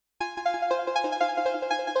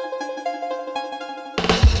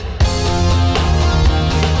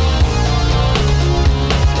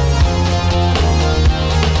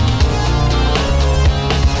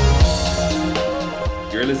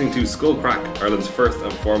Skullcrack, Ireland's first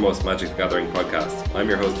and foremost Magic the Gathering podcast. I'm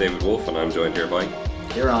your host David Wolf, and I'm joined here by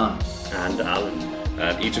Kieran and Alan.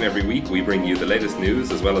 And each and every week we bring you the latest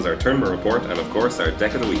news, as well as our tournament report, and of course our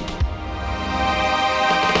deck of the week.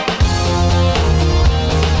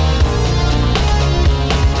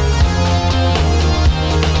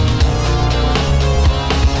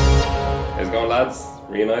 How's it going, lads?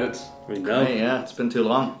 Reunited? No. Hey, yeah, it's been too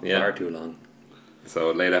long. Yeah. Far too long.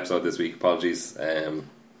 So, late episode this week, apologies.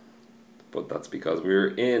 But that's because we were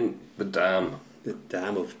in the dam. The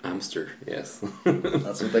Dam of Amster. Yes.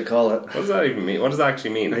 That's what they call it. What does that even mean? What does that actually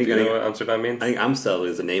mean? Do you know what Amsterdam means? I think Amstel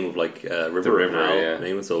is the name of like river. The river, canal yeah.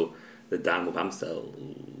 Name, so the Dam of Amstel.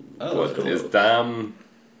 Oh, But cool. is dam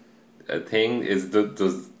a thing?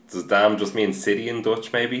 Does dam just mean city in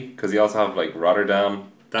Dutch, maybe? Because you also have like Rotterdam.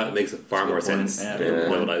 That makes far more That's a good point, sense yeah. than Yeah.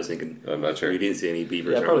 what I was thinking. I'm not sure. We didn't see any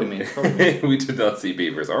beavers. Yeah, around. probably me. We did not see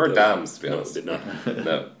beavers or dams, to be No, honest. did not.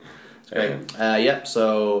 No. Great. Yeah,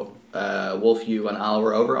 so Wolf, you and Al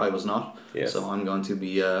were over. I was not. Yes. So I'm going to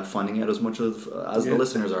be finding out as much as the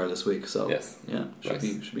listeners are this week. So Yes. yeah, should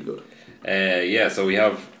Nice. be good. Yeah, so we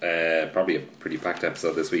have probably a pretty packed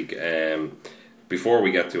episode this week. Before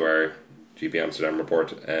we get to our GP Amsterdam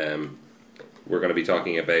report, we're going to be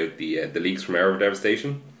talking about the leaks from Hour of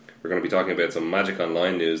Devastation. We're going to be talking about some Magic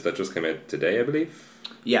Online news that just came out today, I believe.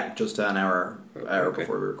 Yeah, just an hour Okay.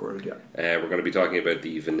 before we recorded. Yeah. We're going to be talking about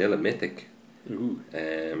the Vanilla Mythic. Ooh.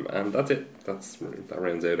 And that's it. That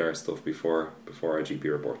rounds out our stuff before our GP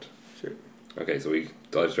report. Sure. Okay, so we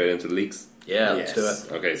dive straight into the leaks. Yeah, Yes. let's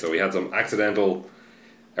do it. Okay, so we had some accidental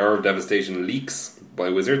Hour of Devastation leaks by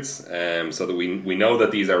Wizards, so that we know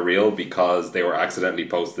that these are real because they were accidentally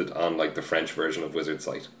posted on like the French version of Wizards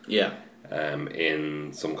site. Yeah.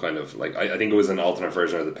 In some kind of like I think it was an alternate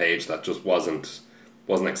version of the page that just wasn't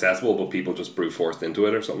accessible, but people just brute forced into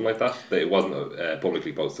it or something like that. It wasn't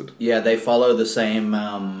publicly posted. Yeah, they follow the same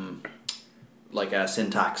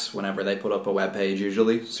syntax whenever they put up a web page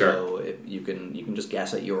usually. So you can just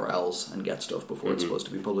guess at URLs and get stuff before it's supposed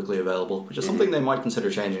to be publicly available, which is something they might consider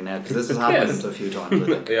changing now because this has happened Yes. a few times. I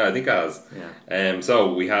think. Yeah, I think it has. Yeah.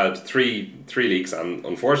 So we had three leaks, and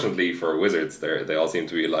unfortunately for Wizards, they all seem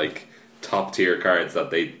to be like top tier cards that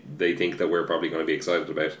they think that we're probably going to be excited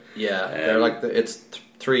about. Yeah, they're like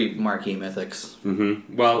three marquee mythics.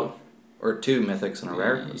 Mm-hmm. Well, or two mythics and a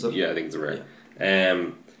rare. Is it? yeah, I think it's a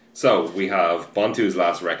rare. So we have Bontu's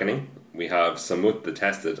Last Reckoning, we have Samut the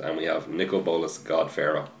Tested, and we have Nicol Bolas God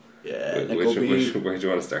Pharaoh. Yeah, Where Nicol do B. you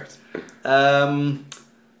want to start? I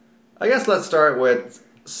guess let's start with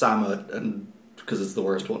Samut, and because it's the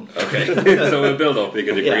worst one. Okay, so we'll build up. We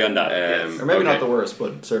can agree Yeah. on that. yes. Or maybe Okay. not the worst,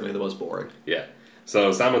 but certainly the most boring. Yeah.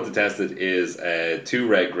 So Samut the Tested is 2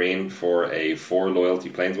 red green for a 4 loyalty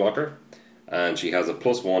planeswalker, and she has a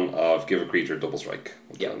 +1 of give a creature double strike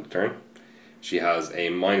on the turn. She has a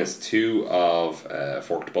 -2 of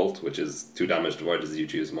Forked Bolt, which is 2 damage divided as you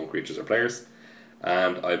choose among creatures or players,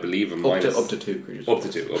 and I believe Up to two creatures. Up to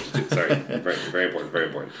two. Sorry, very, very important. Very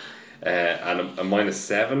important. And a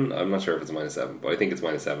 -7. I'm not sure if it's a -7, but I think it's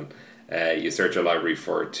 -7. You search your library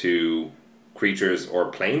for 2 creatures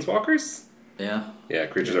or planeswalkers. Yeah. Yeah,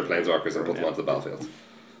 creatures or planeswalkers, and put them onto the battlefield.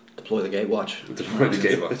 Deploy the Gatewatch. Deploy the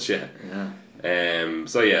Gatewatch, yeah. Yeah.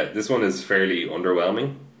 So yeah, this one is fairly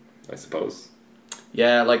underwhelming, I suppose.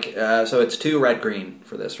 Yeah, so it's 2 red green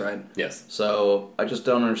for this, right? Yes. So I just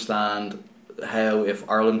don't understand how if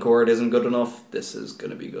Arlen Court isn't good enough, this is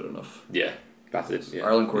going to be good enough. Yeah. That's it. Yeah.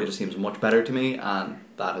 Arlen Court just seems much better to me, and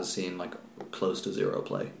that has seen like close to 0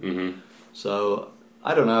 play. Mm-hmm. So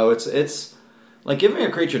I don't know. It's like giving a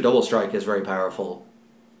creature double strike is very powerful,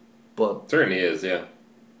 but Certainly is, yeah.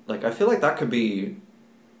 like I feel like that could be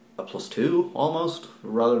a +2 almost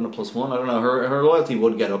rather than a +1. I don't know. Her loyalty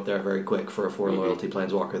would get up there very quick for a 4 loyalty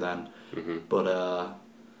planeswalker then. Mm-hmm. But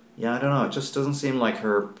yeah, I don't know. It just doesn't seem like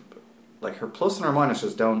her plus and her minus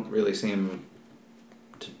just don't really seem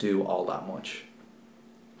to do all that much.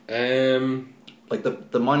 Like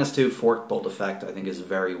the -2 Forked Bolt effect, I think is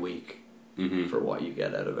very weak for what you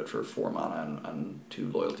get out of it for 4 mana and 2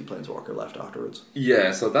 loyalty planeswalker left afterwards.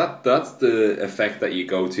 Yeah, so that's the effect that you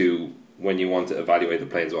go to when you want to evaluate the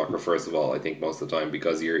planeswalker. First of all, I think most of the time,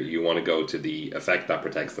 because you want to go to the effect that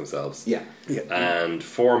protects themselves. Yeah. And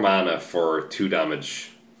 4 mana for 2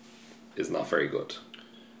 damage is not very good.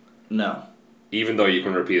 No. Even though you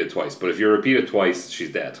can repeat it twice, but if you repeat it twice,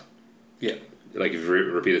 she's dead. Yeah. Like if you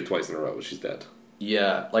repeat it twice in a row, she's dead.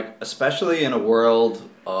 Yeah, like especially in a world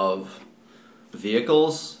of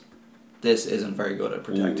vehicles, this isn't very good at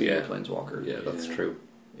protecting Ooh, yeah. your planeswalker. Yeah, that's true.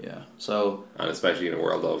 Yeah. So And especially in a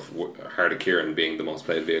world of Heart of Kieran being the most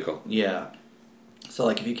played vehicle. yeah. So,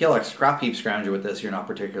 like, if you kill a Scrap Heap Scrounger with this, you're not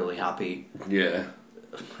particularly happy. Yeah.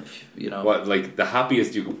 If, you know. What, like, the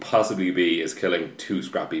happiest you could possibly be is killing 2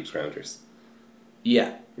 Scrap Heap Scroungers.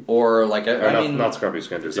 Yeah. Or, like, I mean... Not Scrap Heap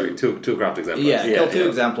Scroungers, sorry, 2 Craft Exemplars. Yeah, kill 2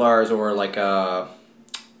 Exemplars, or, like, I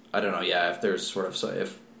don't know, yeah, if there's sort of... So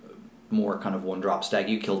if more kind of one-drop stag,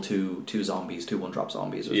 you kill 2 zombies, 2 one-drop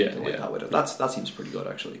zombies, or something like that with it. That seems pretty good,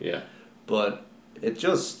 actually. Yeah. But... it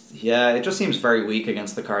just seems very weak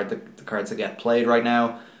against the cards that get played right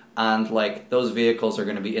now, and like those vehicles are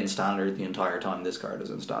going to be in standard the entire time this card is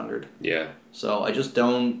in standard. Yeah. So I just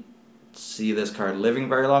don't see this card living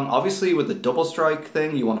very long. Obviously, with the double strike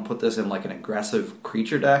thing, you want to put this in like an aggressive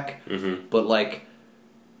creature deck, but like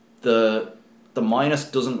the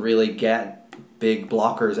minus doesn't really get big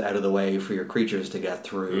blockers out of the way for your creatures to get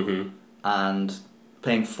through, and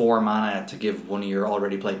paying 4 mana to give one of your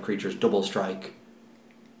already played creatures double strike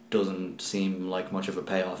doesn't seem like much of a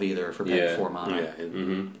payoff either for paying 4 mana.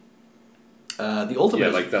 Yeah. The ultimate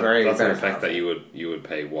is like that, very, that's very an effect powerful. that you would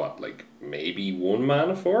pay what, like maybe 1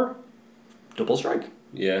 mana for? Double strike?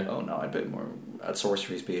 Yeah. Oh no, I'd pay more at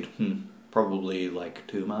sorcery speed. Probably like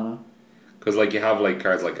 2 mana. Because like you have like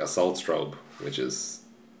cards like Assault Strobe, which is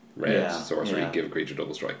red sorcery, yeah. give a creature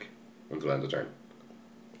double strike until end of turn.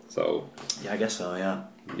 So Yeah, I guess so. Yeah.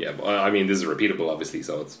 yeah, but I mean this is repeatable, obviously,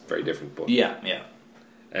 so it's very different. But Yeah.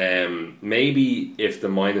 maybe if the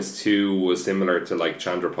 -2 was similar to like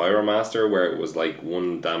Chandra Pyromaster, where it was like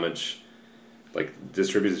 1 damage, like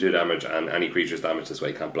distributes 2 damage, and any creature's damage this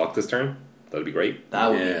way can't block this turn. That'd be great. That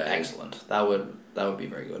would be Yeah. excellent. That would be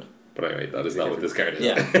very good. But anyway, that is not what this card is.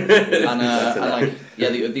 Yeah, and like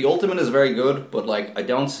the ultimate is very good, but like I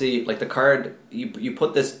don't see like the card you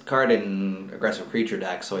put this card in aggressive creature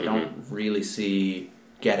deck, so I don't really see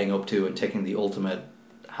getting up to and taking the ultimate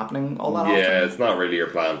happening all that often. Yeah, it's not really your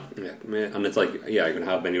plan. Yeah, and it's like, yeah, you're going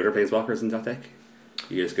to have many other planeswalkers in that deck.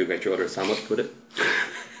 You just go get your other Samut with it.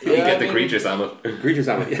 You get the creature Samut, Creature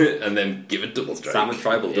Samut, yeah. and then give it double strike. Samut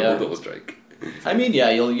Tribal, double strike. I mean, yeah,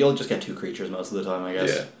 you'll just get 2 creatures most of the time, I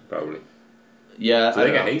guess. Yeah, probably. Yeah, Do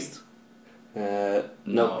they get haste? No,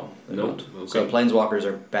 they No. don't. Okay. So planeswalkers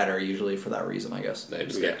are better usually for that reason, I guess. They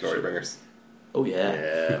just Yeah, get Glory sure. Bringers. Oh yeah,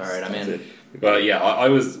 Yes, all right, I'm that's in. it. Well, yeah,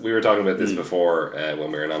 we were talking about this before when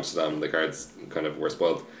we were in Amsterdam. The cards kind of were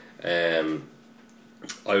spoiled.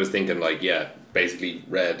 I was thinking like, yeah, basically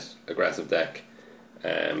red aggressive deck.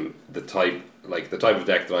 The type of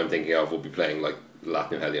deck that I'm thinking of will be playing like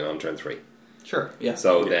Latnu Hellion on turn 3. Sure, yeah.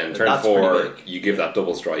 So then turn That's 4, pretty big. you give that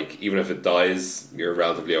double strike. Even if it dies, you're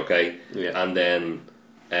relatively okay. Yeah. And then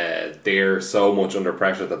they're so much under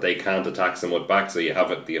pressure that they can't attack somewhat back, so you have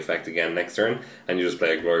the effect again next turn, and you just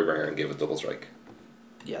play a Glorybringer and give it double strike.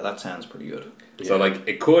 Yeah, that sounds pretty good. So like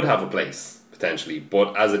it could have a place potentially,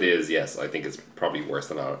 but as it is, yes, I think it's probably worse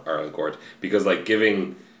than Ireland Court, because like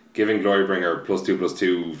giving Glorybringer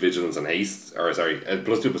 +2/+2 vigilance and haste, or sorry,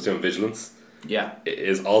 +2/+2 and vigilance Yeah,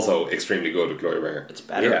 is also extremely good with Glorybringer. it's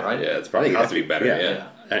better, Yeah, right? Yeah, it's probably has to be better. Yeah.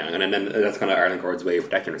 And then that's kind of Ireland Court's way of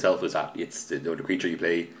protecting herself, is that it's the creature you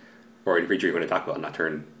play, or the creature you're going to attack with on that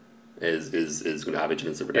turn is going to have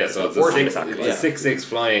vigilance to protect Yeah, so itself. it's a 6/6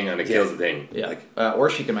 flying and it kills the thing. Yeah, Like- or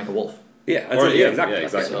she can make a wolf. Yeah, that's Or, it, yeah, exactly. yeah,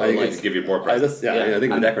 exactly. So, I think like- just give you board I press. just, I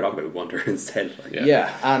think the and- deck we're talking about one turn instead. Like, Yeah.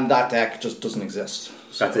 Yeah, and that deck just doesn't exist.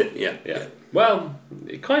 So. That's it. Yeah, Yeah. Well,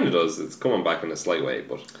 it kind of does. It's coming back in a slight way,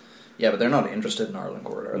 but Yeah, but they're not interested in Ireland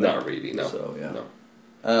Court, are they? not really. No. So yeah. No.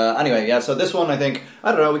 Anyway, yeah. So this one, I think,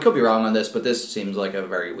 I don't know. We could be wrong on this, but this seems like a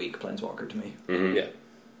very weak planeswalker to me. yeah,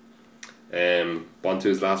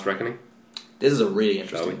 Bontu's Last Reckoning. This is a really Shall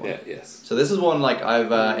interesting we? one. yeah, yes. So this is one like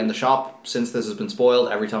I've in the shop since this has been spoiled.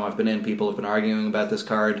 Every time I've been in, people have been arguing about this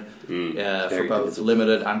card for Very both divisive.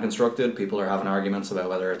 limited and constructed. People are having arguments about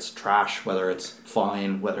whether it's trash, whether it's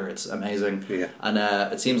fine, whether it's amazing. Yeah. And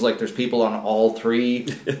it seems like there's people on all three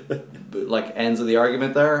like ends of the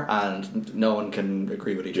argument there, and no one can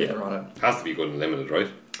agree with each other on it. Has to be good and limited, right?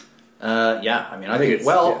 Yeah, I mean, I think think it's-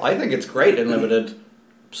 well, yeah. I think it's great in limited.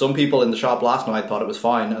 Some people in the shop last night thought it was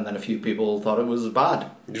fine, and then a few people thought it was bad.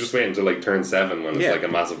 You just wait until like turn 7 when it's Yeah. like a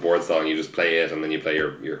massive board stall and you just play it and then you play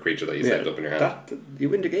your creature that you saved up in your hand. That, you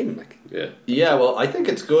win the game, like. Yeah. Yeah, well, I think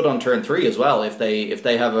it's good on turn 3 as well. If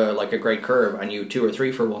they have a great curve and you 2 or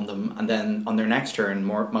 3 for one of them, and then on their next turn,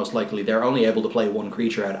 most likely they're only able to play one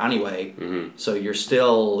creature out anyway. So you've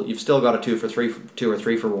still got a 2 or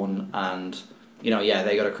 3 for one, and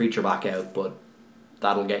they got a creature back out, but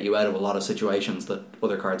that'll get you out of a lot of situations that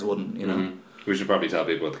other cards wouldn't. We should probably tell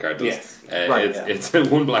people what the card does. Yes. Right, It's a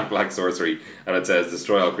 1 black sorcery and it says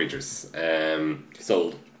destroy all creatures.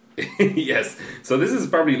 Sold. Yes. So this is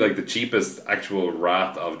probably like the cheapest actual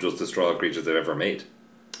wrath of just destroy all creatures they've ever made.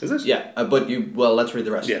 Is it? Yeah, but let's read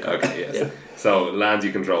the rest. Yeah, of the card. Okay, yes. Yeah. So lands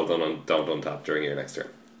you control don't untap during your next turn.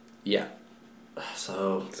 Yeah.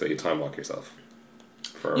 So you time walk yourself.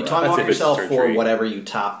 For you a time Rat. walk if it's yourself turn for 3. whatever you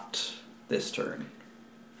tapped this turn.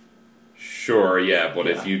 Sure, yeah, but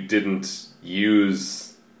Yeah. if you didn't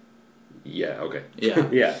use, yeah, okay. Yeah.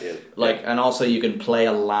 Yeah. And also you can play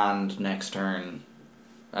a land next turn.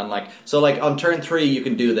 And on turn 3 you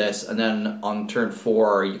can do this, and then on turn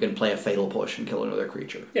 4 you can play a fatal push and kill another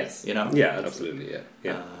creature. Yes. You know? Yeah, Absolutely, yeah.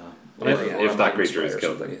 Yeah. If that creature is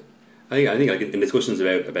killed, then. I think like in discussions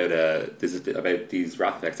about these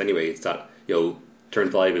wrath effects anyway, it's that turn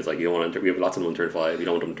 5 is like you don't want to. We have lots of them on turn 5. You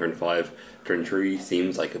don't want them on turn 5. Turn 3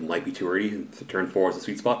 seems like it might be too early. Turn 4 is a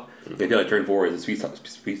sweet spot. I feel like turn 4 is a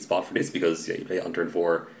sweet spot for this because you play it on turn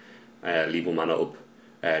 4, leave 1 mana up.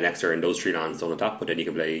 Next turn, those 3 lands don't attack, but then you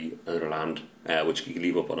can play another land, which you can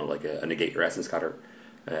leave up on a negate your essence scatter.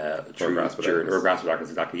 Or Grasp of Darkness. Grasp of Darkness,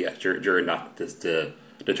 exactly. Yeah, during that the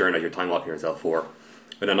turn that you're time walking yourself for.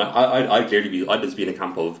 But then I'd just be in a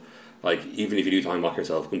camp of even if you do time walk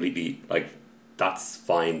yourself completely, that's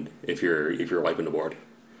fine if you're wiping the board,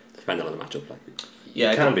 depending on the matchup.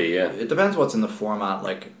 Yeah, It can be, yeah. It depends what's in the format.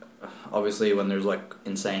 Obviously, when there's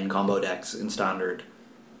insane combo decks in Standard,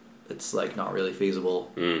 it's not really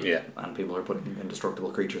feasible. Yeah, And people are putting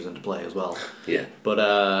indestructible creatures into play as well. yeah.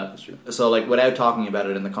 But so without talking about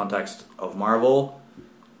it in the context of Marvel,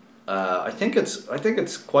 I think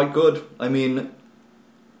it's quite good. I mean,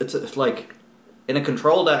 it's in a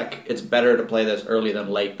control deck, it's better to play this early than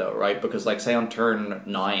late, though, right? Because say on turn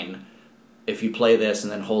 9, if you play this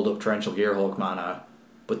and then hold up Torrential Gearhulk mana,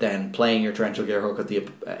 but then playing your Torrential Gearhulk at the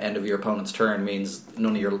end of your opponent's turn means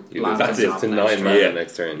none of your lands That's can it tap to next 9 turn. mana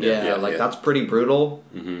next turn. Yeah, that's pretty brutal.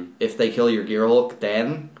 Mm-hmm. If they kill your Gearhulk,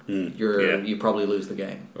 then Yeah. you probably lose the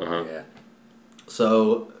game. Uh-huh. Yeah.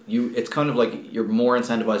 So it's kind of you're more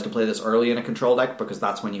incentivized to play this early in a control deck because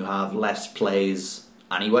that's when you have less plays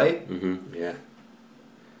anyway. Mm-hmm. Yeah.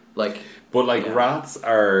 But Yeah.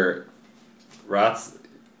 rats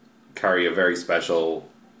carry a very special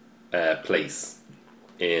place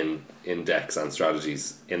in decks and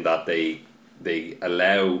strategies in that they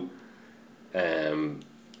allow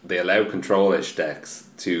control-ish decks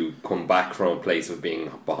to come back from a place of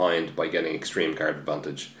being behind by getting extreme card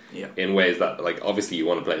advantage. Yeah. In ways that, obviously you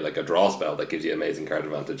want to play a draw spell that gives you amazing card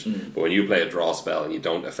advantage, but when you play a draw spell and you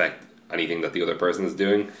don't affect anything that the other person is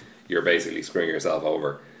doing, you're basically screwing yourself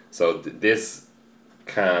over. So this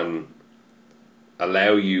can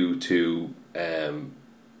allow you to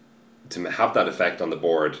have that effect on the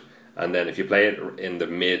board, and then if you play it in the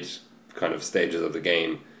mid kind of stages of the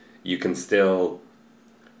game, you can still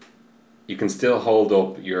hold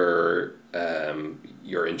up your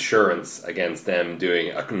insurance against them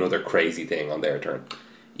doing another crazy thing on their turn.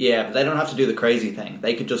 Yeah, but they don't have to do the crazy thing.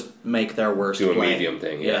 They could just make their worst Do a play. medium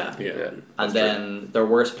thing, yeah. And then their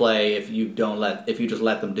worst play, if you just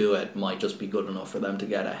let them do it, might just be good enough for them to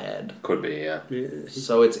get ahead. Could be, yeah.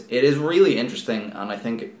 So it is really interesting, and I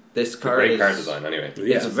think this card Great is card design, anyway.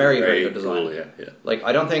 It's a very, very good design. Cool, yeah.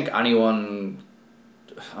 I don't think anyone.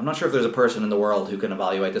 I'm not sure if there's a person in the world who can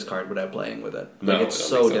evaluate this card without playing with it. No, it's I don't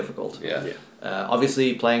so think so. difficult. Yeah.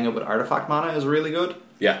 Obviously, playing it with artifact mana is really good.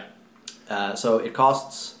 Yeah. So it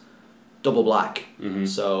costs double black. Mm-hmm.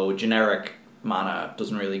 So generic mana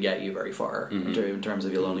doesn't really get you very far in terms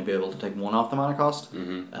of you'll only be able to take 1 off the mana cost.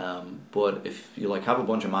 Mm-hmm. But if you have a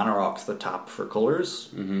bunch of mana rocks that tap for colors,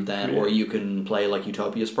 then or you can play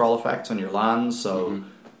Utopia Sprawl effects on your lands. So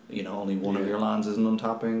only one of your lands isn't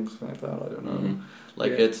untapping, something like that. I don't know.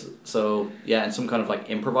 It's in some kind of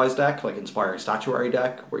improvised deck, Inspiring Statuary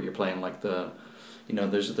deck, where you're playing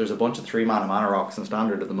there's a bunch of 3 mana rocks in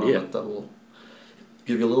Standard at the moment that will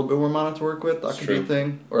give you a little bit more mana to work with. That could be a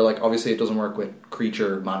thing. Or obviously it doesn't work with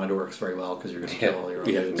creature mana to works very well because you're going to kill all your own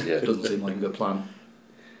dudes. It doesn't seem like a good plan.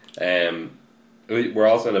 We're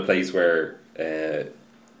also in a place where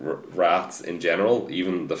rats in general,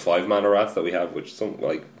 even the 5 mana rats that we have, which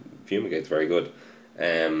Fumigate's very good,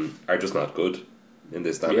 are just not good in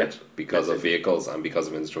this Standard because of vehicles and because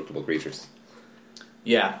of indestructible creatures.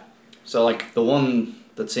 Yeah. So the one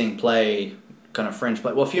that's seeing play kind of fringe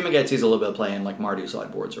play. Well, Fumigate sees a little bit of play in Mardu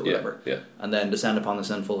sideboards or whatever. Yeah. And then Descend Upon the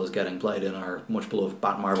Sinful is getting played in our much beloved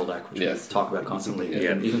Bat Marble deck, which we talk about constantly,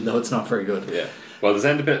 even though it's not very good. Yeah. Well,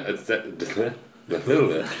 Descend Upon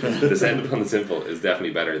the Sinful is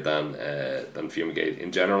definitely better than Fumigate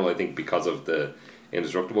in general. I think because of the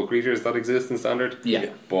indestructible creatures that exist in Standard. Yeah.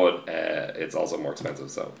 But it's also more expensive.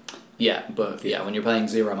 So. Yeah, but when you're playing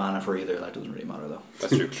 0 mana for either, that doesn't really matter though.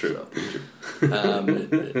 That's true.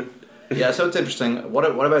 So, Yeah, so it's interesting. What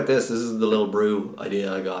about this? This is the little brew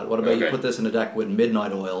idea I got. What about you Okay. put this in a deck with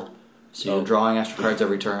Midnight Oil, so you're Oh. drawing extra cards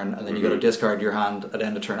every turn, and then you got to Mhm. discard your hand at the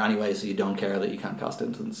end of turn anyway, so you don't care that you can't cast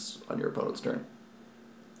instants on your opponent's turn.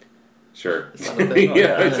 Sure. Is that a thing?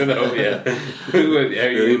 Yeah, I don't know. Yeah. How are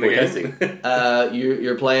you in the testing. game?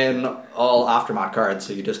 You're playing all aftermath cards,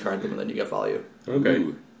 so you discard them and then you get value. Okay.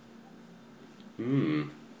 Ooh. Hmm.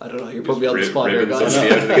 I don't know. You're probably on the Just spot here, ribbon guys.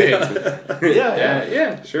 somebody out of the game. Yeah.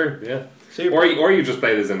 Yeah. Sure. Yeah. So you're Or you just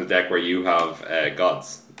play this in a deck where you have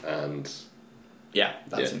gods and yeah,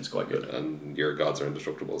 that yeah, seems quite good. and your gods are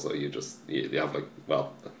indestructible. So you have like,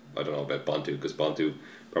 well, I don't know about Bontu because Bontu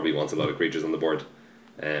probably wants a lot of creatures on the board.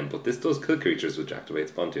 But this does kill creatures, which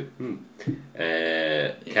activates Bontu.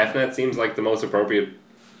 Kefnet seems like the most appropriate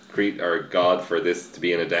god for this to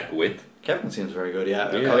be in a deck with. Kevin seems very good.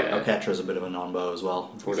 Yeah, Yeah. Oketra's a bit of a non-bow as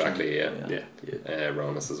well. Unfortunately. Exactly. Yeah.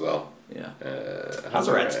 Ronus as well. Yeah.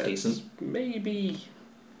 Hazoret's decent. Maybe.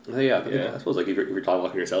 Oh, yeah, Yeah. I suppose like if you're talking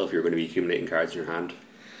about yourself, you're going to be accumulating cards in your hand.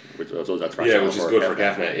 Which I suppose that's Yeah, rational which is good for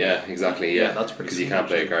Kefnet. Kefnet. Yeah, exactly. Yeah, Yeah, that's pretty because you sweet, can't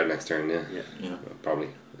play a actually. card next turn. Yeah, Yeah. Yeah. probably.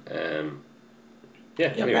 Yeah,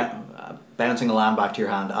 Anyway. bouncing a land back to your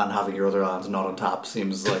hand and having your other lands not on tap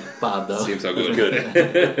seems like bad though. Seems so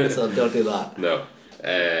good. So don't do that. No.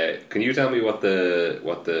 Can you tell me what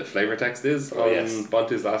the flavor text is on yes.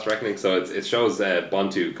 Bontu's Last Reckoning? So it shows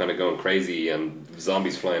Bontu kind of going crazy and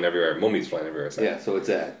zombies flying everywhere, mummies flying everywhere. So. Yeah, so it's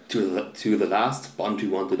to the last, Bontu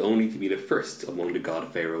wanted only to be the first among the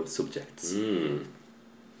god Pharaoh subjects. Mm.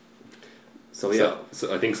 So yeah,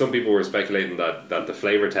 So I think some people were speculating that the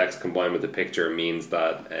flavor text combined with the picture means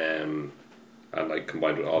that and like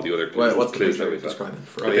combined with all the other clues. Well, what's the clues picture that you're we've got. describing?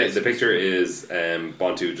 For Okay, yes. the picture is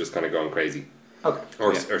Bontu just kind of going crazy. Okay.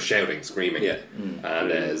 Or shouting, screaming. Yeah.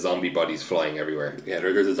 And zombie bodies flying everywhere. yeah,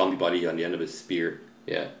 there's a zombie body on the end of his spear.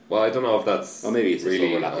 Yeah. Well, I don't know if that's Maybe it's just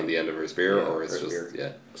really overlapping. on the end of her spear Yeah, or it's her just spear.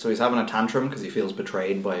 yeah. So he's having a tantrum because he feels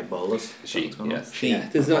betrayed by Bolus. Is that She, what's going on? yes. She. Yeah, I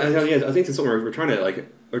think it's something we're trying to like.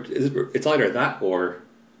 It's either that or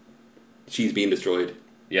she's being destroyed.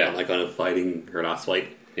 Yeah. And like kind of fighting her last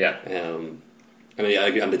fight. Yeah. I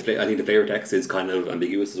think the flavor text is kind of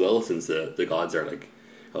ambiguous as well, since the gods are like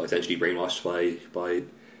essentially brainwashed by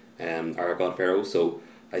our god Pharaoh. So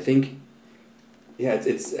I think I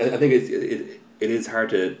think it is hard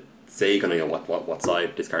to say kind of what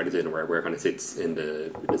side this card is in, or where it kind of sits in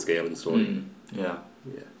the scale of the story. Yeah.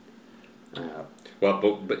 Yeah. Well,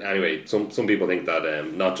 but anyway, some people think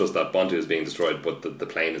that not just that Bontu is being destroyed, but the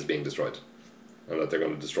plane is being destroyed, and that they're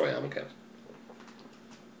going to destroy Amonkhet.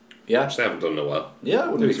 Yeah. Which they haven't done in a while. Yeah,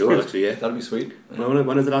 it would That'd be be cool, sweet. actually, yeah. That'd be sweet.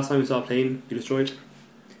 When is the last time we saw a plane be destroyed?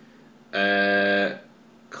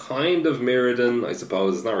 Kind of Mirrodin, I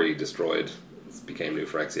suppose. It's not really destroyed. It became New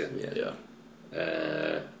Phyrexia.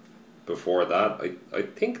 Yeah. Before that, I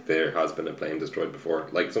think there has been a plane destroyed before.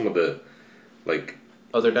 Like some of the, like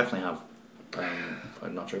Oh, they definitely have.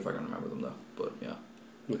 I'm not sure if I can remember them though, but yeah.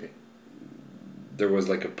 Okay. there was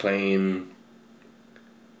like a plane.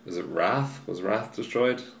 Was it Wrath? Was Wrath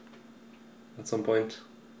destroyed at some point?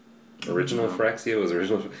 Original Phyrexia was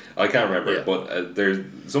original. I can't remember, Yeah. but there's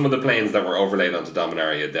some of the planes that were overlaid onto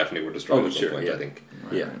Dominaria definitely were destroyed at some point. yeah. I think.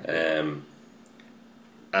 Yeah.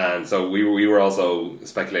 And so we were also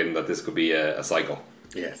speculating that this could be a cycle.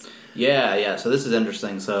 Yes. Yeah. So this is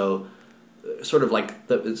interesting. So, sort of like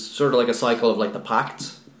it's sort of like a cycle of like the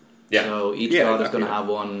pacts. Yeah. So each Yeah, god is exactly, going to yeah. have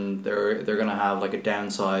one. They're going to have like a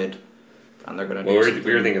downside, and they're going to. Well, do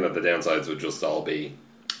we were thinking that the downsides would just all be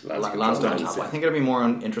lands Lands control. on top. I think it'd be more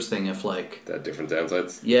interesting if like The different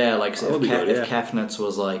downsides. yeah, like so That if, would be good, if yeah. Kefnitz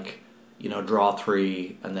was like draw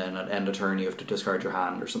 3 and then at end of turn you have to discard your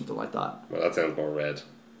hand or something like that. Well, that sounds more red.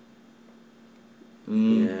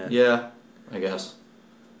 Yeah, I guess.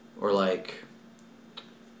 Or like,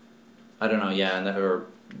 I don't know. Yeah, and or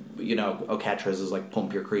Oketra's is like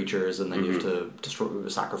pump your creatures and then you have to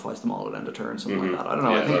sacrifice them all at end of turn, something like that. I don't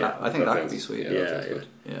know. Yeah, I think that could sounds- be sweet. Yeah, Yeah, that sounds yeah. good.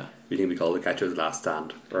 Yeah. We think we call it Catcher's Last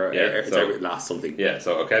Stand. Or Yeah, it's so- our last something. Yeah,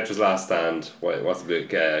 so Oketra's last stand. What's the big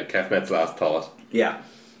Kefnet's last thought? Yeah.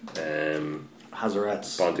 Um,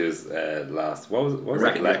 Hazoret's. Bontu's last. What was it?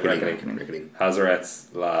 Reckoning.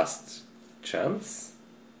 Hazoret's last chance.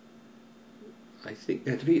 I think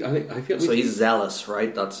to be. I feel. So he's zealous,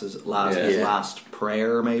 right? That's his last Yeah. his Yeah. last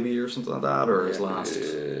prayer, maybe, or something like that, or his Yeah. last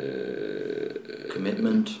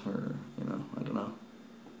commitment, or I don't know.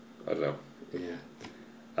 I don't know. Yeah.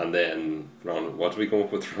 And then what do we come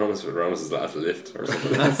up with for Ronus? Ronus' last lift or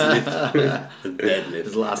something. Last lift. The deadlift.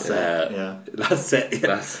 His last set. Yeah. Last set. Yeah.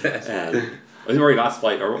 Last set. I think already last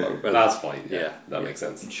fight or Last fight. Yeah, Yeah. that makes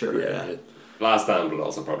sense. Sure. Yeah. Yeah. Last stand would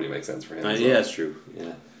also probably make sense for him. as Yeah, well. it's true.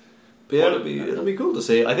 Yeah. But yeah, it'll be cool to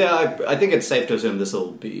see. I think it's safe to assume this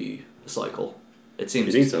will be a cycle. It seems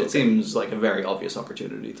You think so? it seems like a very obvious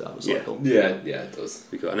opportunity to have a cycle. Yeah, it does.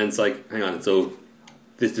 And then it's like, hang on, so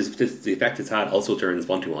this the effect it's had also turns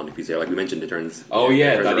 1/1. If you say, like we mentioned, it turns. Oh it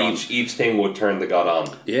yeah, turns that around. each thing would turn the god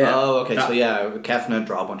on. Yeah. Oh, okay. That- So yeah, Kefna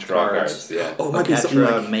draw a bunch of Draw cards. cards, yeah. Oh, it might be something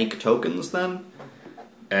Oketra like- make tokens then.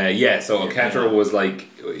 So Oketra was like,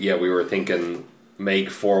 we were thinking make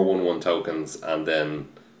 4/1/1 tokens and then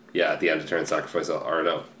at the end of turn sacrifice or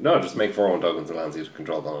no, just make 4/1 tokens and lands you to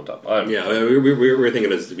control down on top. Yeah, we were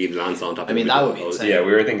thinking it to be lands on top. I mean, that would be insane. Yeah,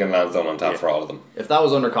 we were thinking lands down on top for all of them. If that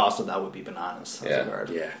was undercosted, that would be bananas as a card.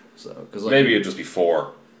 Yeah. So because Maybe it'd just be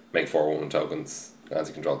 4, make 4/1 tokens, lands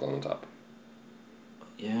you control down on top.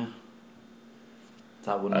 yeah,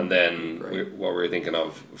 that wouldn't. And then be great. what we were thinking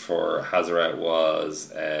of for Hazaret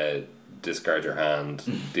was discard your hand,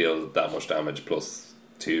 deal that much damage plus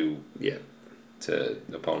 2 Yeah. to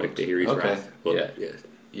the opponent. Like the Hero's Okay. Wrath. But, Yeah.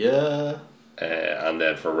 Yeah. And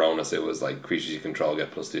then for Ronus, it was like creatures you control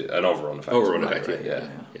get +2, an overrun effect. Overrun Right, effect, right, yeah.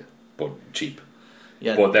 yeah. But cheap.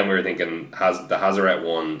 Yeah. But then we were thinking the Hazaret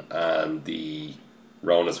one and the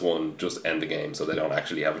Ronus one just end the game, so they don't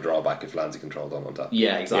actually have a drawback if lands you control done on top.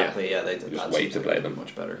 Yeah, exactly. Yeah, Just that wait seems to like play it'd be them.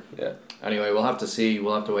 much better. Yeah, Anyway, we'll have to see.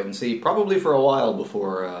 We'll have to wait and see. Probably for a while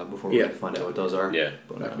before we Yeah. find out what those are. yeah.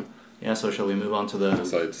 But yeah. So shall we move on to I'm the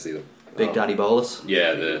excited to see them. Big Daddy Bolus?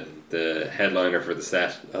 Yeah, the headliner for the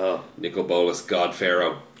set, Nicol Bolas, God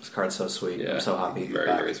Pharaoh. This card's so sweet. Yeah, I'm so happy. Very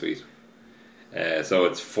Back. very sweet. So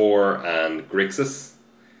it's 4 and Grixis.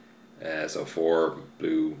 So 4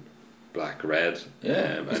 blue, black, red.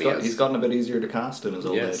 Yeah, and he's gotten a bit easier to cast in his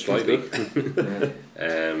old age. slightly.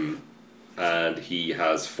 Yeah. And he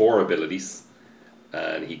has 4 abilities,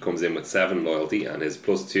 and he comes in with 7 loyalty, and his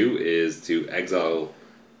 +2 is to exile,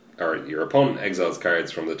 or your opponent exiles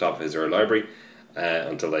cards from the top of his or her library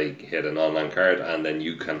until they hit a non-land card, and then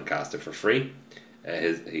you can cast it for free.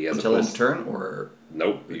 He has Until a end turn, or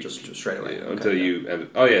nope, just straight away. Okay, until yeah. you.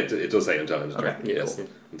 It does say until end of turn. Okay, Yes, cool.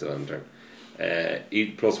 until end of turn.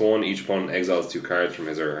 Each +1, each opponent exiles 2 cards from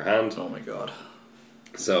his or her hand. Oh my god.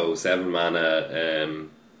 So 7 mana.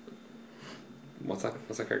 What's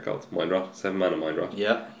that card called? Mind Rot. 7 mana Mind Rot.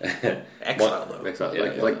 Yeah. Exile though. Exile,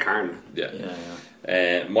 Yeah. like Karn. Yeah.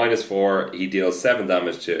 Yeah. -4, he deals 7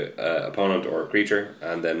 damage to opponent or a creature,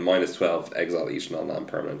 and then -12, exile each non-land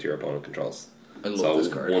permanent your opponent controls. I love So this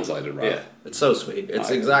card. one-sided wrath. Yeah. It's so sweet. It's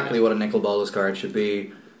I- exactly what a Nicol Bolas card should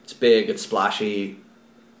be. It's big, it's splashy,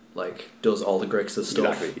 like does all the Grixis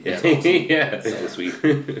stuff. Exactly, yeah. It's awesome. Yeah, so sweet.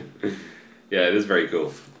 Yeah, it is very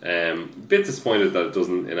cool. Bit disappointed that it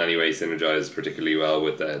doesn't in any way synergize particularly well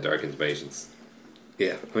with Dark Intimations.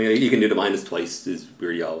 Yeah, I mean, you can do the minus twice. Is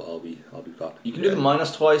really all we got. You can do the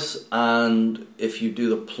minus twice, and if you do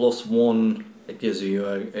the +1, it gives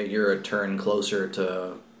you you're a turn closer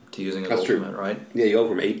to using an That's true. ultimate, right? Yeah, you go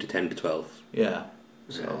from 8 to 10 to 12. Yeah.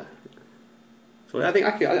 So. So I think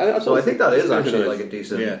actually, I think that is it's actually nice. like a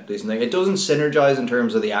decent Yeah. thing. It doesn't synergize in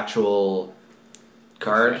terms of the actual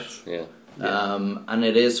card, Yeah. and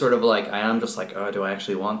it is sort of like I am just like, oh, do I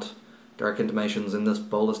actually want Dark Intimations in this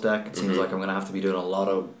Bolas deck? It seems like I'm going to have to be doing a lot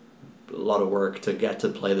of work to get to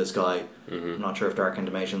play this guy. I'm not sure if Dark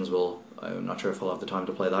Intimations will. I'm not sure if I'll have the time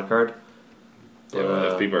to play that card. Yeah,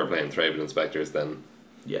 well, if people are playing Thraben Inspectors, then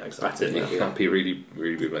Yeah, exactly. That's it, you yeah. can't be really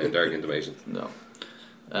be playing Dark Intimations. No.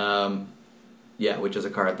 Yeah, which is a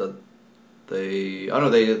card that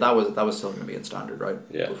that was still going to be in standard, right?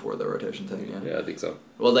 Yeah. Before the rotation thing. Yeah. Yeah, I think so.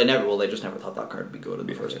 Well, they just never thought that card would be good in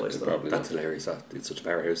the first place, though. Probably That's hilarious. It's such a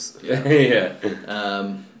powerhouse. Yeah.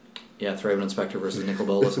 yeah. Yeah, Thraben Inspector versus Nicol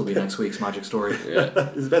Bolas will be next week's Magic Story. Yeah.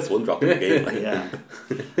 It's the best one drop in the game. Like.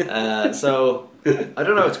 Yeah. So I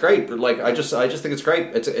don't know. It's great, but like I just think it's great.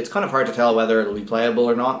 It's kind of hard to tell whether it'll be playable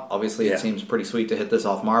or not. Obviously, Yeah. it seems pretty sweet to hit this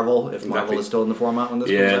off Marvel if Marvel Exactly. is still in the format when this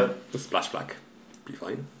Yeah. comes out. The splash black, be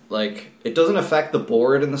fine. Like it doesn't affect the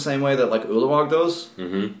board in the same way that like Ulamog does,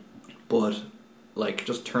 Mm-hmm. but like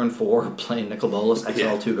just turn 4 playing Nicol Bolas,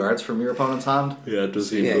 exile Yeah. 2 guards from your opponent's hand. Yeah, it does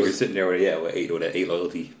seem Yeah, good. you're sitting there with an 8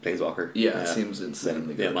 loyalty planeswalker. Yeah, it seems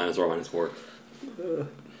insanely Yeah, good. -4, -4.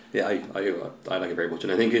 Yeah, I like it very much,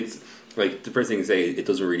 and I think it's like the first thing to say. It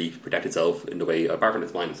doesn't really protect itself in the way, apart from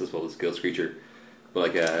its minus as well as kills creature.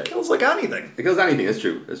 But like Kills like anything. it kills anything. That's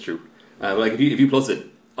true. That's true. But like if you plus it,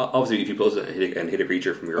 obviously if you plus it and hit a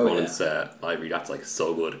creature from your Oh, opponent's library, that's like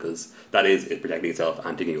so good because that is it protecting itself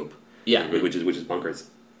and digging up. Yeah. which is bonkers.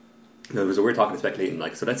 No, so we're talking speculating,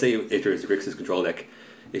 like, so let's say if there's a Grixis control deck,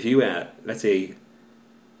 if you let's say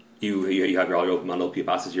you have your all your open mana up, you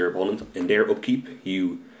passes your opponent in their upkeep,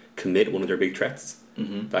 you commit one of their big threats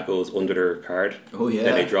that goes under their card. Oh, yeah.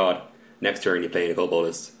 Then they draw it. Next turn you play Nicol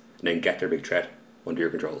Bolas, and then get their big threat under your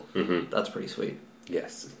control. That's pretty sweet.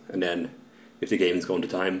 Yes, and then if the game's going to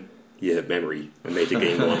time, you have memory and make the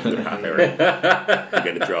game go on for another half hour. You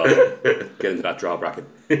get a draw, get into that draw bracket.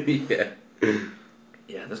 Yeah.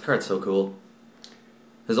 Yeah, this card's so cool.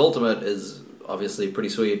 His ultimate is obviously pretty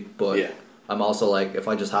sweet, but Yeah. I'm also like, if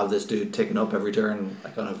I just have this dude ticking up every turn, I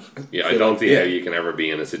kind of Yeah, I feel don't like- see how you can ever be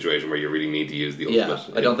in a situation where you really need to use the Yeah,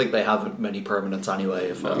 ultimate. I don't think they have many permanents anyway.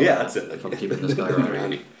 If I'm, Yeah, that's it. If I'm keeping this guy Not around.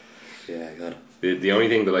 really. Yeah, God. The only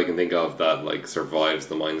thing that I can think of that like survives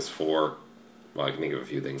the -4, well, I can think of a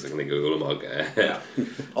few things. I can think of Ulamog. Yeah,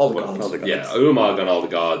 all the But- gods. all the gods. Yeah, Ulamog and all the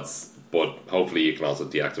gods, but hopefully you can also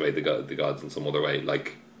deactivate the gods in some other way.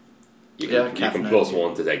 Like you can, Yeah, you can Kefnet.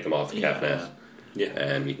 +1 to take them off the Yeah. Kefnet.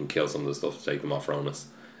 Yeah. You can kill some of the stuff to take them off Ronus.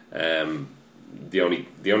 The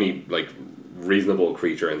only like reasonable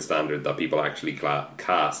creature in standard that people actually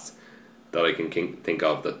cast that I can think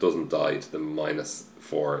of that doesn't die to the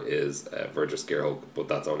 -4 is Vergis Gearhulk, but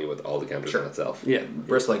that's only with all the counters Sure. on itself. Yeah.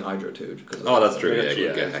 Bristling Hydra too. Oh, that's true. Yeah, Yeah, you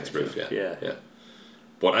can yeah, get hexproof. Yeah. yeah.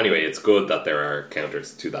 But anyway, it's good that there are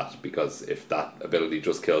counters to that, because if that ability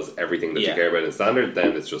just kills everything that you Yeah. care about in standard,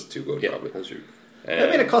 then it's just too good. Yeah, Probably. that's true. I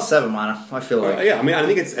mean, it costs 7 mana. I feel like. Yeah, I mean, I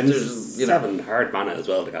think it's, and it's There's, you know- 7 hard mana as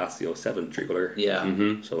well to cast. 7 3-color. Yeah.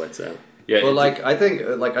 So it's Yeah, But it's- like, I think,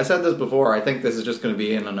 like I said this before, I think this is just going to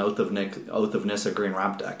be in an Oath of Nissa green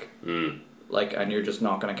ramp deck. Like, and you're just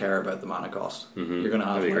not going to care about the mana cost. You're going to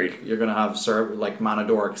have That'd be like, you're going to have like mana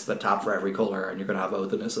dorks that tap for every color, and you're going to have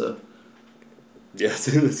Oath of Nissa. yes,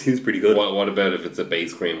 it seems pretty good. what about if it's a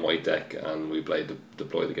base green white deck and we play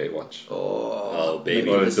deploy the Gatewatch? Oh, baby.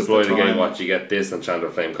 maybe Well, this is deploy the time. Gatewatch, you get this and Chandra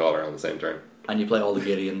Flamecaller on the same turn. And you play all the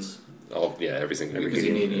Gideons Every single because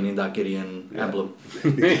you need that Gideon emblem.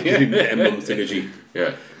 Emblem synergy.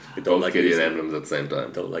 Yeah, I don't like Gideon losing. emblems at the same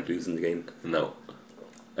time. Don't like losing the game. No.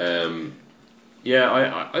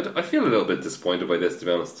 Yeah, I feel a little bit disappointed by this, to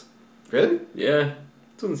be honest. Really? Yeah,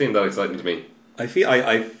 doesn't seem that exciting to me. I feel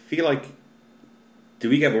like. Do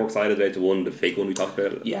we get more excited about the fake one we talked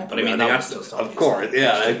about? Yeah, but I mean, that think was that's- just of obvious. course.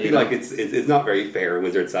 Yeah, I You feel know? like it's not very fair in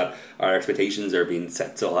Wizards that our expectations are being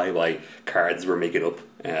set so high by cards we're making up,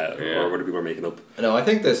 or what people are making up. No, I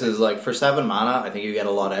think this is like for 7 mana. I think you get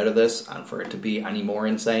a lot out of this, and for it to be any more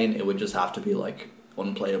insane, it would just have to be like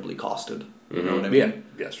unplayably costed. You know what I mean? Yeah,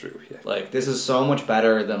 that's true. Yeah, Like this is so much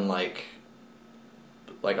better than like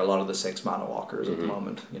a lot of the 6 mana walkers at the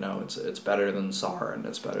moment. You know, it's better than Sar and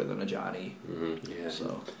it's better than Ajani. yeah.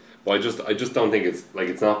 So Well, I just don't think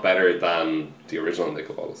it's not better than the original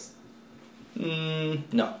Nicol Bolas.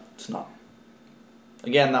 no, it's not.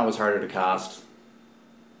 Again, that was harder to cast.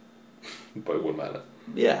 By 1 mana.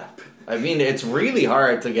 Yeah, I mean it's really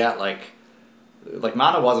hard to get like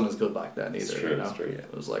mana wasn't as good back then either. It's true, you know? it's true, yeah.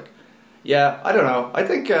 It was like, yeah, I don't know. I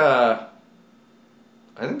think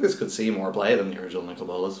this could see more play than the original Nicol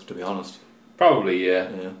Bolas, to be honest. Probably, yeah.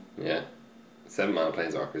 Yeah, Yeah. 7 mana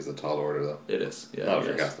Planeswalker is a tall order, though. it is. Yeah, Not it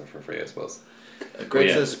for is. casting for free, I suppose.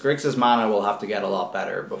 Grixis mana will have to get a lot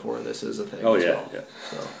better before this is a thing. Oh as yeah, well. yeah.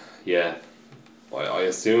 So Yeah. Well, I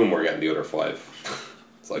assume we're getting the other 5.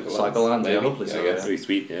 Cycle Lands, yeah, maybe, hopefully so, I guess. Pretty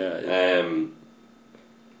sweet. Yeah.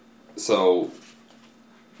 So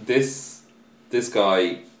this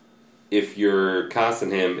guy, if you're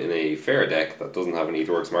casting him in a fair deck that doesn't have an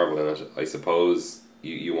Eatworks Marble in it, I suppose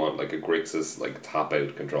you want like a Grixis like tap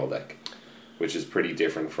out control deck, which is pretty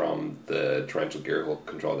different from the Torrential Gearhulk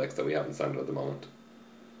control decks that we have in standard at the moment.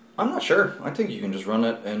 I'm not sure. I think you can just run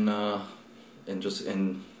it in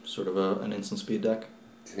sort of an instant speed deck.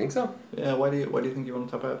 Do you think so? Yeah. Why do you think you want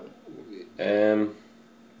to tap out?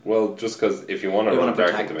 Well, just because if you want to You run wanna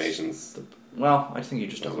Dark protect Intimations, Well, I think you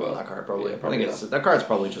just don't As well. run that card probably. Yeah, I probably think that card's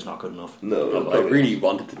probably just not good enough. no, I really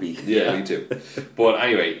want it to be. Yeah, me too. But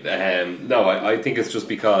anyway, no, I think it's just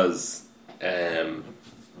because I'm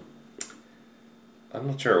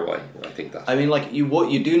not sure why I think that. I mean, like you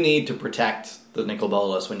do need to protect the Nicol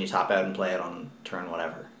Bolas when you tap out and play it on turn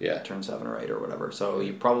whatever. Yeah. Turn 7 or 8 or whatever. So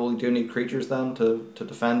you probably do need creatures then to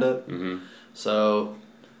defend it. Mm-hmm. So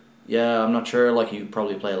yeah, I'm not sure. Like you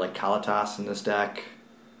probably play like Kalatas in this deck,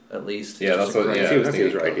 at least. Yeah, It's that's just a what. great- Yeah, That I was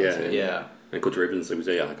seems thinking right, Kalatas, yeah. yeah. And good ribbons, I would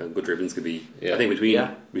say, yeah, good ribbons could be. Yeah. I think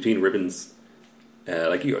Yeah. between ribbons,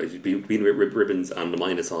 between ribbons and the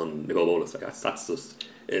minus on Nicol Bolas, like that's just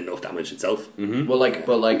enough damage itself. Mm-hmm. Well,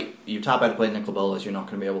 but you tap out to play Nicol Bolas, you're not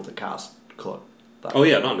going to be able to cast cut. That. Oh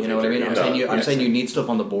yeah, not in the You know what I future, mean? yeah. I'm saying you need stuff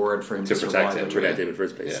on the board for him To to protect survive him, a Forget turn. him in the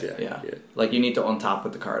first place. Yeah. Yeah, Yeah. Like you need to untap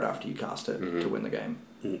with the card after you cast it to win the game.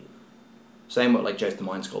 Same with like Jace the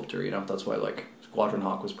Mind Sculptor, you know, that's why like Squadron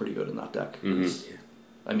Hawk was pretty good in that deck. 'Cause,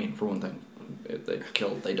 I mean, for one thing,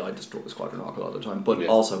 they died to Squadron all the time, but Yeah.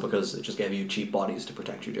 also because it just gave you cheap bodies to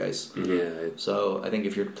protect your Jace. Yeah. So I think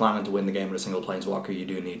if you're planning to win the game with a single Planeswalker, you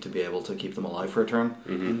do need to be able to keep them alive for a turn.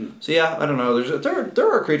 Mm-hmm. So yeah, I don't know.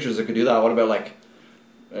 There are creatures that could do that. What about like,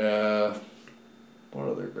 what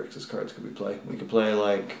other Grixis cards could we play? We could play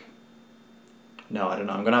like. No, I don't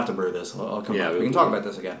know. I'm gonna have to brew this. I'll come back. We can talk about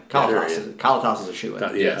this again. Kalitas is a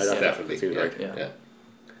shoe-in. Yes, that definitely. seems Yeah, right.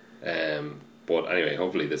 yeah. But anyway,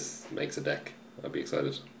 hopefully this makes a deck. I'd be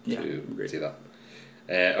excited to see that.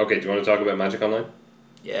 Okay, do you want to talk about Magic Online?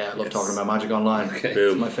 Yeah, I love talking about Magic Online. Okay.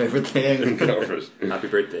 It's my favourite thing. Go for it. Happy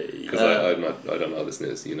birthday. Because I don't know this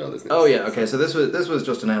news. You know this news. Oh yeah, okay. So this was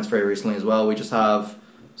just announced very recently as well. We just have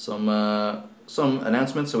some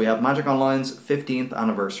announcements. So we have Magic Online's 15th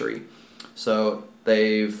anniversary. So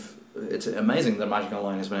it's amazing that Magic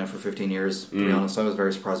Online has been out for 15 years. To be honest, I was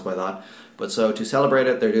very surprised by that. But so to celebrate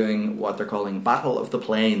it, they're doing what they're calling Battle of the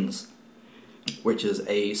Planes, which is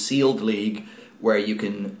a sealed league where you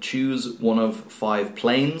can choose one of 5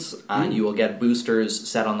 planes, and you will get boosters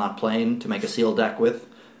set on that plane to make a sealed deck with,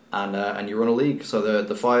 and you run a league. So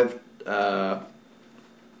the 5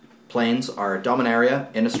 planes are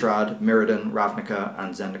Dominaria, Innistrad, Mirrodin, Ravnica,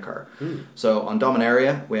 and Zendikar. So on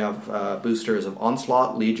Dominaria, we have boosters of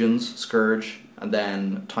Onslaught, Legions, Scourge, and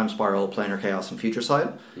then Time Spiral, Planar Chaos, and Future Sight.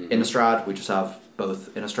 Innistrad, we just have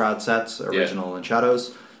both Innistrad sets, Original and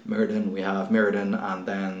Shadows. Mirrodin, we have Mirrodin, and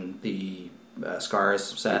then the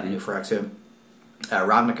Scars set, New Phyrexia.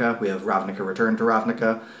 Ravnica, we have Ravnica Return to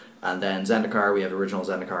Ravnica, and then Zendikar, we have Original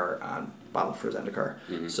Zendikar and Battle for Zendikar.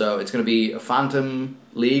 So it's going to be a Phantom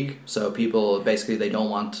League, so people, basically they don't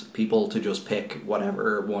want people to just pick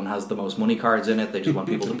whatever one has the most money cards in it, they just want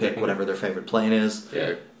people to pick whatever their favourite plane is.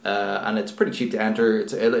 Yeah. And it's pretty cheap to enter.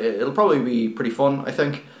 It'll probably be pretty fun, I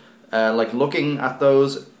think. Like looking at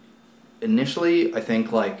those initially, I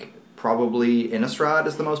think like probably Innistrad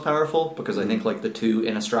is the most powerful, because I think like the 2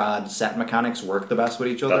 Innistrad set mechanics work the best with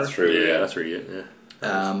each other. That's true. Yeah, that's really it. Yeah.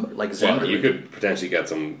 Like Well, you could potentially get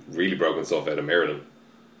some really broken stuff out of Mirrodin.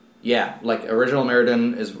 Yeah, like Original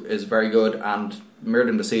Mirrodin is very good, and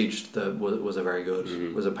Mirrodin Besieged was a very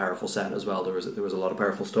good, was a powerful set as well. There was a lot of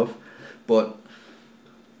powerful stuff, but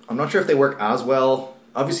I'm not sure if they work as well.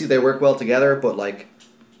 Obviously, they work well together, but like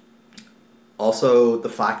also the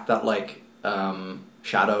fact that like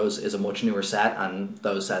Shadows is a much newer set, and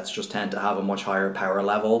those sets just tend to have a much higher power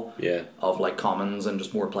level of like commons and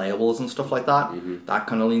just more playables and stuff like that. That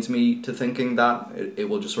kind of leads me to thinking that it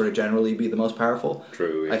will just sort of generally be the most powerful.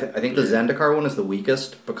 True. Yeah. I think the Zendikar one is the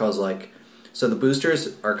weakest, because like, so the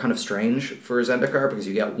boosters are kind of strange for Zendikar, because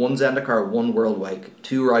you get 1 Zendikar, 1 Worldwake,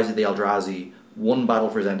 2 Rise of the Eldrazi, 1 Battle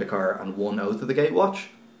for Zendikar, and 1 Oath of the Gatewatch.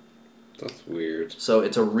 That's weird. So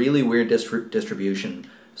it's a really weird distribution.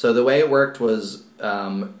 So the way it worked was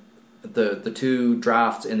the 2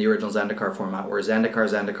 drafts in the original Zendikar format were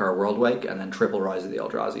Zendikar, Worldwake, and then triple Rise of the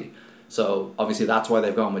Eldrazi. So obviously that's why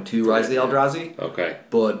they've gone with 2 Rise of the Eldrazi. Okay.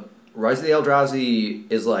 But Rise of the Eldrazi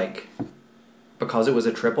is like, because it was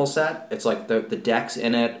a triple set, it's like the decks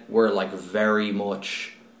in it were like very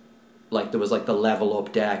much, like there was like the level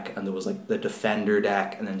up deck, and there was like the defender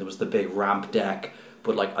deck, and then there was the big ramp deck.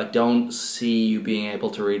 But like I don't see you being able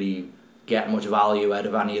to really get much value out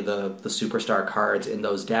of any of the superstar cards in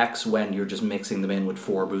those decks when you're just mixing them in with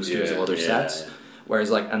 4 boosters of other sets. Whereas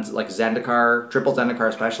like Zendikar, triple Zendikar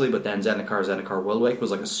especially, but then Zendikar Worldwake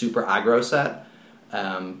was like a super aggro set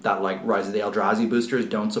that like Rise of the Eldrazi boosters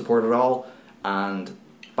don't support at all, and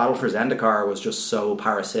Battle for Zendikar was just so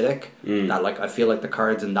parasitic that like I feel like the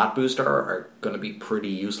cards in that booster are going to be pretty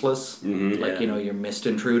useless. Like you know, your Mist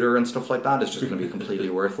Intruder and stuff like that is just going to be completely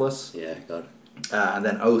worthless. Yeah, God. And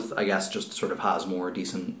then Oath, I guess, just sort of has more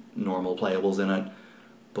decent normal playables in it.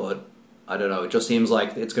 But I don't know, it just seems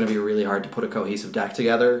like it's going to be really hard to put a cohesive deck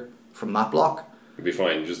together from that block. You'd be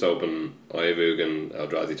fine. Just open Ayavugan,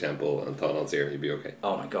 Eldrazi Temple, and Thought on Seer. You'd be okay.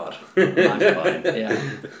 Oh my god. I'm fine. Yeah.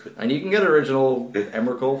 And you can get original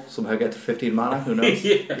Emrakul, somehow get to 15 mana, who knows?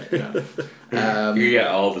 You could get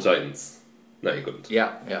all the Titans. No, you couldn't.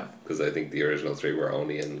 Yeah. Because I think the original 3 were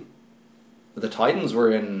only in... The Titans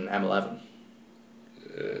were in M11.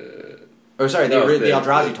 The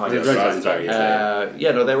Eldrazi Titans. The Eldrazi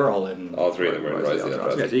Titans, they were all in... All 3 of them were in Rise of the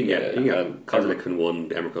Eldrazi. Yeah, so you can get Cosmic in 1,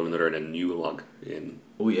 Emrakul another, and then Nulog in...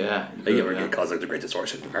 Oh yeah. You ever get Cosmic the Great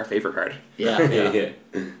Distortion, our favourite card. Yeah. The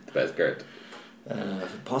best card.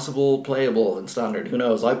 Possible playable in Standard. Who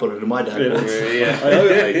knows? I put it in my deck.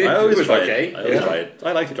 I always try okay. it.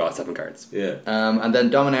 I like to draw 7 cards. Yeah. And then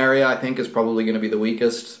Dominaria, I think, is probably going to be the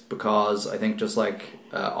weakest, because I think just like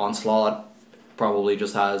Onslaught probably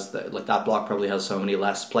just has that block probably has so many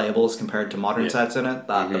less playables compared to modern sets in it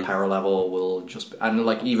that the power level will just, and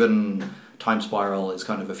like even Time Spiral is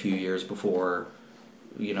kind of a few years before,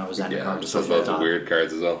 you know, Zendikar. Just has loads of weird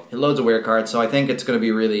cards as well. Loads of weird cards, so I think it's going to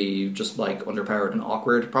be really just like underpowered and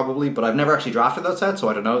awkward probably, but I've never actually drafted that set, so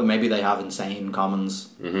I don't know. Maybe they have insane commons,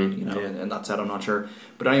 you know, in that set, I'm not sure.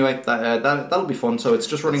 But anyway, that'll be fun, so it's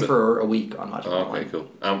just running for a week on Magic Online. Okay,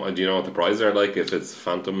 cool. Do you know what the prizes are like if it's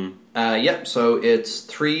Phantom? Yep, so it's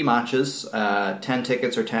 3 matches, 10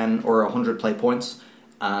 tickets or 10 or 100 play points,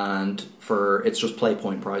 and it's just play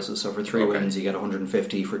point prizes. So for 3 wins you get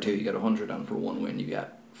 150, for 2 you get 100, and for 1 win you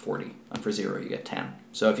get 40, and for 0 you get 10.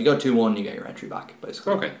 So if you go 2-1 you get your entry back,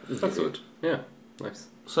 basically. Okay, that's good. Yeah, nice.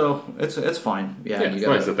 So it's fine. Yeah, it's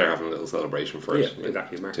nice that they're having a little celebration for it.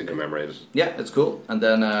 Exactly. To commemorate it. Yeah, it's cool. And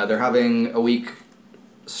then they're having a week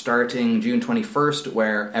starting June 21st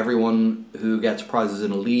where everyone who gets prizes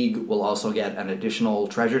in a league will also get an additional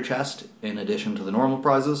treasure chest in addition to the normal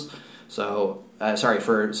prizes. So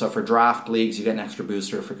for draft leagues you get an extra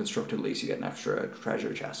booster, for constructed leagues you get an extra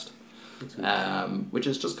treasure chest. Which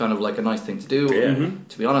is just kind of like a nice thing to do.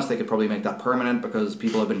 To be honest, they could probably make that permanent, because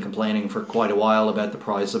people have been complaining for quite a while about the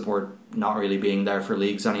prize support not really being there for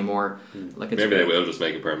leagues anymore. Like maybe they will just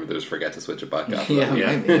make it permanent. They just forget to switch it back after that.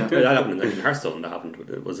 Maybe, that happened in Hearthstone. That happened.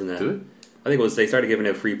 It wasn't. Did it? I think it was. They started giving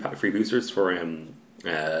out free boosters for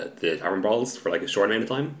the Tavern Brawls for like a short amount of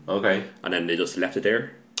time. Okay, and then they just left it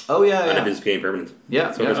there. Oh yeah, and it just became permanent.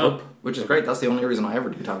 Yeah, so it goes up. Which is great. That's the only reason I ever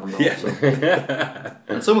do Tavern Brawls. So.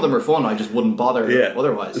 And some of them are fun. I just wouldn't bother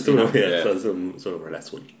otherwise. Some of them are less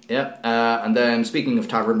fun. Yeah, and then speaking of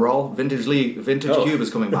Tavern Brawl, Vintage Cube is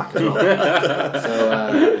coming back as well.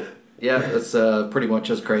 So that's pretty much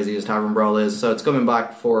as crazy as Tavern Brawl is. So it's coming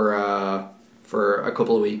back for a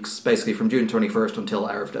couple of weeks, basically from June 21st until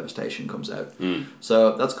Hour of Devastation comes out.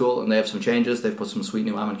 So that's cool, and they have some changes. They've put some sweet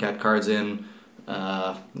new Amonkhet cards in.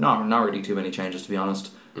 Not really too many changes, to be honest.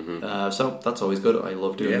 So that's always good. I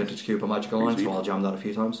love doing Vintage Cube on Magic Online, so I'll jam that a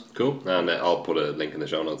few times. Cool, and I'll put a link in the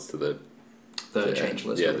show notes to the change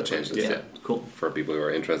list. Yeah, the change list. Yeah, cool. For people who are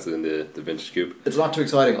interested in the Vintage Cube. It's not too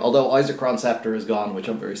exciting, although Isochron Scepter is gone, which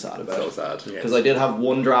I'm very sad about. So sad. Because I did have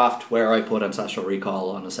one draft where I put Ancestral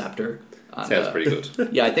Recall on a Scepter. And, sounds pretty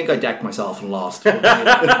good. Yeah, I think I decked myself and lost. But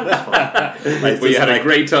it you had a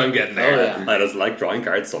great time getting there. Oh, yeah. I just like drawing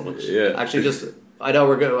cards so much. Yeah. Actually, I know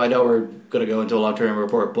we're going to go into a long-term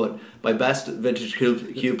report, but my best Vintage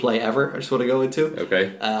Cube play ever, I just want to go into.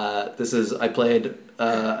 Okay. I played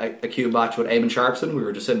a cube match with Eamon Sharpson. We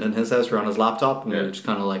were just sitting in his house, we were on his laptop, and we were just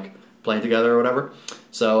kind of like playing together or whatever.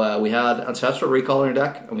 So we had Ancestral Recall in our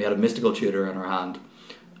deck, and we had a Mystical Tutor in our hand,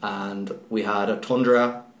 and we had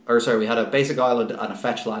we had a Basic Island and a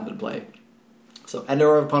Fetch Land in play. So end of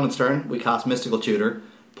our opponent's turn, we cast Mystical Tutor,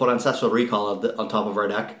 put Ancestral Recall on top of our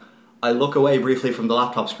deck. I look away briefly from the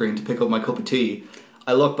laptop screen to pick up my cup of tea.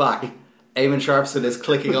 I look back. Eamon Sharpson is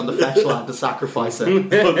clicking on the Fetch Land to sacrifice it.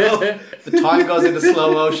 Oh, no. The time goes into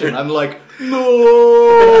slow motion. I'm like,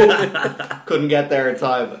 no! Couldn't get there in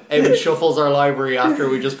time. Eamon shuffles our library after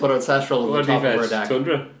we just put Ancestral on the top of our deck.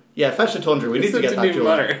 Tundra? Yeah, fetch the Tundra. We need to get that didn't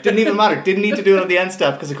matter. Didn't even matter. Didn't need to do it on the end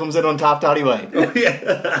step because it comes in untapped anyway. Oh,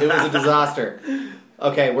 yeah. It was a disaster.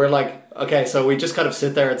 Okay, so we just kind of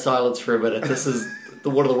sit there in silence for a minute. This is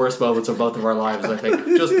one of the worst moments of both of our lives, I think.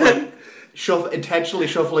 Just like intentionally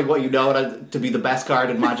shuffling what you know to be the best card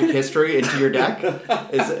in Magic history into your deck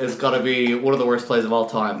is going to be one of the worst plays of all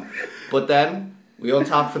time. But then we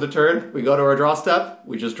untap for the turn, we go to our draw step,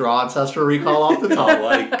 we just draw Ancestral Recall off the top. Oh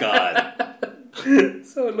my god.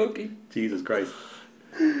 So lucky. Jesus Christ.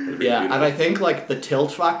 Yeah, and I think like the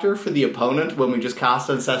tilt factor for the opponent when we just cast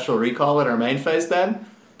Ancestral Recall in our main phase then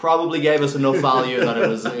probably gave us enough value that it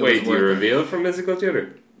was Wait, do you reveal from Mystical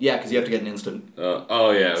Tutor? Yeah, because you have to get an instant. Yeah.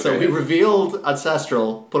 Okay. So we revealed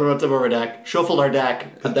Ancestral, put it on top of our deck, shuffled our deck,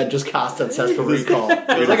 and then just cast Ancestral Recall.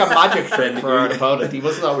 It was like a magic trick for our opponent. He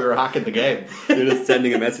must have thought we were hacking the game. You're just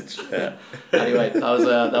sending a message. Yeah. Anyway, that was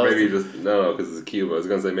maybe just no, because it's a cube. I was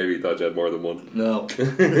going to say maybe you thought you had more than one. No.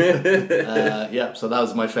 Yeah, so that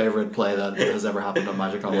was my favourite play that has ever happened on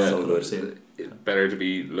Magic Online. So good. Seen. Better to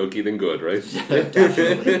be lucky than good, right?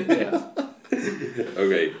 Definitely. Yeah.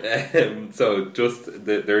 Okay, so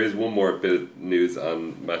there is one more bit of news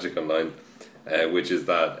on Magic Online, which is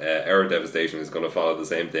that Hour of Devastation is going to follow the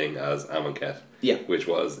same thing as Amonkhet. Yeah. Which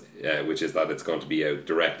is that it's going to be out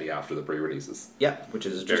directly after the pre-releases. Yeah, which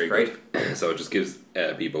is just very great. So it just gives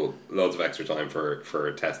people loads of extra time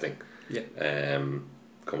for testing. Yeah.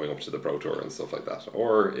 coming up to the Pro Tour and stuff like that.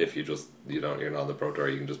 Or if you're not on the Pro Tour,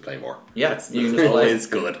 you can just play more. Yeah, you can just play. It's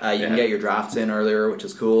good. You can get your drafts in earlier, which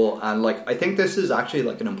is cool. And like, I think this is actually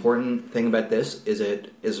like an important thing about this is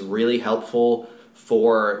it is really helpful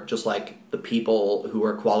for just like the people who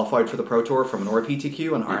are qualified for the Pro Tour from an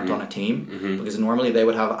RPTQ and aren't on a team, because normally they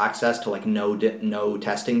would have access to like no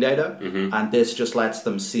testing data, and this just lets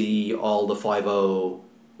them see all the 5.0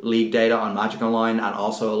 league data on Magic Online, and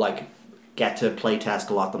also like get to play test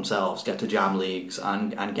a lot themselves, get to jam leagues,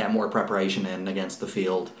 and get more preparation in against the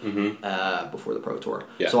field before the Pro Tour.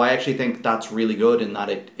 Yeah. So I actually think that's really good in that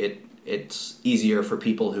it's easier for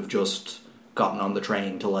people who've just gotten on the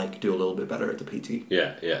train to like do a little bit better at the PT.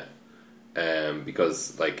 Yeah.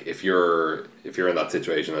 Because like if you're in that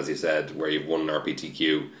situation, as you said, where you've won an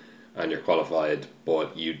RPTQ and you're qualified,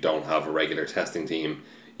 but you don't have a regular testing team,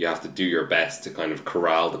 you have to do your best to kind of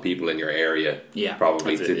corral the people in your area,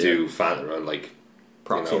 probably That's to it, do like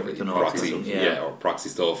Proxy everything up. proxy, or proxy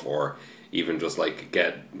stuff, or even just like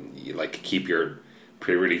keep your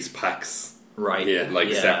pre-release packs Right.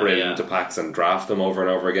 separated into packs and draft them over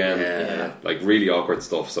and over again. Yeah. Like really awkward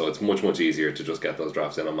stuff. So it's much easier to just get those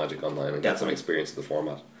drafts in on Magic Online and get some Definitely. experience in the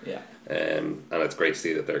format. Yeah. And it's great to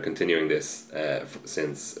see that they're continuing this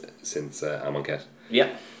since Amonkhet.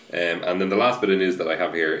 Yeah. And then the last bit of news that I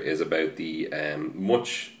have here is about the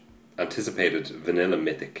much anticipated Vanilla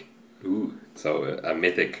Mythic. Ooh. So a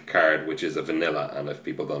Mythic card, which is a vanilla, and if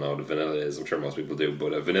people don't know what a vanilla is, I'm sure most people do,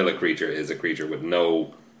 but a vanilla creature is a creature with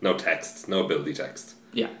no text, no ability text.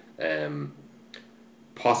 Yeah.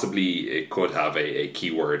 Possibly it could have a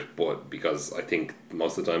keyword, but because I think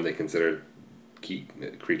most of the time they consider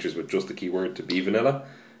creatures with just a keyword to be vanilla.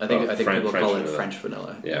 I think people call it vanilla. French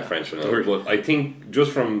vanilla. Yeah, French vanilla. But I think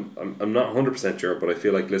just from I'm not 100% sure, but I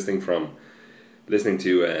feel like listening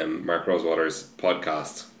to Mark Rosewater's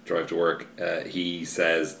podcast Drive to Work, he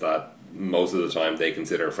says that most of the time they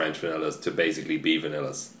consider French vanillas to basically be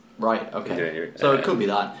vanillas. Right, okay. Yeah, So it could be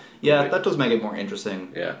that. Yeah, that does make it more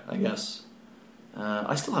interesting, Yeah. I guess.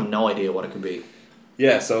 I still have no idea what it could be.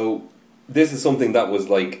 Yeah, so this is something that was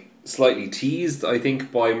like slightly teased, I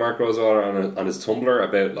think, by Mark Rosewater on his Tumblr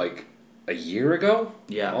about like a year ago,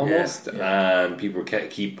 Yeah. almost, Yeah. and people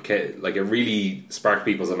keep like it really sparked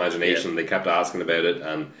people's imagination. They kept asking about it,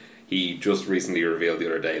 and he just recently revealed the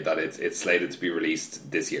other day that it's slated to be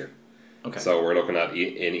released this year. Okay. So we're looking at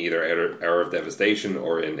in either Hour of Devastation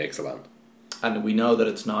or in Ixalan. And we know that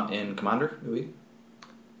it's not in Commander, do we?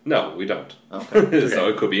 No, we don't. Okay. So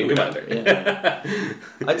it could be in Commander. Yeah.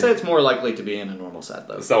 I'd say it's more likely to be in a normal set,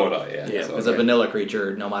 though. So would I, yeah. Yeah, So, because a vanilla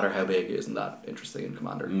creature, no matter how big, isn't that interesting in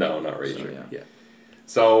Commander. No, not really. So, yeah. Yeah.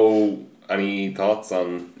 So, any thoughts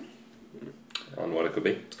on what it could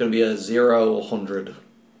be? It's going to be a 0-100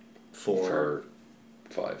 for...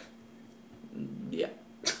 5. Yeah.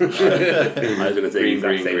 I was going to say Green, the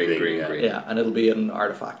exact green, same green, thing. green, yeah. green. Yeah, and it'll be an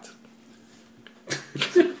artifact.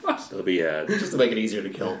 It'll be Just to make it easier to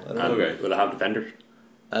kill. I don't know. Okay. Will it have Defender?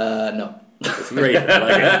 No. It's great. I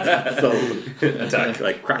like it. So Attack.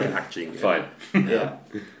 like Kraken hatching. Fine. Yeah.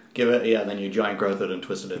 Give it, then you giant growth it and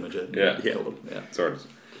twisted image it. Yeah. Kill them. Yeah. Sorted.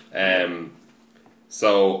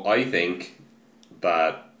 So, I think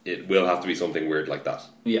that it will have to be something weird like that.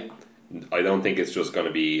 Yeah. I don't think it's just going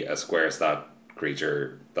to be a square stat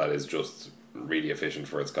creature that is just really efficient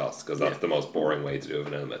for its cost, because that's the most boring way to do a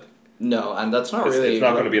vanilla myth. No, and that's not It's, really... it's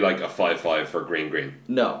not going to be like a 5/5 for green.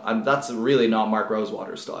 No, and that's really not Mark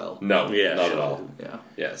Rosewater's style. No, Yeah, not at sure. all. Yeah.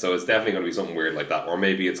 Yeah, so it's definitely going to be something weird like that. Or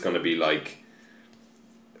maybe it's going to be like,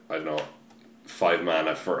 I don't know, 5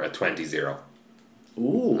 mana for a 20/0.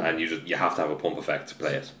 Ooh. And you have to have a pump effect to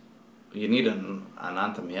play it. You need an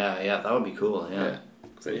anthem. Yeah, that would be cool. Yeah.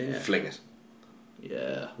 So you fling it.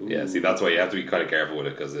 Yeah. Yeah, see, that's why you have to be kind of careful with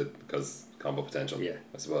it, because combo potential, Yeah.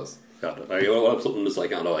 I suppose. Got it. What if something that's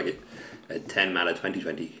like, I don't know, like a 10 mana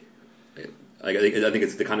 20/20? I think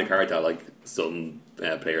it's the kind of card that like some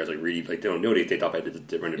players like really like they top out the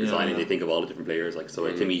different design and they think of all the different players. Like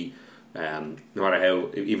so, to me, no matter how,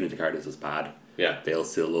 even if the card is as bad, they'll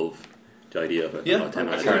still love the idea of it. Yeah, 10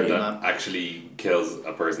 A mana card 20. that actually kills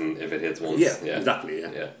a person if it hits once. Yeah, exactly.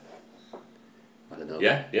 Yeah. I don't know.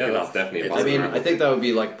 Yeah, that's definitely a I mean, possibility. I think that would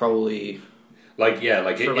be like probably like for if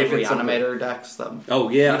like it's something- reanimator decks. That, Oh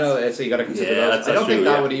yeah. so you got to consider Yeah, those. that's I don't think true,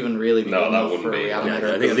 that yeah. would even really be No, good that enough wouldn't for be, yeah. reanimator.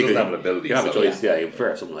 I It think doesn't have an ability, You have a so- choice. Yeah, you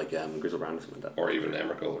prefer something like Grizzlebrand or something like that. or even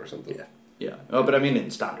Emrakul or something. Yeah. Yeah. Oh, but I mean in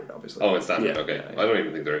standard, obviously. Oh, in standard. Yeah. Okay, Yeah. I don't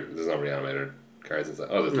even think there's no reanimator cards inside.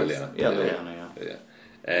 Oh, there's Liliana. Yeah, Liliana, yeah.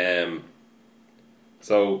 Yeah.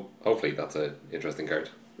 So hopefully that's an interesting card.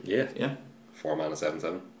 Yeah, Yeah. 4 mana 7/7.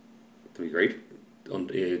 that'd be great.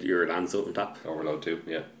 Your lands on tap. Overload 2.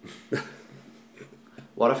 Yeah.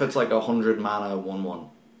 What if it's like 100 mana 1/1,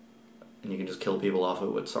 and you can just kill people off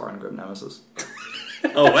it with Sauron Grim Nemesis?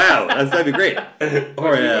 Oh wow, that'd be great.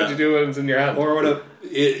 Or What'd you do when it's in your hand? Or what?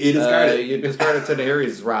 It discard it. You discard it to the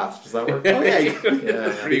Ares Wrath. Does that work? Oh yeah,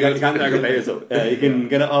 Yeah. you can't target players. So you can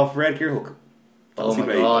get it off Red Gearhook. Oh my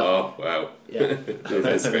great. god. Oh wow. Yeah.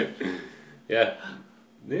 That's great. Yeah.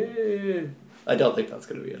 I don't think that's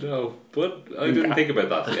going to be it. No, but I didn't think about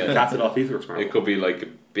that. Yeah. Cast it off Aetherworks Marvel. It could be like a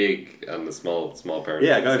big and a small parent.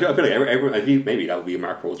 Yeah, I feel like everyone. I think maybe that would be a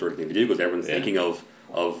Mark Rose sort of thing to do because everyone's Yeah. thinking of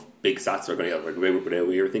big stats that are going to get like way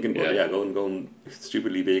we were thinking. But Yeah. going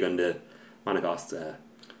stupidly big on the mana cost.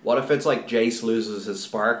 What if it's like Jace loses his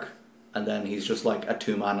spark, and then he's just like a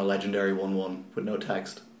 2-mana legendary 1/1 with no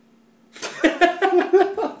text?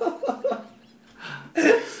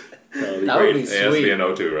 That would be It has to be sweet. an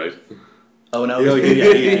O2, right? Oh no!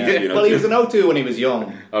 Yeah, yeah. Well, he was an O2 when he was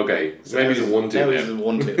young. Okay, so maybe he's a 1-2 now. now. He's a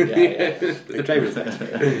 1/2. Yeah. Like Travis said.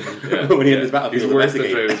 Yeah. When he had his battlefield He's worse than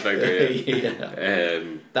investigate. Travis Vector, yeah. Yeah.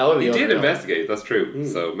 That would be. He did unreal. investigate, that's true.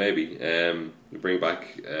 So maybe bring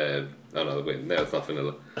back. Oh no, wait, no, it's not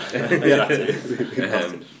vanilla. Yeah,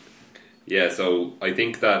 that's it. Yeah, so I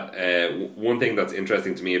think that one thing that's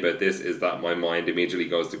interesting to me about this is that my mind immediately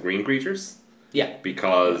goes to green creatures. Yeah.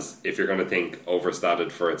 Because if you're going to think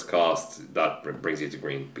overstated for its cost, that brings you to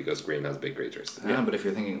green because green has big creatures. Yeah, but if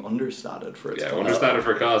you're thinking understated for its Yeah, cost- understated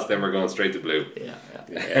for cost, then we're going straight to blue. Yeah.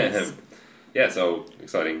 Yes. Yeah, so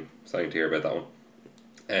exciting to hear about that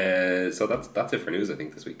one. So that's it for news, I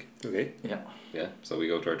think, this week. Okay, Yeah, so we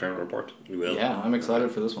go to our tournament report. we will. Yeah, I'm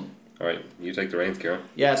excited for this one. All right, you take the reins, Kieran.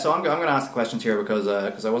 Yeah, so I'm going to ask the questions here because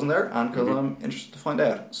I wasn't there and because I'm interested to find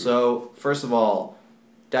out. So first of all,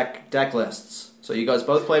 deck lists. So you guys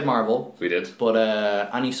both played Marvel, We did. but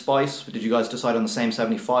any spice? Did you guys decide on the same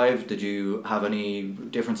 75? Did you have any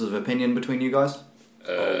differences of opinion between you guys?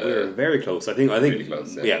 We're very close. I think. Really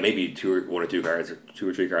close, yeah. Maybe one or two cards, or 2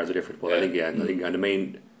 or 3 cards are different. But I think I think on the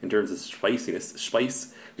main in terms of spice,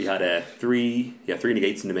 we had 3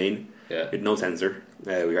 negates in the main. Yeah. With no sensor.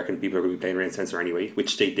 We reckon people are going to be playing around sensor anyway,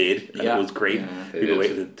 which they did. And Yeah. it was great. Yeah, they People did.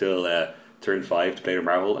 waited until turn 5 to play their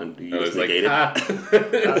Marvel, and you I just was like, negated.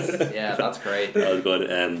 That's great. That was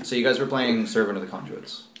good. So you guys were playing Servant of the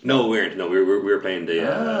Conduits. No, we weren't. No, we were playing the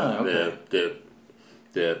okay.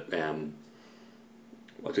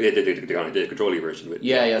 the control version. With,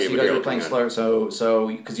 Yeah. So you guys were playing slow. so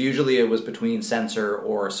because usually it was between Censor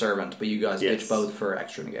or Servant, but you guys Yes. pitched both for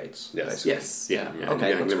extra negates. Yes. basically. Yes, yeah.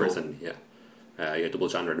 Okay, that's Glimmers cool. and double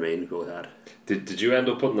Chandra in the main. Go with that. Did you end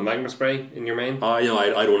up putting the Magma Spray in your main? I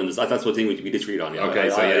don't want to. That's one thing we disagreed on. Yeah. Okay,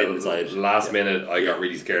 so I yeah, didn't decide. last minute I got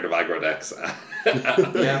really scared of aggro decks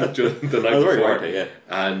Yeah. just the night Oh, very before, hard, yeah.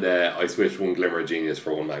 and I switched one Glimmer of Genius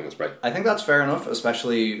for one Magma Spray. I think that's fair enough,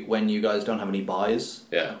 especially when you guys don't have any buys.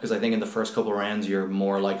 Yeah. Because I think in the first couple of rounds you're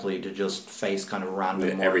more likely to just face kind of random,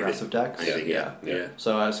 Yeah, more everything. aggressive decks. Anything, yeah.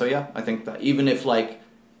 So yeah, I think that even if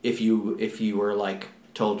if you were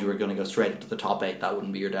told you were going to go straight into the top 8, that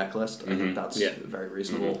wouldn't be your deck list. I think that's Yeah. very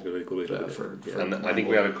reasonable. Good way to look at it. For And I think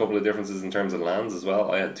we had a couple of differences in terms of lands as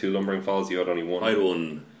well. I had 2 Lumbering Falls, you had only 1. I had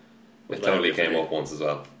one. It totally came up once as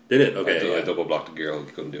well. Did it? I Okay. double blocked a girl,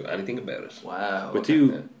 you couldn't do anything about it. Wow. With okay. 2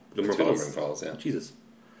 Yeah. Lumber 2 Lumbering Falls. Falls, yeah. Jesus.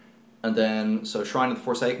 And then so Shrine of the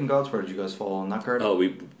Forsaken Gods. Where did you guys fall on that card? Oh,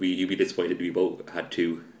 you'd be disappointed. We both had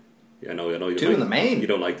 2. Yeah, I know. You don't 2 in the like, main? You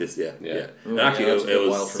don't like this, yeah. Yeah. Ooh, And actually, yeah, that's a bit it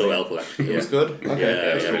wild was for so me. helpful. Actually, It was good. Okay.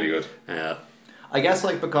 Yeah, it's really good. I guess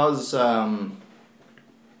because well,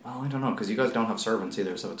 I don't know, because you guys don't have servants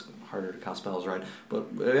either, so it's harder to cast spells, right? But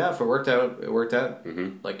yeah, if it worked out, it worked out.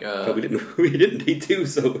 Mm-hmm. But we didn't. We didn't need 2.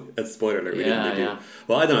 So that's a spoiler alert. We Yeah, didn't need 2. yeah.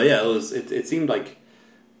 Well, I don't know. Yeah, it was. It seemed like.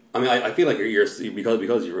 I mean, I feel like you're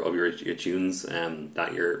because of your tunes,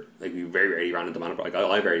 that you're like you very rarely ran into mana. Like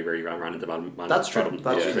I very ran into mana. That's true. problems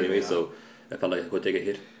That's true, anyway. yeah. So I felt like I could take a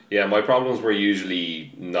hit. Yeah, my problems were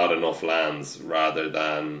usually not enough lands rather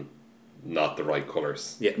than not the right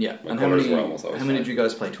colours. Yeah, Yeah. My And how colours many, were almost always how many fine. did you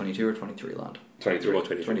guys play? 22 or 23 land? 23. About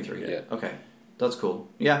 23. 23. Yeah. Okay. That's cool.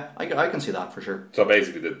 Yeah, I can see that for sure. So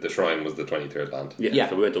basically the shrine was the 23rd land. Yeah, Yeah.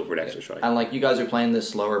 so we went over the extra try. And you guys are playing this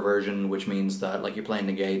slower version, which means that you're playing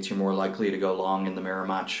negates, you're more likely to go long in the mirror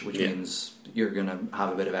match, which Yeah. means you're gonna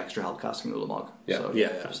have a bit of extra help casting Ulamog. Yeah. So,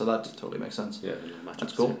 Yeah. So that totally makes sense. Yeah.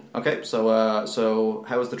 That's cool. Okay, so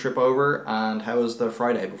how was the trip over, and how was the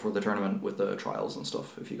Friday before the tournament with the trials and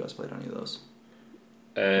stuff? If you guys played any of those.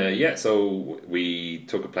 Yeah, so we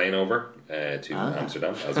took a plane over to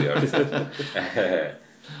Amsterdam, as we already said.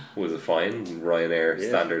 Was a fine Ryanair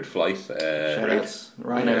standard flight. Shoutouts,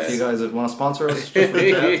 Ryanair, if Yes. you guys want to sponsor us, just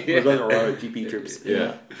reach out. It was like our GP trips.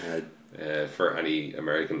 Yeah. for any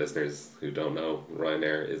American listeners who don't know,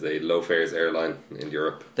 Ryanair is a low fares airline in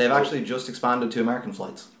Europe. They've actually just expanded to American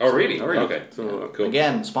flights. Oh, really? Oh, really? Okay. So, Cool.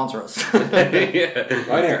 Again, sponsor us. Yeah.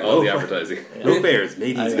 Ryanair. All the advertising. No fares,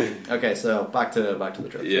 made easy. Okay, so back to the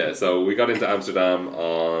trip. Yeah, so we got into Amsterdam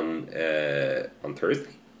on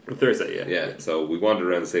Thursday. Thursday, yeah. Yeah, so we wandered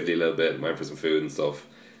around the city a little bit, went for some food and stuff,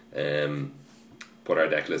 put our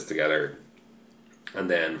deck list together, and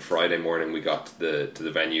then Friday morning we got to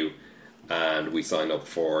the venue, and we signed up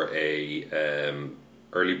for a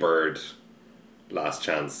early bird last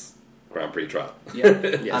chance Grand Prix trial. Yeah,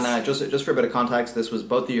 Yes. and just for a bit of context, this was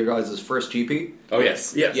both of your guys' first GP. Oh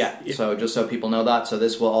yes, Yes. Yeah, so just so people know that, so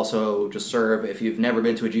this will also just serve, if you've never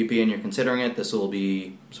been to a GP and you're considering it, this will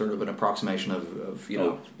be sort of an approximation of you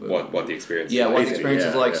know... what the experience? Yeah, is what like. the experience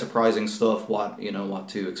is yeah, like, yeah. surprising stuff, what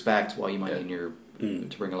to expect, what you might Yeah.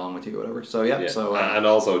 need to bring along with you, whatever. So yeah, so... and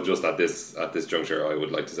also just at this juncture, I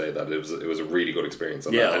would like to say that it was a really good experience.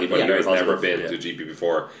 And Yeah, that anybody yeah, who has very never positive, been yeah. to a GP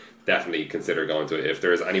before, definitely consider going to it. If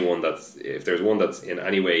there's one that's in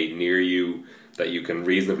any way near you that you can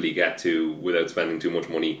reasonably get to without spending too much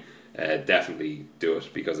money, definitely do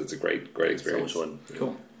it, because it's a great experience. So much fun.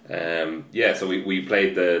 Cool. So we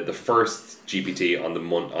played the first GPT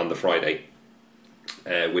on the Friday,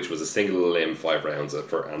 which was a single limb 5 rounds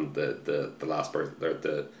and the last person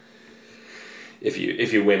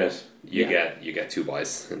if you win it you get 2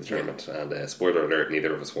 buys in the tournament, and spoiler alert,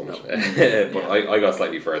 neither of us won it. But I got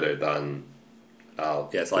slightly further than Al.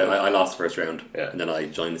 Yes, I lost the first round, Yeah. and then I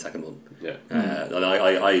joined the second one. Yeah. And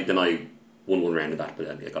I won one round of that, but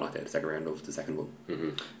then I got knocked out the second round of the second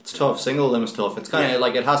one. It's tough. Single limb is tough. It's kind of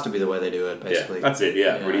like, it has to be the way they do it, basically. That's it,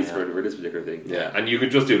 yeah, Yeah, for yeah. this particular thing. Yeah, and you could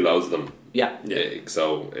just do loads of them. Yeah.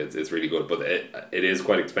 So it's really good, but it is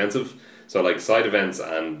quite expensive. So like side events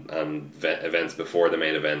and events before the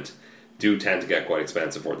main event do tend to get quite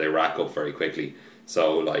expensive, or they rack up very quickly.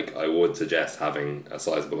 So like I would suggest having a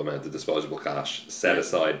sizable amount of disposable cash set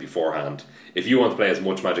aside beforehand. If you want to play as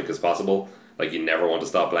much Magic as possible, like you never want to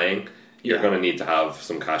stop playing, you're Yeah. going to need to have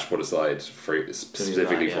some cash put aside for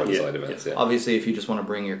specifically that, for the yeah. side events. Yeah. Obviously, if you just want to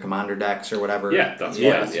bring your commander decks or whatever. Yeah, that's fine.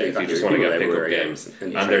 Yeah, Yeah, so if you you just got want to your get people pickup everywhere, games,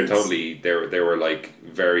 yeah. and they're totally they were like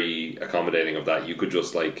very accommodating of that. You could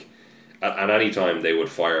just like at any time they would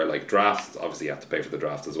fire like drafts. Obviously, you have to pay for the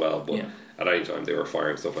draft as well, but Yeah. at any time they were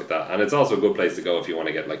firing stuff like that. And it's also a good place to go if you want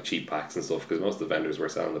to get like cheap packs and stuff, because most of the vendors were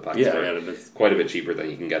selling the packs Yeah, for yeah, that's- quite a bit cheaper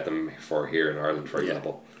than you can get them for here in Ireland, for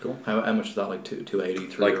example. Cool. How much is that? Like 280,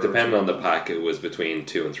 3 Like euros? depending on the pack, it was between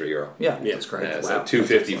 €2 and €3. Yeah, Yeah. that's great. So Wow, $2.50 that's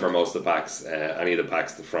for excellent. most of the packs. Any of the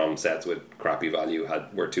packs from sets with crappy value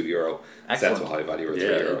were €2. Sets Excellent. with high value were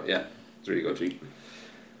Yeah. €3. Yeah, it's really good. Cheap.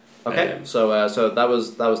 Okay, so that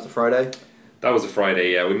was the Friday. That was a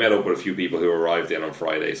Friday. Yeah, we met up with a few people who arrived in on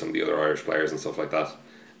Friday. Some of the other Irish players and stuff like that.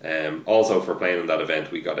 Also, for playing in that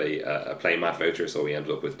event, we got a play mat voucher, so we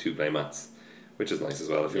ended up with 2 play mats, which is nice as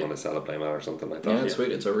well if you want to sell a play mat or something like that. Yeah, it's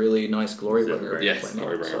sweet. It's a really nice Glorybringer. Yes, play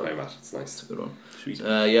mat, Glorybringer so play mat. It's nice. It's a good one. Sweet.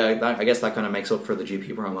 I guess that kind of makes up for the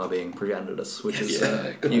GP promo being presented us, which is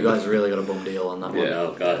Yeah, you guys really got a bum deal on that one. Yeah,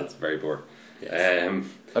 Oh, God. it's very poor. Yes.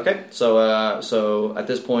 Okay, so at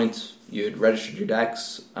this point you'd registered your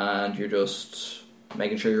decks and you're just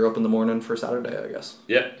making sure you're up in the morning for Saturday, I guess.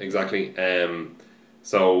 Yeah, exactly.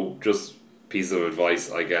 So just piece of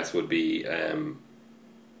advice, I guess, would be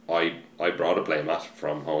I brought a play mat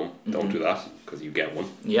from home. Don't do that, because you get one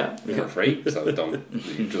Yeah, for free. So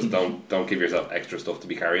don't give yourself extra stuff to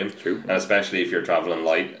be carrying. True. And especially if you're traveling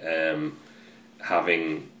light,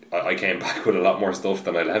 I came back with a lot more stuff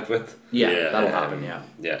than I left with. yeah, that'll Um, happen. Yeah,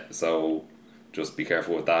 Yeah, so just be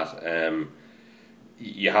careful with that.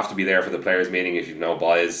 You have to be there for the players' meeting. If you've no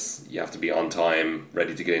buys, you have to be on time,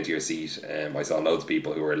 ready to get into your seat. I saw loads of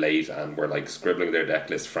people who were late and were like scribbling their deck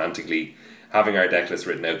list frantically, having our deck list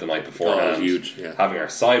written out the night beforehand. huge, yeah. Having our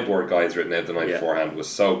sideboard guides written out the night Yeah. beforehand was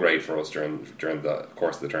so great for us during the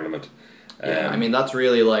course of the tournament. yeah. I mean, that's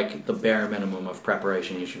really like the bare minimum of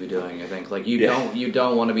preparation you should be doing. I think like you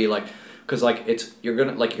don't want to be like. Because like you're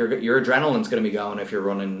gonna like your adrenaline's gonna be going if you're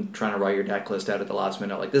trying to write your deck list out at the last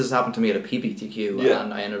minute. Like this has happened to me at a PPTQ, Yeah.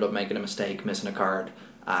 and I ended up making a mistake, missing a card,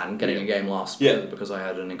 and getting a game lost Yeah. because I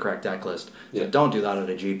had an incorrect deck list. So Yeah. don't do that at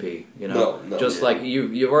a GP. You know, No, just like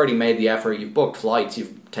you've already made the effort. You've booked flights.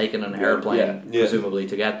 You've taken an airplane Yeah. presumably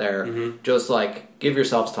to get there. Just like give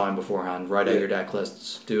yourselves time beforehand. Write out your deck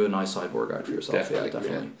lists. Do a nice sideboard guide for yourself. Definitely,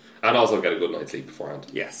 Yeah. And also get a good night's sleep beforehand.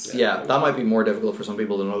 Yes. Yeah, that might be more difficult for some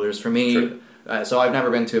people than others. For me, True. so I've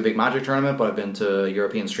never been to a big Magic tournament, but I've been to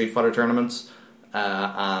European Street Fighter tournaments.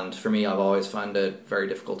 And for me, I've always found it very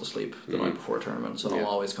difficult to sleep the night before a tournament, so I'm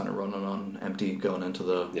always kind of running on empty going into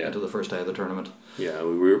the first day of the tournament. Yeah,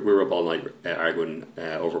 we were up all night arguing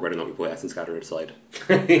over whether or not we put Essence Scatter outside.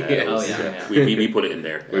 Yeah. We put it in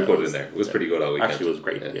there. We put it in there. It was pretty good all weekend. Actually, it was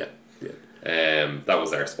great. Yeah. That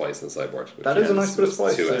was our spice in the sideboard. That is a nice bit of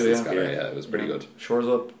spice Two too, Essence yeah. Scatter, it was pretty good. Shores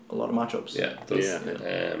up a lot of matchups. Yeah, it does.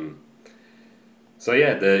 Yeah. So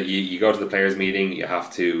yeah, you go to the players' meeting. You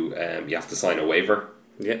have to sign a waiver.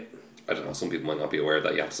 Yeah. I don't know. Some people might not be aware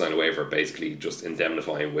that you have to sign a waiver, basically just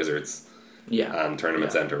indemnifying Wizards and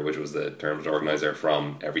Tournament Center, which was the tournament organizer,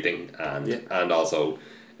 from everything, and also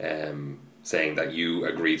saying that you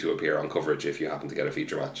agree to appear on coverage if you happen to get a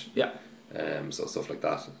feature match. Yeah. So stuff like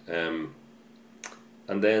that.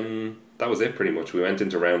 And then that was it pretty much. We went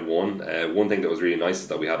into round one. One thing that was really nice is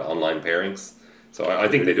that we had online pairings. So I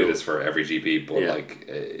think they do this for every GP, but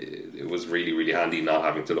it was really, really handy not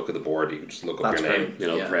having to look at the board. You could just look up your name, on the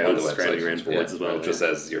website. around boards as well. It just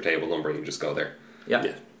says your table number, and you just go there.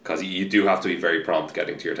 Yeah. Because you do have to be very prompt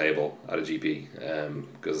getting to your table at a GP.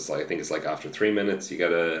 Because I think it's like after 3 minutes you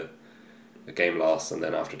get a game loss, and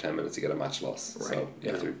then after 10 minutes you get a match loss. Right. So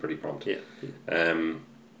you have to be pretty prompt.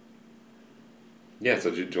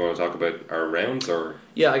 So do you want to talk about our rounds, or?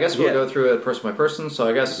 Yeah, I guess we'll go through it person by person. So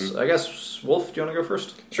I guess Wolf, do you want to go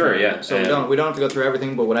first? Sure, yeah. So we don't have to go through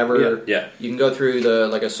everything, but whatever. Yeah. You can go through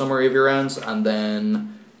a summary of your rounds, and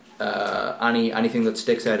then anything that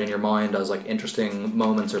sticks out in your mind as like interesting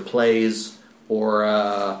moments or plays, or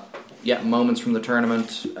moments from the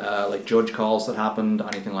tournament, like judge calls that happened,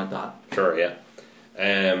 anything like that. Sure, yeah.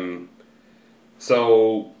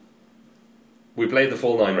 So we played the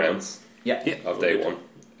full 9 rounds. Of day one.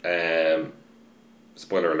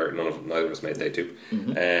 Spoiler alert: neither of us made day 2.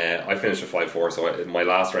 I finished at 5-4. So my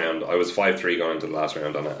last round, I was 5-3 going into the last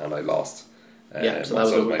round, and I lost. So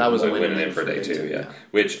that was a win in for day 2. Yeah,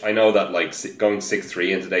 which I know that like going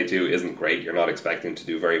 6-3 into day 2 isn't great. You're not expecting to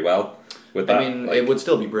do very well with that. I mean, it would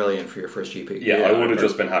still be brilliant for your first GP. Yeah, I would have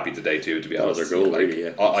just been happy to day 2, to be honest. That was our goal, really.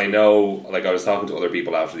 Yeah. I know. Like, I was talking to other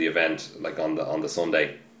people after the event, like on the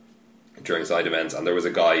Sunday, during side events, and there was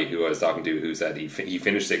a guy who I was talking to who said he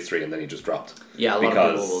finished 6-3 and then he just dropped. Yeah, a lot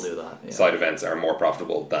of people will do that. Yeah. Side events are more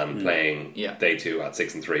profitable than playing day 2 at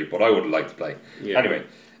 6-3, but I would like to play. Anyway,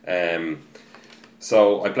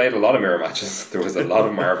 so I played a lot of mirror matches. There was a lot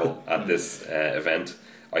of Marvel at this event.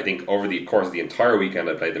 I think over the course of the entire weekend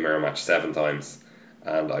I played the mirror match 7 times,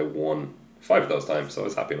 and I won 5 of those times, so I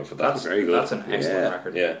was happy enough with that. That's very good. That's an excellent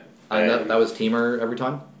record. Yeah. And that was teamer every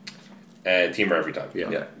time? Teamer every time.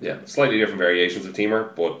 Yeah. Slightly different variations of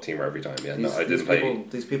teamer, but teamer every time. Yeah, I didn't play.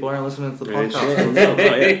 These people aren't listening to the podcast.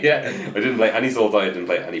 I didn't play any Sultai. I didn't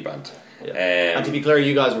play any band. Yeah. And to be clear,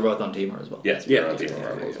 you guys were both on teamer as well. Yes, we were on teamer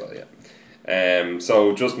Marvel as well. Yeah.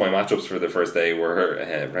 So just my matchups for the first day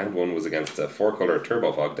were round 1 was against a 4-color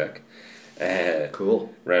Turbo Fog deck.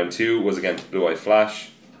 Cool. Round 2 was against Blue Eye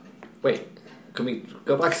Flash. Wait. Can we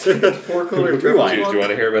go back to the 4-color Turbo Fog? Do you want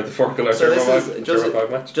to hear about the 4-color Turbo Fog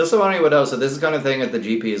match? Just so anyone would know, so this is the kind of thing at the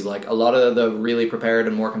GP is like a lot of the really prepared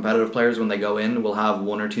and more competitive players, when they go in, will have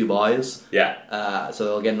 1 or 2 buys. Yeah. So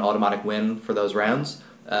they'll get an automatic win for those rounds.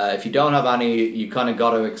 If you don't have any, you kind of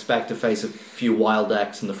got to expect to face a few wild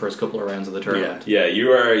decks in the first couple of rounds of the tournament. Yeah, you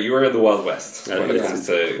are in the Wild West when it comes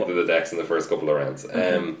to the decks in the first couple of rounds.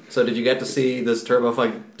 So did you get to see this Turbo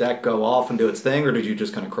Fog deck go off and do its thing, or did you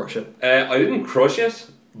just kind of crush it? I didn't crush it,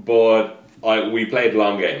 but we played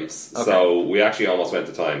long games, so we actually almost went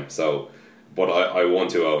to time. But I won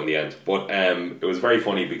 2-0 in the end. But it was very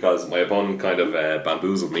funny because my opponent kind of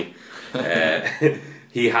bamboozled me.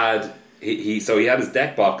 He had his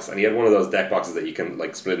deck box, and he had one of those deck boxes that you can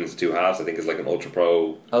like split into 2 halves. I think it's like an Ultra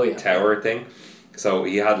Pro tower thing. So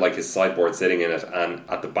he had like his sideboard sitting in it, and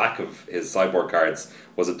at the back of his sideboard cards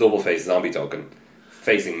was a double face zombie token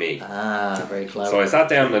facing me. Very clever. So I sat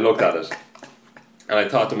down and I looked at it, and I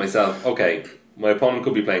thought to myself, okay, my opponent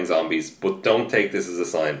could be playing zombies, but don't take this as a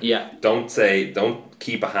sign. Yeah. Don't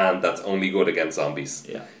keep a hand that's only good against zombies.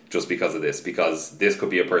 Yeah. Just because of this, because this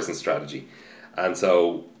could be a person's strategy. And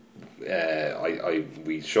so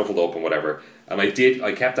we shuffled up and whatever, and I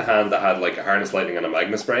kept a hand that had like a Harness Lightning and a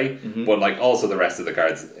Magma Spray, but like also the rest of the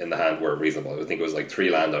cards in the hand were reasonable. I think it was like 3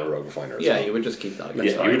 land and a Rogue Refiner. You would just keep that.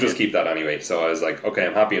 You would just keep that anyway. So I was like, okay,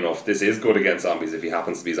 I'm happy enough. This is good against zombies if he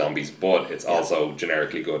happens to be zombies, but it's also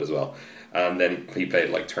generically good as well. And then he played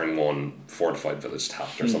like turn 1 Fortified Village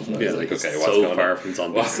tapped or something. I was like, okay, what's going on? From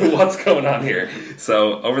zombies. What's going on here?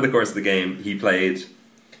 So over the course of the game, he played.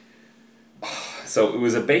 So it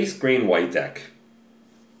was a base green-white deck,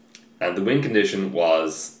 and the win condition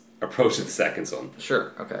was Approach of the Second Sun.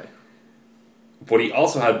 Sure, okay. But he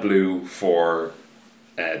also had blue for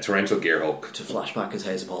Torrential Gearhulk. To flashback as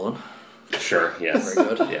Haze of Pollen. Sure, yes.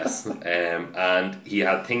 Very good. Yes. And he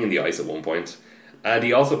had Thing in the Ice at one point. And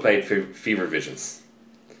he also played Fever Visions.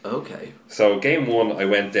 Okay. So game 1, I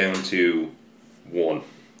went down to 1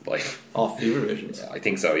 life. Off Fever Visions. I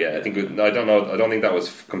think so, yeah. I think I don't know. I don't think that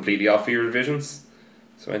was completely off Fever Visions.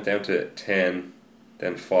 So I went down to 10,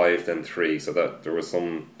 then 5, then 3. So that there was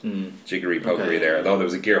some jiggery pokery there. Although there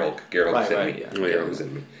was a Gearhulk. Gearhulk was in me. Yeah. Gearhulk was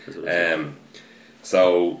in me.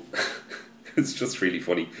 So it's just really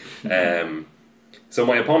funny. So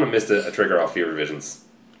my opponent missed a trigger off Fever Visions.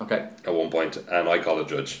 Okay. At one point, and I called a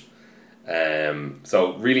judge.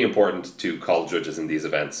 So really important to call judges in these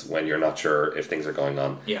events when you're not sure if things are going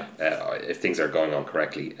on. Yeah. If things are going on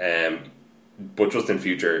correctly. But just in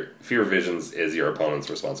future, Fear Visions is your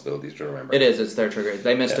opponent's responsibility to remember. It is. It's their trigger.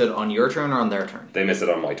 They missed it on your turn or on their turn. They missed it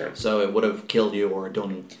on my turn. So it would have killed you or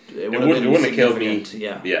done. It wouldn't have killed me.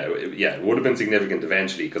 Yeah. It would have been significant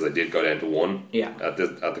eventually because I did go down to 1. Yeah.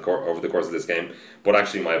 Over the course of this game, but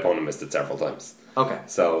actually my opponent missed it several times. Okay.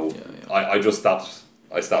 So I just stopped.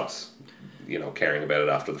 I stopped. Caring about it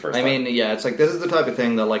after the first time. I mean, it's like this is the type of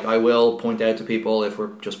thing that like I will point out to people if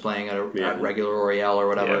we're just playing at regular Oriel or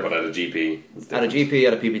whatever. Yeah, but at a GP, at a GP,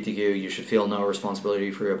 at a PPTQ, you should feel no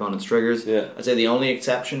responsibility for your opponent's triggers. Yeah. I'd say the only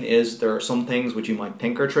exception is there are some things which you might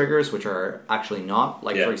think are triggers, which are actually not.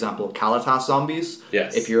 Like for example, Kalatas zombies.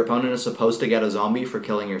 Yes. If your opponent is supposed to get a zombie for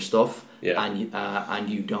killing your stuff, Yeah. and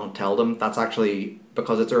you don't tell them, that's actually,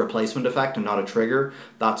 because it's a replacement effect and not a trigger,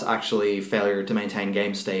 that's actually failure to maintain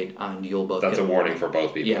game state, and you'll both That's get a warning for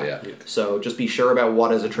both people, yeah. So just be sure about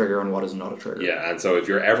what is a trigger and what is not a trigger. Yeah, and so if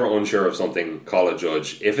you're ever unsure of something, call a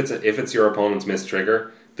judge. If it's your opponent's missed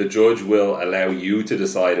trigger, the judge will allow you to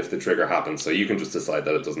decide if the trigger happens, so you can just decide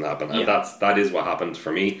that it doesn't happen. And that is what happened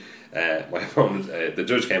for me. My opponent, the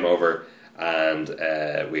judge came over, and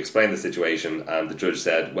we explained the situation, and the judge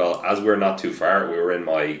said, well, as we're not too far, we were in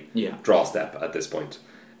my draw step at this point.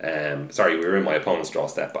 We were in my opponent's draw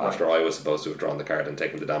step after I was supposed to have drawn the card and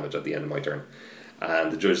taken the damage at the end of my turn.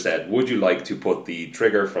 And the judge said, would you like to put the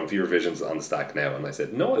trigger from Fever Visions on the stack now? And I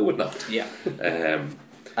said, no, I would not. Yeah.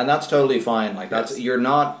 And that's totally fine. Like you're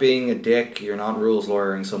not being a dick, you're not rules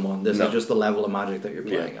lawyering someone. This is just the level of Magic that you're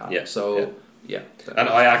playing at. Yeah. So And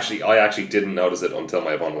I actually didn't notice it until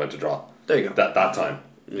my opponent went to draw. There you go. That time.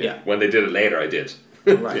 Yeah. When they did it later, I did.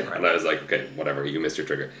 Right. And I was like, okay, whatever, you missed your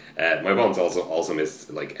trigger. My opponents also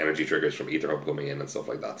missed like energy triggers from Ether Hub coming in and stuff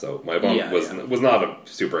like that. So my opponent was not a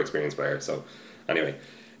super experienced player. So anyway,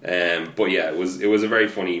 but yeah, it was a very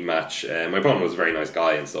funny match. My opponent was a very nice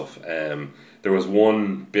guy and stuff. There was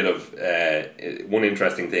one bit of one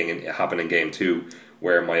interesting thing happened in game 2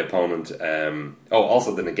 where my opponent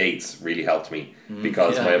also the negates really helped me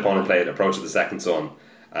because my opponent played Approach of the Second Sun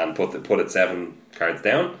and put it 7 cards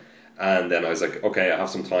down. And then I was like, okay, I have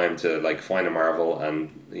some time to like find a Marvel and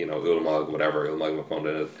Ulamog my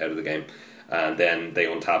opponent out of the game. And then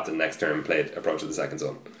they untapped and next turn played Approach of the Second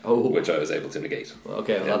Sun, which I was able to negate.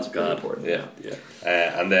 Okay, well, that's very important. Yeah.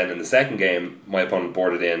 And then in the second game, my opponent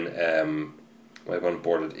boarded in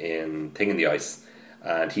Thing in the Ice,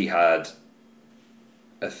 and he had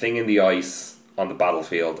a Thing in the Ice on the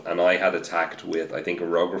battlefield, and I had attacked with I think a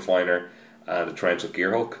Rogue Refiner and a Torrential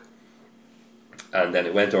Gearhulk. And then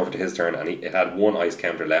it went over to his turn, and it had 1 ice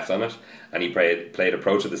counter left on it, and he played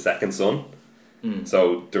Approach of the Second Sun.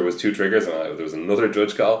 So there was 2 triggers, and there was another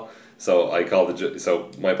judge call. So I called the judge. So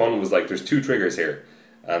my opponent was like, "There's 2 triggers here,"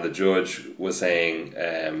 and the judge was saying,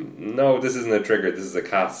 "No, this isn't a trigger. This is a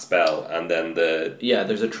cast spell." And then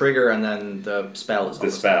there's a trigger, and then the spell is on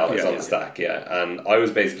the stack. Yeah, and I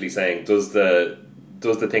was basically saying, does the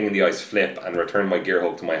Thing in the Ice flip and return my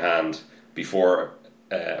Gearhulk to my hand before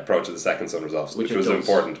Approach of the Second Sun resolves, which was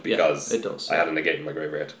important because it does. I had a negate in my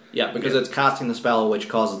graveyard. Yeah, because it's casting the spell which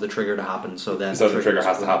causes the trigger to happen, so the trigger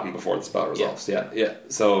has to happen before the spell resolves. Yeah.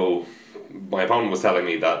 So my opponent was telling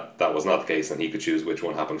me that was not the case and he could choose which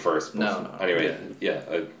one happened first. No. Anyway,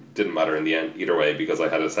 it didn't matter in the end either way because I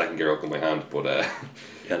had a second Gearhulk in my hand, but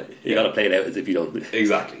you got to play it out as if you don't.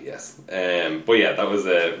 Exactly, yes. But yeah, that was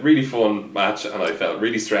a really fun match, and I felt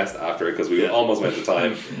really stressed after it because we almost went to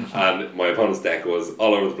time, and my opponent's deck was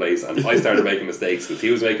all over the place, and I started making mistakes because he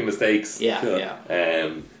was making mistakes.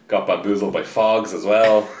 Got bamboozled by Fogs as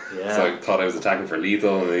well. So I thought I was attacking for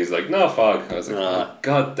lethal, and he's like, "No, Fog." I was like, "Oh,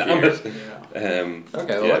 God damn it!"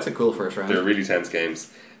 That's a cool first round. They're really tense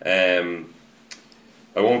games.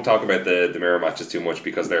 I won't talk about the mirror matches too much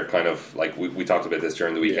because they're kind of like we talked about this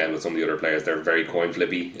during the weekend with some of the other players. They're very coin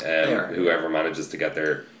flippy. Whoever manages to get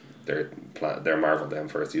their Marvel down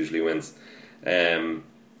first usually wins.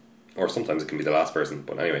 or sometimes it can be the last person.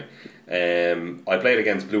 But anyway, I played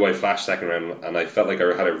against Blue Eye Flash second round, and I felt like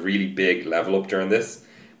I had a really big level up during this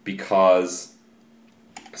because.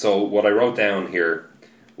 So what I wrote down here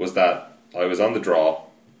was that I was on the draw,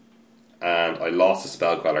 and I lost a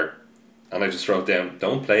spell queller, and I just wrote down,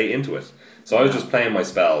 don't play into it. So I was just playing my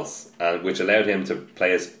spells, which allowed him to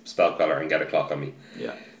play his spell queller and get a clock on me.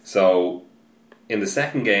 Yeah. So in the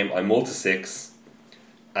second game, I mulled to 6,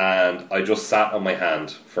 and I just sat on my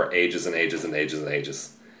hand for ages and ages and ages and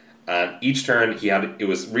ages. And each turn, it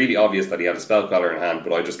was really obvious that he had a spell queller in hand,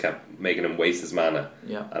 but I just kept making him waste his mana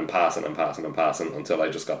and passing and passing and passing until I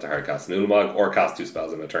just got to hard cast an Ulamog or cast 2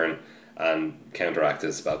 spells in a turn and counteract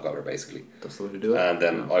his spell queller basically. That's the way to do it. And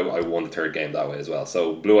then I won the third game that way as well.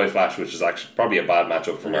 So Blue Eye Flash, which is actually probably a bad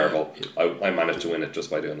matchup for Marvel, I managed to win it just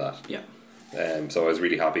by doing that. Yeah. So I was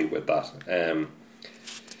really happy with that.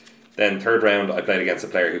 Then third round, I played against a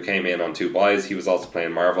player who came in on 2 buys. He was also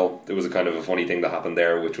playing Marvel. There was a kind of a funny thing that happened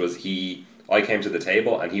there, which was I came to the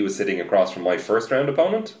table and he was sitting across from my first round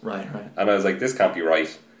opponent. Right. And I was like, this can't be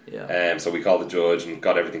right. Yeah. So we called the judge and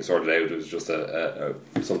got everything sorted out. It was just a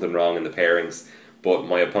something wrong in the pairings. But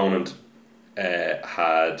my opponent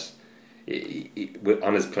had...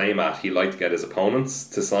 on his playmat, he liked to get his opponents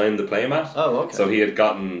to sign the playmat. Oh, okay. So he had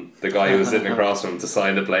gotten the guy who was sitting across from him to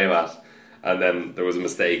sign the playmat. And then there was a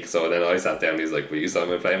mistake, so then I sat down and he's like, will you sign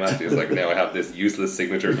my playmat? He was like, now I have this useless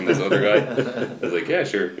signature from this other guy. I was like, yeah,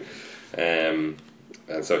 sure. And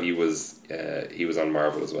so he was on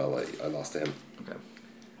Marvel as well. I lost to him. Okay.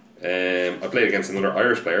 I played against another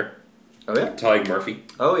Irish player. Oh yeah? Tig Murphy.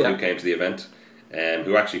 Oh yeah. Who came to the event.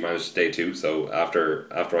 Who actually managed day 2, so after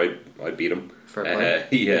I beat him,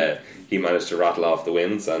 he managed to rattle off the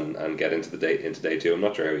wins and get into day 2. I'm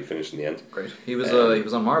not sure how he finished in the end. Great. He was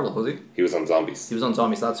on Marvel, was he? He was on Zombies. He was on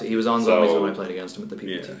Zombies. He was on Zombies when I played against him at the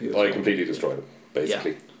PPT. I completely destroyed him,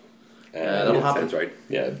 basically. That'll happen. Sounds right.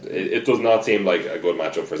 Yeah, it does not seem like a good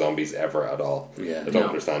matchup for Zombies ever at all. Yeah. I don't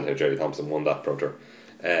understand how Jerry Thompson won that Pro Tour.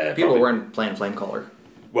 People weren't playing Flamecaller.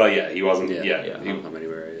 Well, yeah, he wasn't. Yeah, He, not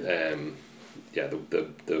anywhere.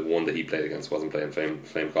 the one that he played against wasn't playing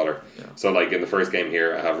flame collar. Yeah. So like in the first game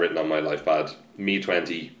here, I have written on my life pad me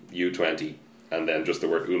 20, you 20, and then just the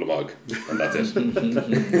word Ulamog, and that's it.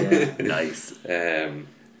 Nice.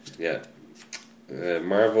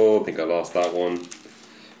 Marvel, I think I lost that one.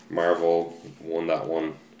 Marvel won that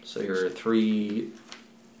one. So you're 3-1.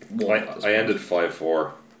 I ended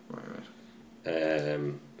 5-4. Right.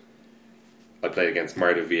 I played against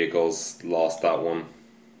Marta Vehicles, lost that one.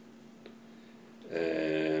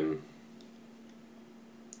 I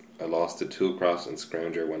lost to Toolcross and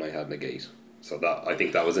Scrounger when I had Negate. So that I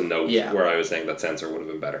think that was a note where I was saying that Censor would have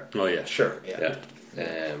been better. Oh yeah, sure. Yeah.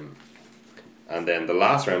 And then the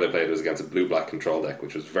last round I played was against a blue-black control deck,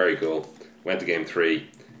 which was very cool. Went to game 3,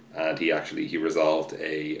 and he resolved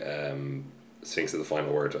a Sphinx of the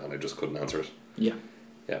Final Word, and I just couldn't answer it. Yeah.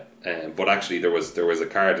 Yeah. But actually, there was a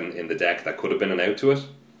card in the deck that could have been an out to it.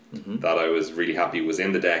 Mm-hmm. That I was really happy was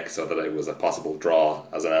in the deck, so that it was a possible draw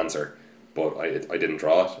as an answer, but I didn't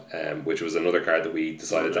draw it, which was another card that we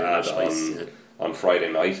decided to add on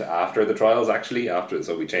Friday night after the trials.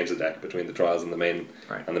 So we changed the deck between the trials and the main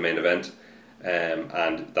event,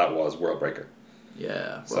 and that was Worldbreaker.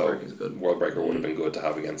 Yeah, Worldbreaker is good. Worldbreaker would have been good to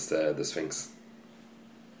have against the Sphinx.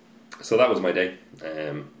 So that was my day.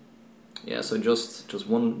 So just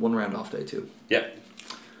one round off day 2. Yeah.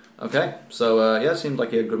 Okay, so it seemed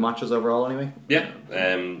like you had good matches overall anyway. Yeah,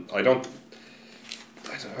 I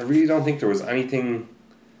really don't think there was anything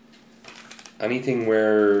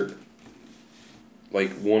where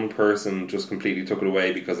like one person just completely took it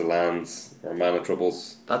away because of lands or mana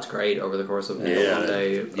troubles. That's great over the course of one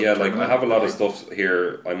day. Yeah, like I have a lot of stuff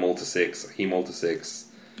here. I mulled to 6, he mulled to 6.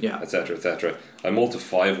 Yeah, etc. etc. I mulled to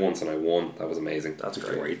 5 once and I won. That was amazing. That's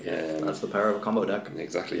great. That's the power of a combo deck.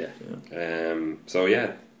 Exactly. So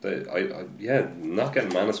yeah. Not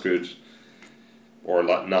getting mana screwed, or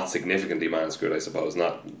not significantly mana screwed, I suppose.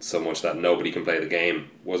 Not so much that nobody can play the game,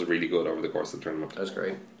 was really good over the course of the tournament. That's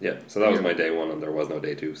great. Yeah, so that was my day 1, and there was no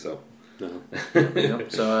day 2. So, So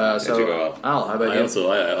Al, how about you?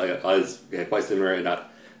 I was quite similar in that.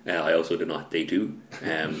 I also did not day 2.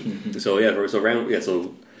 In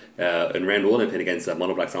round 1 I played against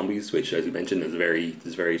Mono Black Zombies, which, as you mentioned, is a very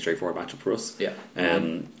straightforward matchup for us. Yeah.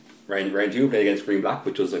 Round 2 played against Green Black,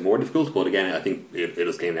 which was more difficult, but again I think it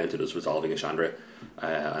just came down to just resolving a Chandra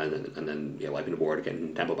and then wiping the board,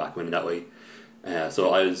 getting tempo back, winning that way.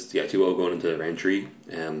 So I was 2-0 going into round 3.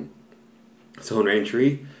 So in round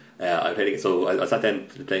 3 I played against, so I sat down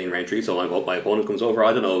to play in round 3, so my opponent comes over.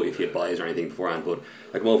 I don't know if he had buys or anything beforehand, but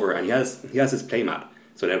I come over and he has his playmat.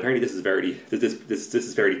 So now apparently this is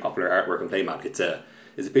very popular artwork on Playmat. It's a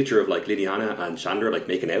picture of like Liliana and Chandra like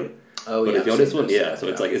making out. Oh but yeah, if you know this one, yeah. So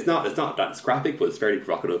it's like it's not that graphic, but it's very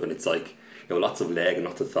provocative, and it's like lots of leg and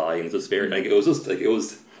lots of thigh, and it's just very like it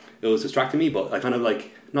was distracting me, but I kind of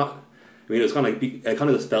like not. I mean, it was kind of like I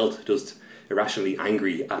kind of just felt just irrationally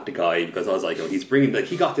angry at the guy because I was like, he's bringing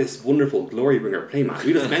he got this wonderful glory bringer playmat.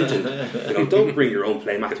 We just mentioned, don't bring your own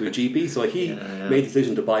playmat to a GP. So like he made the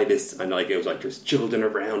decision to buy this, and like it was like there's children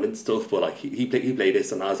around and stuff, but like he played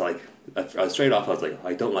this, and I was like, I was straight off, I was like,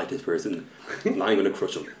 I don't like this person, and I'm gonna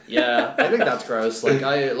crush him. Yeah, I think that's gross.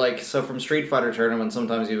 So from Street Fighter tournaments,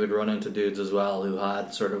 sometimes you would run into dudes as well who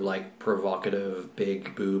had sort of like provocative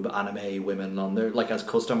big boob anime women on their like as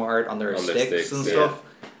custom art on their sticks and stuff.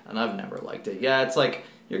 And I've never liked it. Yeah, it's like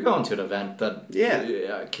you're going to an event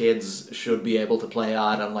that kids should be able to play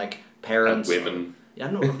at, and like parents, and women. Yeah,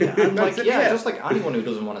 no, and like just like anyone who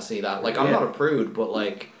doesn't want to see that. Like I'm not a prude, but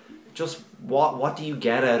like, just what do you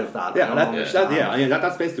get out of that?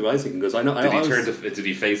 That's basically what I was thinking because I know. Did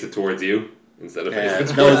he face it towards you instead of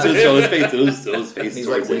face it towards him? It was face. He's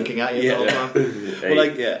like winking at you. Hey, well,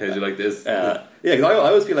 how'd you like this? Because I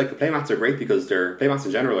always feel like the playmats are great because playmats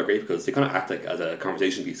in general are great because they kind of act like as a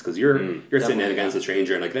conversation piece because you're sitting in against a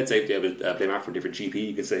stranger, and like let's say if you have a playmat from a different GP,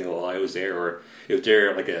 you can say, oh, I was there, or if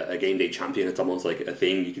they're like a game day champion, it's almost like a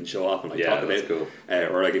thing you can show off and like talk about. Cool.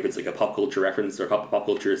 Or like if it's like a pop culture reference or pop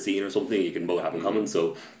culture scene or something, you can both have in common.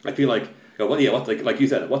 So I feel like what you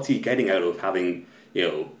said, what's he getting out of having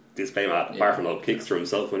this playmat apart from kicks for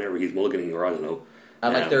himself whenever he's mulliganing, or I don't know.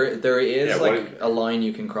 And like there is a line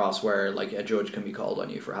you can cross where like a judge can be called on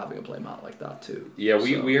you for having a playmat like that too. Yeah,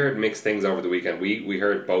 we heard mixed things over the weekend. We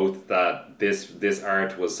heard both that this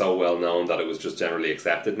art was so well known that it was just generally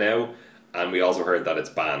accepted now, and we also heard that it's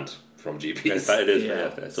banned from GPs. It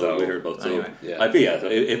is, so we heard both. Anyway, I feel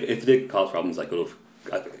if it did cause problems, I could have.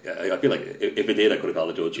 I feel like if it did, I could have called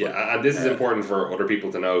a judge. Yeah, and this is important for other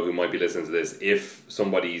people to know who might be listening to this. If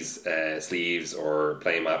somebody's sleeves or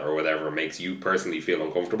playmat or whatever makes you personally feel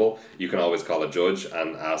uncomfortable, you can always call a judge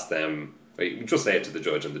and ask them. Just say it to the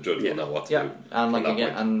judge, and the judge will know what to do. And like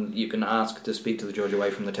again, and you can ask to speak to the judge away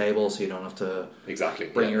from the table, so you don't have to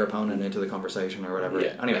bring your opponent into the conversation or whatever.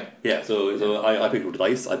 Yeah. Anyway, so I picked up the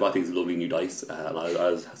dice. I bought these lovely new dice, and I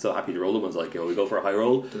was so happy to roll them. I was like, we go for a high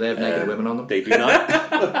roll. Do they have naked women on them? They do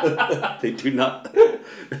not. They do not.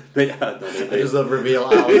 They just reveal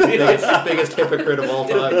Al, biggest hypocrite of all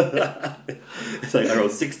time. It's like I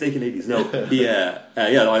rolled 6 naked ladies. No,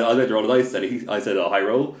 I let her roll the dice, and I said a high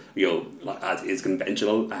roll. As is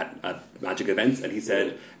conventional at Magic events, and he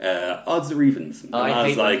said odds or evens. And I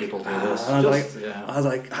hate when people do this. I was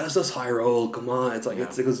like, that's just high roll. Come on, it's like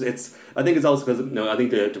it's because it's. I think it's also because I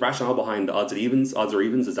think the rationale behind odds or evens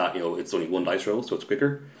is that it's only one dice roll, so it's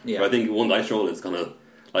quicker. Yeah. But I think one dice roll is kind of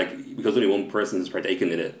like because only one person is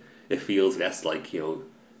partaking in it. It feels less like you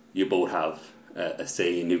both have a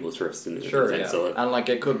say in who goes first. Sure, yeah. So, and like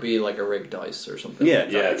it could be like a rigged dice or something. Yeah,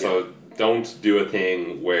 exactly, So don't do a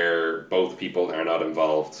thing where both people are not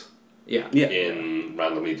involved. In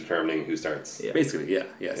randomly determining who starts. Yeah. Basically,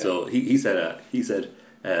 yeah. So he said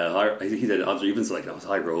odds or evens, like that was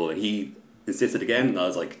high roll, and he insisted again. And I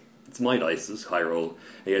was like, it's my dice, it's high roll.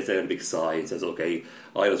 And he said a big sigh and says, okay,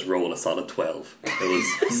 I just roll a solid 12. It was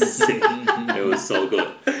sick. It was so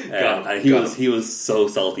good. And he was so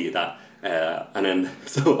salty at that. And then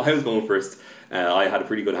so I was going first. I had a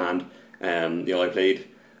pretty good hand.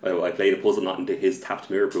 I played a puzzle knot into his tapped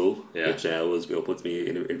mirror pool, which puts me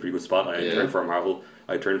in a pretty good spot. I turned for a Marvel.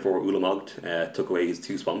 I turned for Ulamog, took away his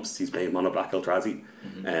 2 swamps. He's playing mono black Eldrazi.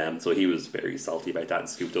 So he was very salty about that and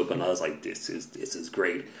scooped up, and I was like, this is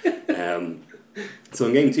great. So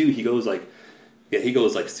in game 2 he goes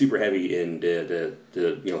super heavy in the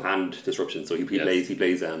hand disruption. So he plays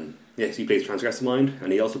Transgressive Mind,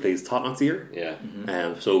 and he also plays Thought Knot Seer.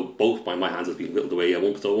 Yeah. So both my hands has been whittled away. At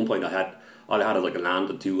one point all I had was like a land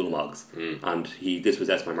and 2 Ulamogs, and he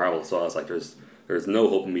dispossessed my Marvel. So I was like, there's no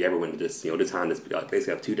hope in me ever winning this. This hand is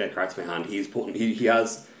basically I have 2 dead cards in my hand. He has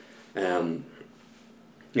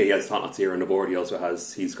Thought Knot Seer on the board.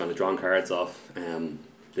 He's kind of drawn cards off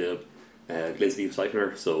the Glint Sleeve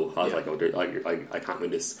Siphoner. So I was like, I can't win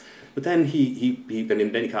this. But then he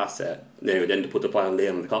casts then to put the final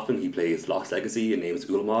nail in the coffin, he plays Lost Legacy and names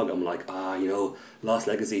Ulamog. I'm like, Lost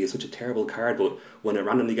Legacy is such a terrible card, but when it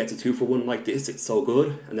randomly gets a 2-for-1 like this, it's so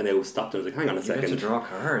good. And then I was stopped and I was like, hang on a second. You get to draw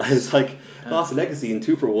cards. I was like, Lost Legacy and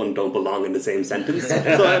 2-for-1 don't belong in the same sentence.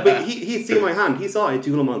 But he'd seen my hand. He saw I had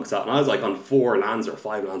 2 Ulamogs out, and I was like on 4 lands or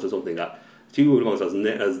 5 lands or something that two moves I was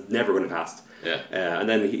never going to cast. Yeah. And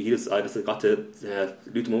then I just got to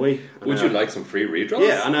loot them away. Would you like some free redraws?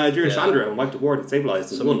 Yeah, and I drew Sandra and wiped the board and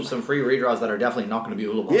stabilized and won. Some free redraws that are definitely not going to be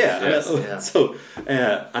Ulabons. Yeah. So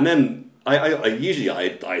and then I usually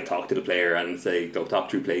I talk to the player and say go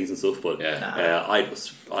talk through plays and stuff, but I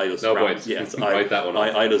just no point. Yes, write that one.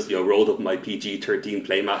 I just rolled up my PG-13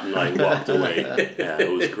 playmat and I walked away.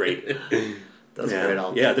 It was great. That's a great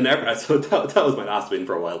album. Yeah, so that was my last win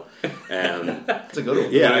for a while. It's a good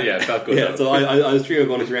one. Yeah, it felt good. Yeah, so I was trio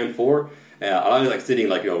going into round 4. I was like sitting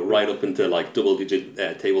like right up into like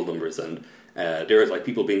double-digit table numbers, and there was like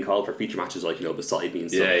people being called for feature matches like beside me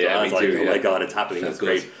and stuff. Yeah, so I was like, too, oh my god, it's happening! That's It's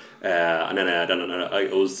great. And then I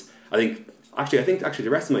think the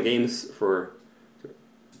rest of my games for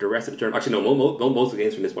the rest of the term. Actually, no, most of the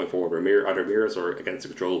games from this point forward were either mirrors or against the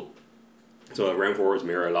control. So round 4 was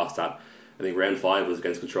mirror. I lost that. I think round 5 was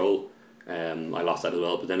against control. I lost that as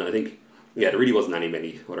well. But then I think there really wasn't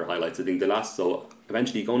many other highlights. I think the last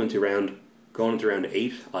eventually going into round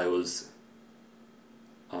 8, I was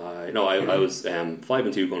I was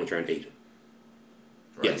 5-2 going into round 8.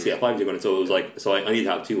 Right. Yes, 5-2 going in. So it was like I need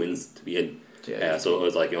to have 2 wins to be in. Yeah. So it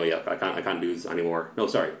was like I can't lose anymore. No,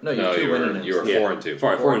 sorry. No, you were 4-2.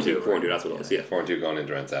 4-2. That's what it was. Yeah. 4-2 going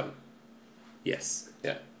into round 7. Yes.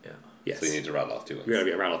 Yeah. Yes. So you need to rattle off 2 wins. Yeah,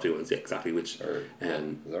 rattle off 2 wins. Yeah, exactly. Which is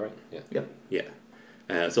that right? Yeah. Yeah.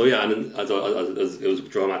 And then it was a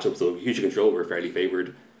draw matchup. So Hugely Control were fairly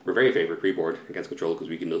favoured. We're very favoured pre-board against Control because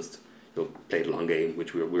we can just play the long game,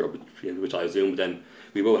 which which I assumed. But then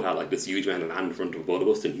we both had like this huge amount of land in front of both of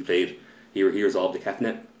us, and he resolved the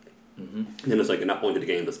Kefnet. Mm-hmm. And then it's like in that point of the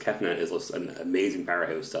game, this Kefnet is just an amazing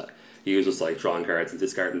powerhouse that he was just like drawing cards and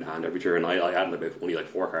discarding the hand every turn. I had about only like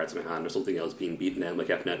 4 cards in my hand or something. I was being beaten down by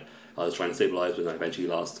Kefnet. I was trying to stabilise, but I eventually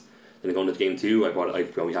lost. Then going into game 2,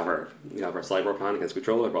 we have our sideboard plan against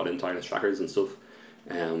Control. I brought in Tireless Trackers and stuff.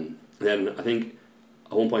 And then I think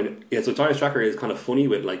at one point, so Tireless Tracker is kind of funny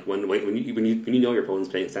with like when you know your opponent's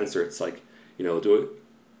playing Censor, it's like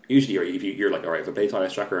usually if you're like, alright, if I play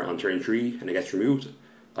Tireless Tracker on turn 3 and it gets removed,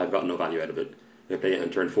 I've got no value out of it. If I play it on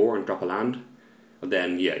turn 4 and drop a land,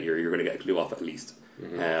 then you're going to get a clue off at least.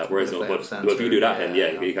 Mm-hmm. Whereas but if you do that, then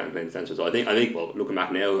you can't play the Censor. So I think looking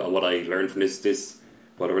back now, and what I learned from this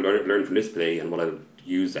play and what I've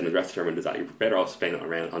used and the rest determined is that you're better off playing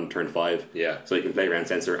it on turn 5. Yeah. So you can play around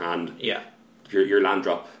Censor and your land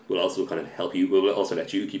drop will also kind of help you. Will also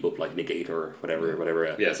let you keep up like negate or whatever.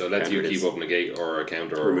 So it lets you keep up negate or a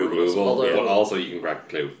counter or removal. But also you can crack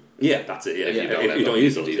the clue. Yeah, that's it. Yeah, if you don't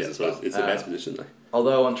use those, so it's the best position.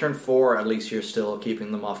 Although on turn 4, at least you're still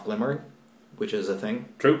keeping them off Glimmering, which is a thing.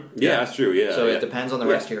 True. Yeah, that's true. Yeah. So it depends on the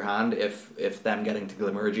rest of your hand if them getting to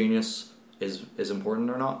Glimmer Genius is important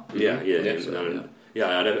or not. Yeah. I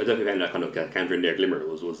definitely found that kind of counter in there. Glimmer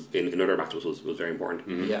was in other matches was very important.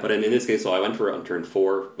 Mm-hmm. Yeah. But then in this case, so I went for it on turn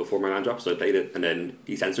 4 before my land drop, so I played it, and then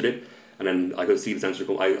he censored it, and then I could see the Censor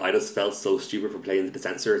come. I just felt so stupid for playing the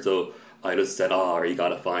Censor, so I just said, you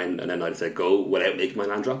got it, fine, and then I said go without making my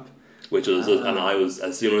land drop. Which was, and I was,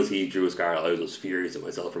 as soon as he drew his card, I was just furious at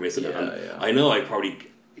myself for missing it. And I know he probably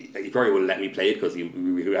would let me play it because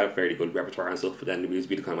we have fairly good repertoire and stuff. But then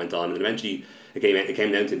the kind of went on, and eventually it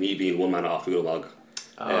came down to me being 1 mana off Ulamog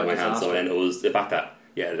in my hand. So then it was the fact that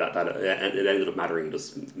it ended up mattering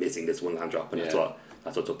just missing this 1 land drop, and that's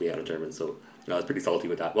what took me out of the tournament. So I was pretty salty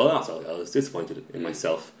with that. Well, also I was disappointed in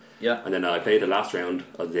myself. Yeah. And then I played the last round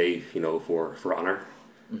of the day, for honor.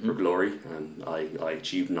 Mm-hmm. For glory, and I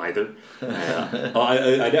achieved neither.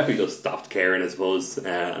 I definitely just stopped caring, I suppose.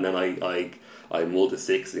 And then I mulled a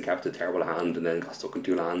 6 and kept a terrible hand, and then got stuck in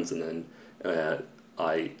 2 lands. And then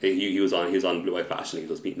he was on Blue Eye Flash, and he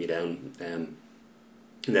just beat me down. And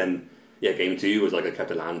then game 2 was like I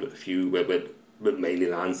kept a land with with mainly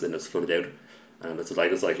lands, and just flooded out. And I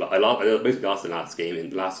basically lost the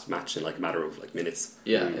last match in like a matter of like minutes.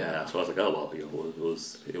 Yeah. So I was like,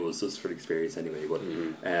 it was just for the experience anyway. But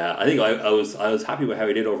I think I was happy with how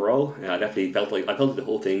he did overall. I definitely felt like the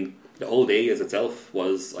whole day as itself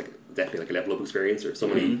was like definitely like a level up experience. Or there's so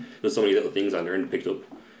many little things I learned and picked up.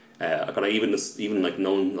 I kind of even like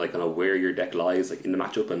knowing like kind of where your deck lies like in the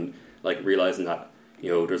matchup, and like realizing that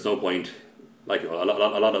there's no point like a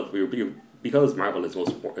lot of because Marvel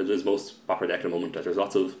is most popular deck at the moment, that there's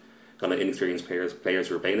lots of kind of inexperienced players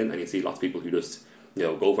who are playing it, and you see lots of people who just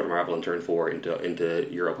go for the Marvel and turn 4 into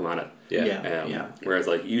Europa mana. Whereas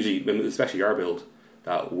like usually, especially our build,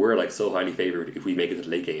 that we're like so highly favoured if we make it to the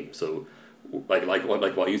late game. So like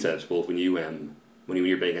what you said, Wolf, when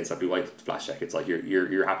you're playing against that blue white flash deck, it's like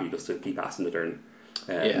you're happy just to keep passing the turn,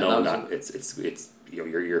 knowing that it's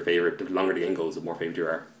your favourite. The longer the game goes, the more favoured you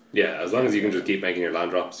are. Yeah, as long as you can just keep making your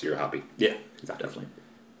land drops, you're happy. Yeah, exactly. Definitely.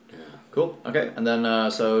 Yeah. Cool. Okay, and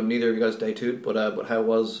then so neither of you guys day 2, but how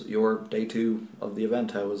was your day 2 of the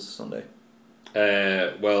event? How was Sunday?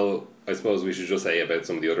 Well, I suppose we should just say about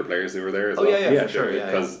some of the other players who were there as Oh well. yeah, for sure. Yeah,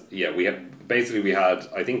 Because we had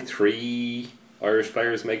I think 3 Irish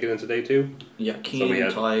players make it into day 2. yeah. Keane, we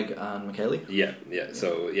had- Tig, and McKaylee. Yeah.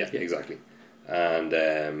 So exactly. And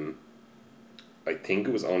I think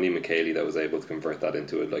it was only McKaylee that was able to convert that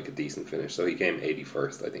into a decent finish. So he came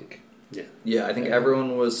 81st, I think. Yeah. Yeah, I think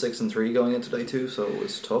everyone was 6-3 going into day 2, so it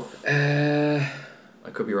was tough. I I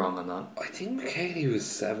could be wrong on that. think McKaylee was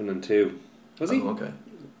 7-2. Was he? Oh, okay.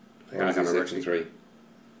 Or was he I can't remember. 6-3?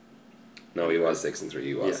 No, he was 6-3.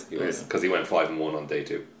 He was. Yeah, He was because he went 5-1 on day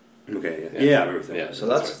 2. Okay. Yeah. Yeah. I remember that. Yeah. So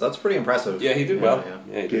That's that's pretty impressive. Yeah, he did well. Yeah.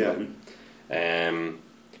 Yeah, he did well.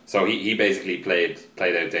 So he basically played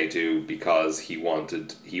out day 2 because he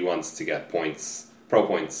wants to get pro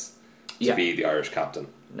points to Yeah. be the Irish captain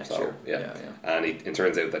Next year. Yeah. Yeah. And it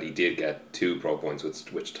turns out that he did get 2 pro points,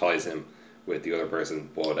 which ties him with the other person,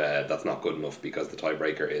 but that's not good enough because the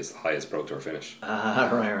tiebreaker is highest Pro Tour finish.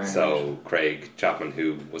 Right. So Craig Chapman,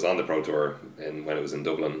 who was on the Pro Tour when it was in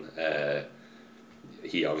Dublin,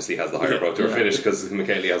 he obviously has the higher Pro Tour finish because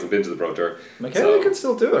McKaylee hasn't been to the Pro Tour. McKaylee can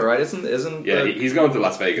still do it, right? Isn't Yeah, he's going to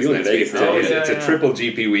Las Vegas He's going next to week. Vegas, So yeah. it's a triple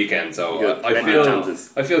GP weekend, so Yeah, I plenty feel of chances.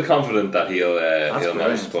 I feel confident that he'll manage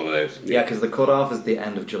brilliant. to pull it out. Yeah, because the cutoff is the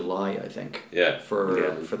end of July, I think. Yeah. For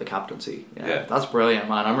the captaincy. Yeah. That's brilliant,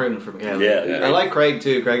 man. I'm rooting for McKaylee. Yeah. I like Craig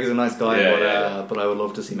too. Craig is a nice guy, Yeah, but I would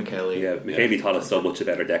love to see McKaylee. Yeah, McKaylee taught us so much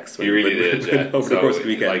about our decks. He really did, yeah. Over the course of the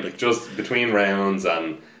weekend. Just between rounds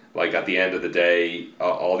and at the end of the day,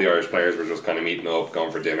 all the Irish players were just kind of meeting up,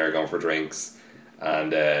 going for dinner, going for drinks,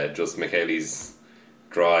 and just McKaylee's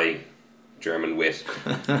dry German wit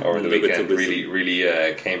over the Little bits weekend of wisdom.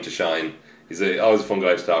 really came to shine. He's always a fun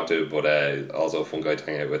guy to talk to, but also a fun guy to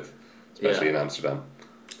hang out with, especially in Amsterdam.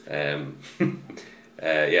 It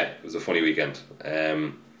was a funny weekend.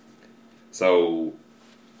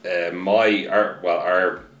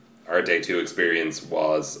 Our day 2 experience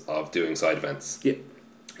was of doing side events. Yeah.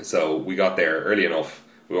 So we got there early enough.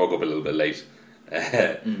 We woke up a little bit late,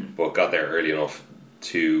 but got there early enough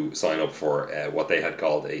to sign up for what they had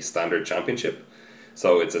called a standard championship.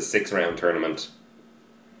 So it's a 6-round tournament,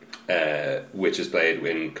 which is played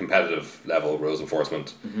in competitive level rules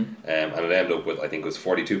enforcement, and it ended up with, I think it was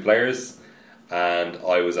 42 players, and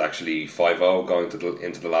I was actually 5-0 going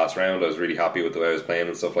into the last round. I was really happy with the way I was playing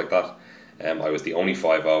and stuff like that. I was the only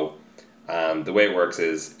 5-0. And the way it works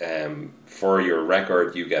is, for your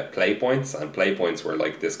record, you get play points, and play points were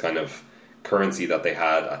like this kind of currency that they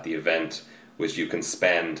had at the event, which you can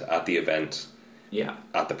spend at the event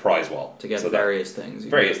at the prize wall To get So various things.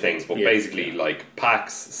 various things, but Yeah. basically like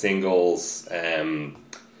packs, singles, Giant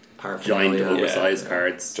Paraphernalia. oversized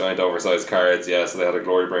cards. giant oversized cards. Yeah, so they had a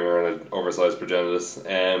glory bringer and an oversized progenitus.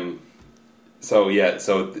 So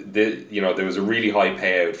there was a really high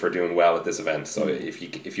payout for doing well at this event. So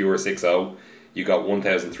if you were 6-0, you got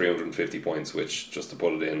 1,350 points, which, just to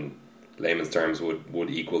put it in layman's terms, would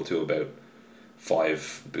equal to about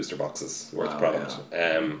 5 booster boxes worth of product.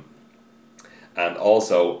 And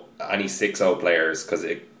also any 6-0 players, because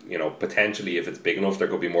potentially if it's big enough, there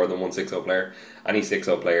could be more than one 6-0 player. Any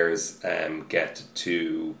 6-0 players get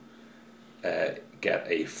to get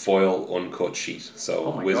a foil uncut sheet.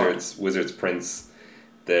 So Wizards prints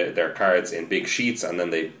their cards in big sheets, and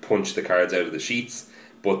then they punch the cards out of the sheets,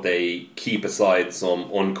 but they keep aside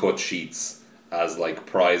some uncut sheets as like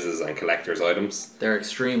prizes and collector's items. They're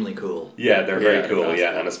extremely cool. Yeah, they're very cool,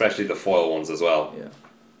 fantastic. and especially the foil ones as well. Yeah.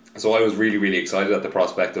 So I was really, really excited at the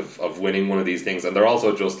prospect of winning one of these things, and they're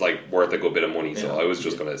also just like worth a good bit of money, so Yeah. I was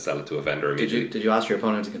just going to sell it to a vendor immediately. Did you ask your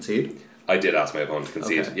opponent to concede? I did ask my opponent to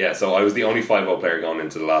concede. Okay. Yeah, so I was the only 5-0 player going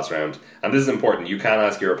into the last round. And this is important. You can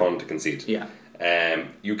ask your opponent to concede. Yeah.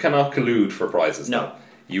 You cannot collude for prizes. No. though.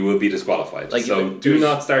 You will be disqualified. Like, so do there's-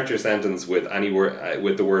 not start your sentence with any word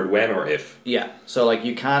with the word when or if. Yeah. So like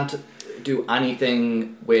you can't do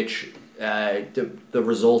anything which the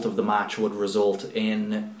result of the match would result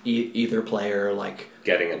in either player like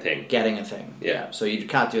Getting a thing. getting a thing. Yeah. So you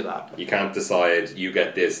can't do that. You can't decide you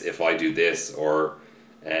get this if I do this, or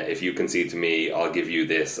if you concede to me, I'll give you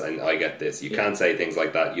this and I get this. You can't say things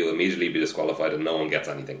like that. You'll immediately be disqualified and no one gets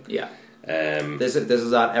anything. Yeah. Um, This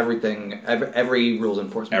is at every rules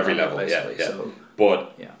enforcement Every level, basically. yeah. So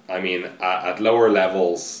But Yeah. I mean, at lower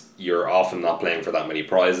levels, you're often not playing for that many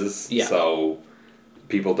prizes. Yeah. So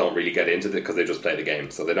people don't really get into it because they just play the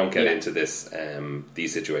game. So they don't get Yeah. into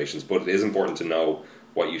these situations. But it is important to know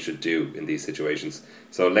what you should do in these situations.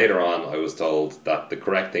 So later on, I was told that the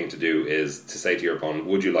correct thing to do is to say to your opponent,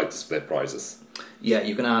 would you like to split prizes? Yeah,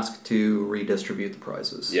 you can ask to redistribute the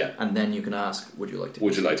prizes. Yeah. And then you can ask, would you like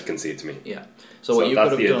to concede to me? Yeah. So what you that's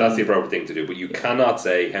could have done... that's the appropriate thing to do, but you cannot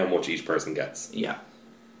say how much each person gets. Yeah.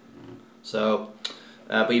 So,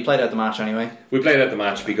 but you played out the match anyway. We played out the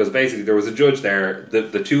match because basically there was a judge there.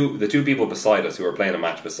 The two people beside us who were playing a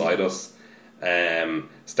match beside us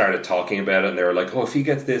started talking about it, and they were like, "Oh, if he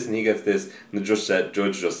gets this and he gets this," and the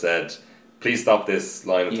judge just said, "Please stop this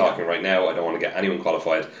line of talking right now. I don't want to get anyone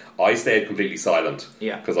qualified." I stayed completely silent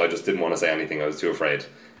because I just didn't want to say anything. I was too afraid.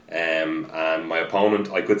 And my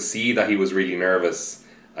opponent, I could see that he was really nervous,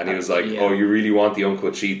 and he was like, "Oh, you really want the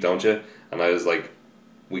uncut sheet, don't you?" And I was like,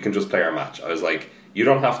 "We can just play our match." I was like, "You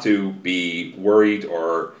don't have to be worried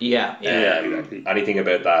or anything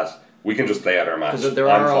about that. We can just play out our match." Because there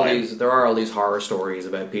are all these horror stories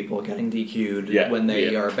about people getting DQ'd when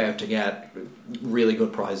they are about to get really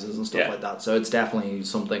good prizes and stuff like that. So it's definitely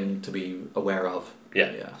something to be aware of.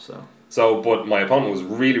 So, but my opponent was a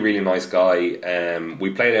really, really nice guy. We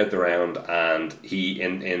played out the round, and he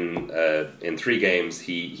in 3 games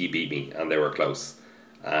he beat me, and they were close.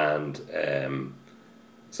 And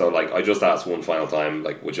so like I just asked one final time,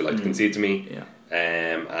 like, would you like to concede to me?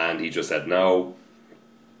 And he just said no.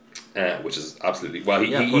 Which is absolutely well.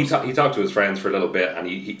 He talked to his friends for a little bit, and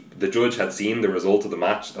the judge had seen the result of the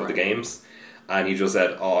match of the games, and he just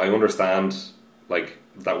said, "Oh, I understand, like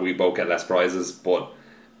that we both get less prizes, but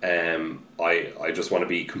I just want to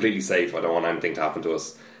be completely safe. I don't want anything to happen to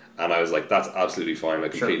us." And I was like, "That's absolutely fine. I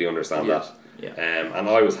completely understand that." And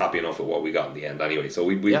I was happy enough with what we got in the end anyway. So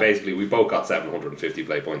we basically we both got 750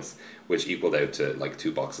 play points, which equaled out to like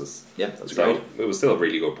 2 boxes. Yeah, that's so great. It was still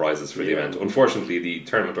really good prizes for the event. Unfortunately, the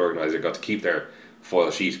tournament organizer got to keep their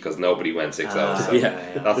foil sheet because nobody went 6-0. So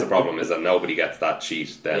that's the problem, is that nobody gets that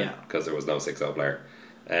sheet then because there was no 6-0 player.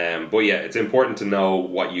 But yeah, it's important to know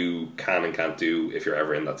what you can and can't do if you're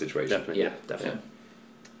ever in that situation. Definitely.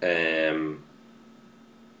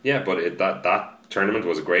 But that tournament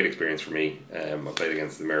was a great experience for me. I played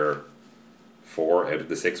against the Mirror 4 out of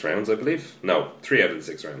the 6 rounds, I believe. No, 3 out of the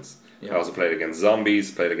 6 rounds. I also played against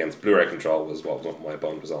Zombies, played against Blue Ray Control, was what my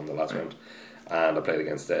opponent was on the last round. And I played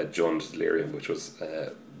against Jund Delirium, which was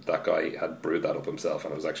that guy had brewed that up himself,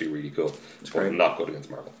 and it was actually really cool. It's great. Not good against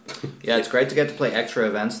Marvel. It's great to get to play extra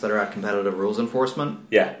events that are at competitive rules enforcement.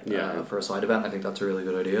 For a side event, I think that's a really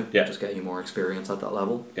good idea. Just get you more experience at that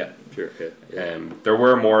level. There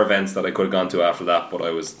were more events that I could have gone to after that, but I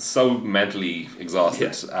was so mentally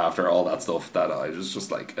exhausted after all that stuff that I was just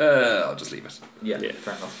like, I'll just leave it.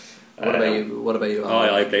 Fair enough. What about you?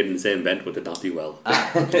 I played in the same event but did not do well. I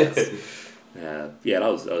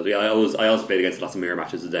also played against lots of mirror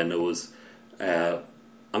matches, and then it was I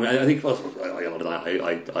think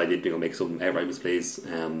I did make some outright misplays.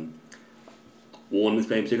 One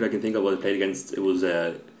misplay in particular I can think of was played against. It was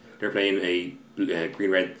they were playing a green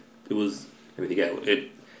red. It was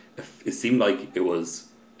it seemed like it was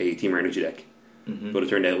a Team Energy deck, but it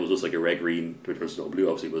turned out it was just like a red green. There was no blue,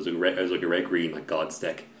 obviously, but it was like a red green like God's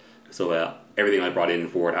deck. So everything I brought in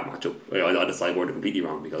for that matchup, I had the sideboard completely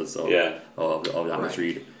wrong because of that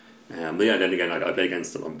misread. But then again, I played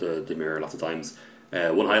against the Mirror lots of times.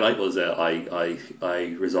 One highlight was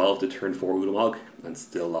I resolved to turn 4 Ulamog and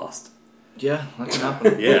still lost. Yeah, that can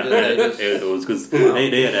happen. It was because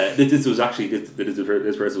they had this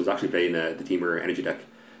person was actually playing the Teamer Energy deck,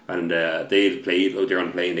 and they had played. They were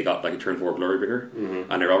on play, and they got like a turn 4 Blurry Bigger,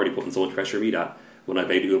 and they're already putting so much pressure on me that when I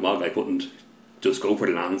played Ulamog, I couldn't just go for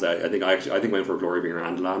the lands. I think I went for Glory Bringer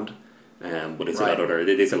and land, but they said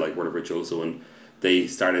they said like Word of Ritual. So when they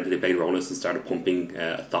played Ronus and started pumping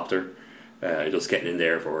Thopter, just getting in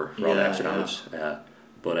there for all the extra damage.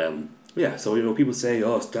 So people say,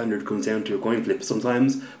 standard comes down to a coin flip.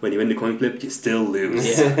 Sometimes when you win the coin flip, you still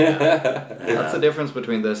lose. That's the difference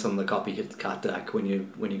between this and the Copycat deck. When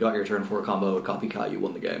you got your turn 4 combo with Copycat, you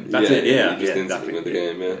won the game. That's it. You just instantly win the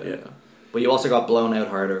game. But you also got blown out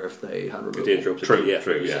harder if they had removed. True.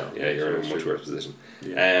 You're in a much worse position.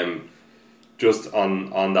 Just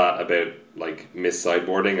on that about like miss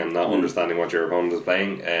sideboarding and not understanding what your opponent is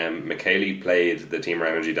playing, McKaylee played the Team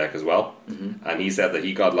Energy deck as well, and he said that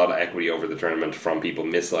he got a lot of equity over the tournament from people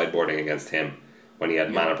miss sideboarding against him when he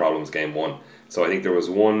had mana problems game 1. So I think there was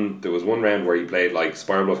one round where he played like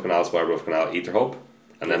Spiral Bluff Canal, Ether Hope,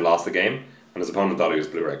 and then lost the game, and his opponent thought he was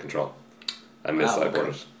Blue Red Control and miss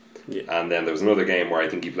sideboarded. And then there was another game where I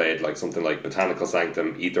think he played like something like Botanical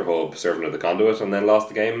Sanctum, Ether Hub, Servant of the Conduit, and then lost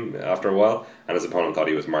the game after a while, and his opponent thought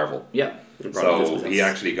he was Marvel. So he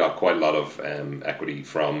actually got quite a lot of equity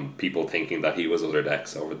from people thinking that he was other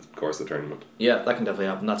decks over the course of the tournament. Yeah, that can definitely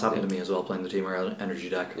happen. That's happened to me as well, playing the Team Energy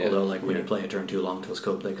deck. Yeah. Although, like, when you play a turn 2 Long Tusk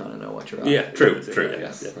Cup, they kind of know what you're at. Yeah, True, yeah,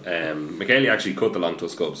 yes. yeah. Michele actually cut the Long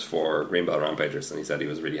Tusk Cubs for Greenbelt Rampagers, and he said he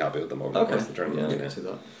was really happy with them over the course of the tournament. Yeah, I can see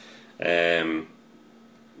that.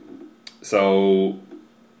 So,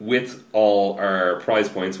 with all our prize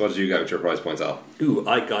points, what did you get with your prize points, Al? Ooh,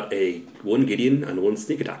 I got one Gideon and one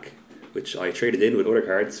Sneak Attack, which I traded in with other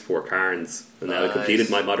cards for Karns, and now I completed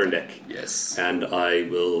my modern deck. Yes. And I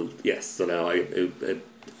will, so now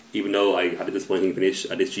even though I had a disappointing finish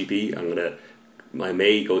at this GP, I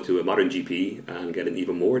may go to a modern GP and get an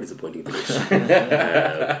even more disappointing finish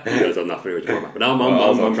because I'm not familiar with the format. But now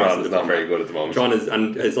I'm Tron is not very good at the moment. Tron is,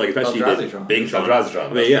 and it's like especially Eldrazi the Tron. big Tron. Eldrazi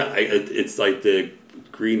Tron. I mean, yeah, it's like the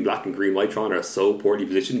green, black, and green white Tron are so poorly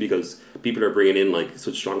positioned because people are bringing in like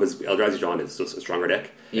such strong, because Eldrazi Tron is just a stronger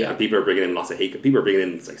deck. Yeah. And people are bringing in lots of hate. People are bringing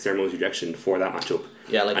in like Ceremonious Rejection for that matchup.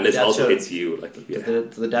 Yeah, like and this Death also Shadow- hits you like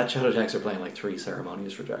The Death Shadow decks are playing like 3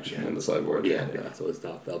 Ceremonious Rejection. in the sideboard. yeah, so it's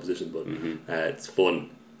not well positioned, but it's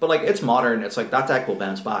fun. But like, it's modern. It's like that deck will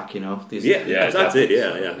bounce back, you know. These That's it.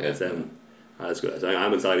 Yeah. Yeah. It's that's good. So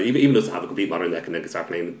I'm excited. Even just to have a complete modern deck and then start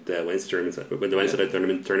playing the Wednesday tournaments, with the Wednesday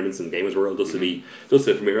tournaments and Gamers World, just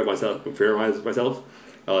to familiarize myself.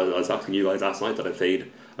 I was asking you guys last night that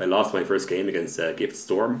I lost my first game against Gift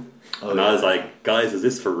Storm, I was like, guys, is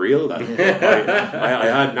this for real? That I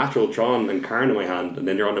had Natural Tron and Karn in my hand, and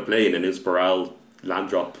then you're on the plane and Inspiral land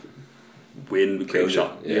drop win with kill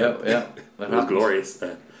shot. Yeah. It was glorious.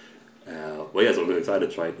 Well, yeah, so I'm really excited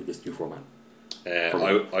to try this new format.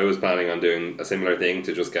 I was planning on doing a similar thing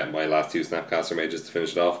to just get my last 2 Snapcaster Mages to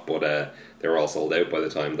finish it off, but they were all sold out by the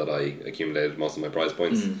time that I accumulated most of my prize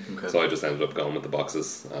points. Okay. So I just ended up going with the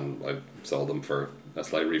boxes, and I sold them for a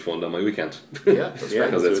slight refund on my weekend. Yeah, that's great.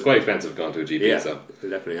 Because it's quite expensive going to a GP. Yeah, So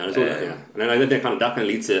definitely. And and then I think that kind of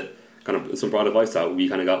leads to kind of some broad advice that we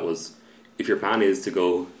kind of got was, if your plan is to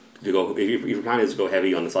go if your plan is to go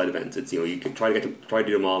heavy on the side events, it's you can try to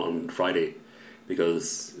do them all on Friday,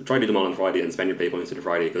 because try to do them all on Friday and spend your pay points to the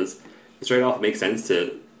Friday, because straight off it makes sense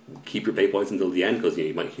to keep your pay points until the end, because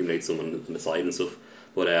you might accumulate some on the side and stuff.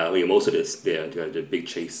 But most of this the big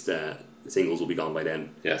chase singles will be gone by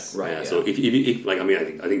then. yes, Right. Yeah. So if like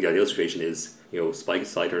I think the ideal situation is spike a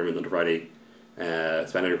side tournament on the Friday,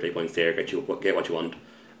 spend on your play points there, get what you want,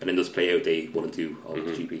 and then just play out day 1 and 2 of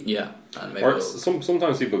the GP. Yeah, and maybe Or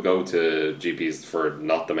sometimes people go to GPs for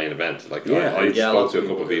not the main event. Like I spoke lots to a of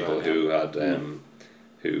couple of people people do that, who had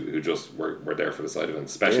who just were there for the side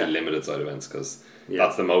events, especially limited side events, because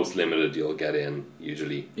that's the most limited you'll get in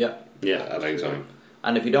usually. Yeah. At any time.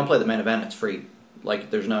 And if you don't play the main event, it's free.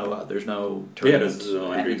 Like there's no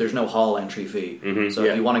tournament, there's no hall entry fee. So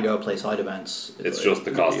if you want to go play side events, It's just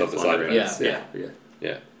the cost of the side events.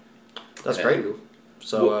 Yeah. That's great.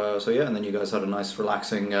 So and then you guys had a nice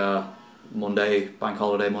relaxing Monday, bank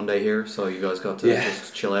holiday Monday here. So you guys got to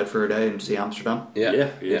just chill out for a day and see Amsterdam. Yeah.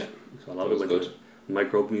 So a lot of it was went to the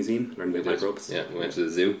Microbe Museum, learned about microbes. Yeah, we went to the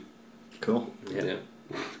zoo. Cool. Yeah.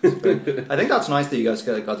 I think that's nice that you guys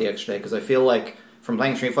got the extra day, because I feel like from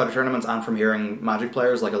playing Street Fighter tournaments and from hearing Magic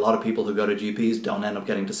players, like a lot of people who go to GPs don't end up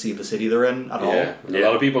getting to see the city they're in at all. A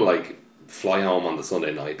lot of people like fly home on the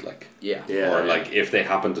Sunday night, like or like if they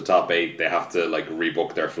happen to top 8, they have to like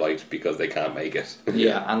rebook their flight because they can't make it.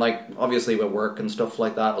 And like obviously with work and stuff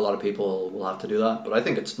like that, a lot of people will have to do that. But I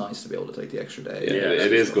think it's nice to be able to take the extra day.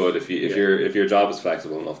 It is good if your job is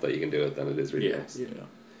flexible enough that you can do it, then it is really nice.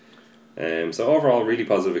 So overall, really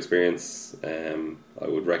positive experience. I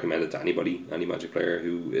would recommend it to any Magic player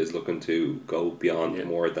who is looking to go beyond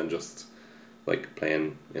more than just like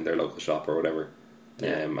playing in their local shop or whatever.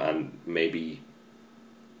 And maybe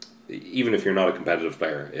even if you're not a competitive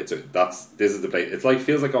player, this is the place. It's like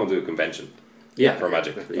feels like going to a convention. For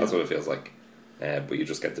Magic, that's what it feels like. But you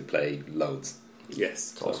just get to play loads.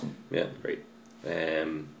 Yes, It's awesome. Yeah, great.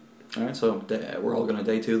 Alright, so we're all going to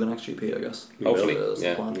day 2 the next GP, I guess. Hopefully, That's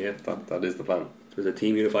the plan. that is the plan. There's a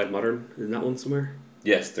Team Unified Modern, isn't that one somewhere?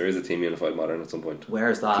 Yes, there is a Team Unified Modern at some point. Where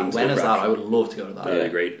is that? Team When is Scrap. that? I would love to go to that. Yeah,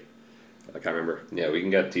 great. I can't remember. Yeah, we can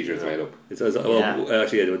get t-shirts made up.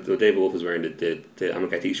 Actually, David Wolf is wearing the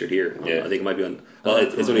Amokai t-shirt here. I think it might be on. Well,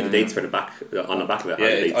 it's only the dates for the back on the back of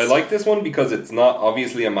it. Yeah, I like this one because it's not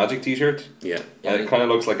obviously a Magic t-shirt. Yeah, It kind of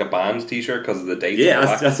looks like a band t-shirt because of the dates. yeah. on the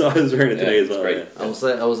back. That's what I was wearing it today as well. Great.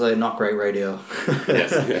 I was a not great radio.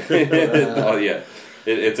 Yes. Oh yeah.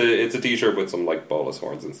 It's a t-shirt with some like bolus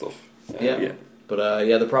horns and stuff. Yeah. But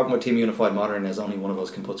the problem with Team Unified Modern is only one of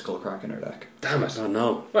us can put Skullcrack in our deck. Damn it. Oh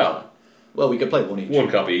no. Well, Well, we could play one each. One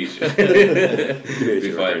copy each.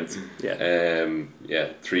 Be fine. Yeah.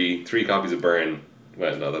 Three copies of Burn.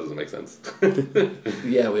 Well, no, that doesn't make sense.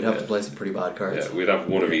 Yeah, we'd have to play some pretty bad cards. Yeah, we'd have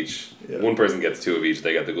one of each. Yeah. One person gets two of each.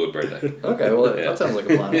 They get the good Burn deck. Okay, well, Yeah. that sounds like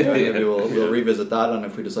a plan. Maybe we'll revisit that, and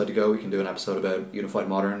if we decide to go, we can do an episode about Unified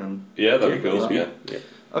Modern. And Yeah, that'd be cool. Yeah.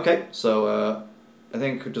 okay, so I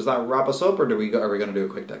think does that wrap us up, or are we going to do a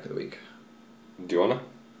quick deck of the week? Do you wanna?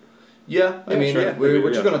 Yeah, I mean, sure.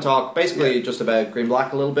 we're just going to talk basically just about Green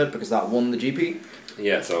Black a little bit because that won the GP.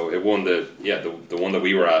 Yeah, so it won the one that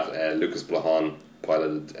we were at. Lucas Blahan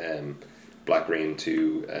piloted Black Green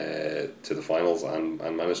to the finals and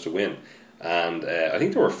managed to win. And I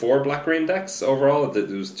think there were 4 Black Green decks overall. There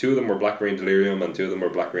was 2 of them were Black Green Delirium and 2 of them were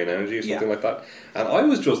Black Green Energy or something like that. And I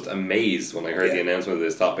was just amazed when I heard the announcement of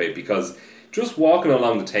this top 8 because just walking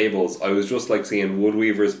along the tables, I was just like seeing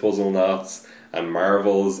Woodweavers, Puzzle Knots, and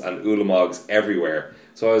Marvels and Ulamogs everywhere.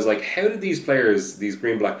 So I was like, how did these players, these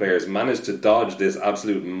green-black players, manage to dodge this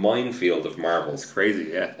absolute minefield of marvels? It's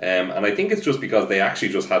crazy, yeah. And I think it's just because they actually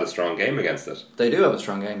just had a strong game against it. They do have a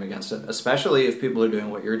strong game against it, especially if people are doing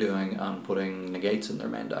what you're doing and putting negates in their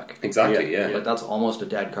main deck. Exactly, yeah. Like, that's almost a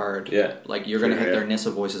dead card. Yeah. Like, you're going to hit their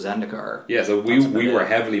Nissa Voices Zendikar. Yeah, so we were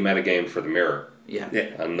heavily metagamed for the mirror. Yeah.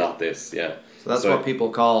 And not this, yeah. So that's what people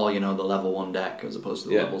call, the level 1 deck as opposed to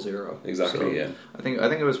the level 0. Exactly, so yeah. I think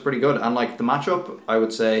it was pretty good. And like the matchup, I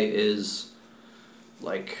would say is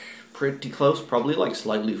like pretty close. Probably like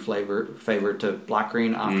slightly favored to Black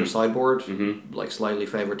Green after sideboard. Mm-hmm. Like slightly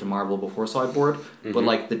favored to Marvel before sideboard. Mm-hmm. But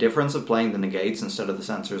like the difference of playing the negates instead of the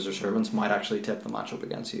censors or servants might actually tip the matchup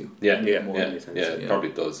against you. It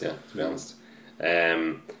probably does, to be honest.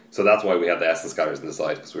 So that's why we had the Essence Scholars on the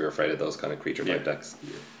side, because we were afraid of those kind of creature type decks.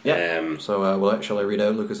 Yeah. So shall I read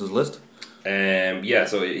out Lucas's list? So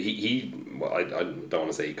he well, I don't want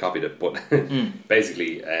to say he copied it, but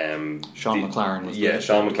basically Sean McLaren was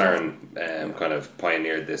Sean McLaren kind of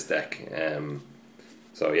pioneered this deck.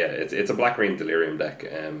 It's a Black Green Delirium deck.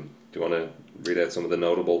 Do you want to read out some of the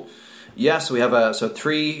notable? Yeah, so we have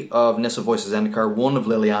 3 of Nissa Voices Zendikar, 1 of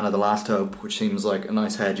Liliana the Last Hope, which seems like a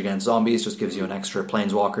nice hedge against zombies, just gives you an extra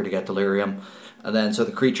Planeswalker to get Delirium. And then, so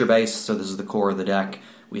the creature base, so this is the core of the deck.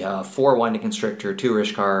 We have 4 Winding Constrictor, 2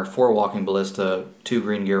 Rishkar, 4 Walking Ballista, 2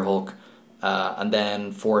 Green Gear Hulk, and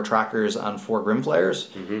then 4 Trackers and 4 Grimflayers.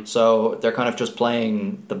 Mm-hmm. So they're kind of just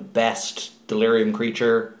playing the best Delirium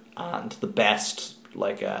creature and the best,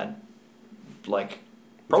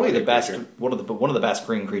 probably the best one of the best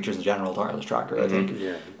green creatures in general, Tireless Tracker, I think.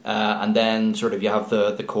 Yeah. And then sort of you have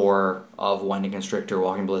the core of Winding Constrictor,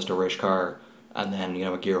 Walking Ballista, Rishkar, and then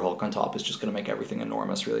a Gear Hulk on top is just going to make everything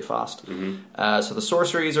enormous really fast. Mm-hmm. So the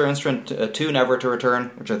sorceries are instant 2 Never to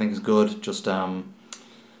Return, which I think is good. Just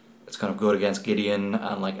it's kind of good against Gideon,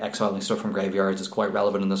 and like exiling stuff from graveyards is quite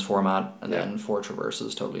relevant in this format. And then 4 Traverses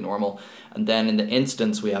is totally normal. And then in the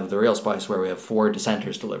instance, we have the real spice where we have 4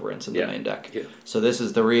 Dissenters Deliverance in the main deck. Yeah. So this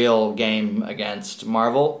is the real game against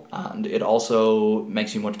Marvel, and it also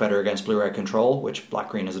makes you much better against Blue-Red Control, which Black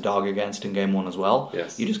Green is a dog against in game 1 as well.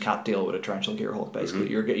 Yes. You just can't deal with a Torrential Gear Hulk, basically.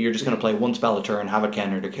 Mm-hmm. You're just going to play 1 spell a turn, have a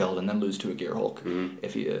Kenner to kill, and then lose to a Gear Hulk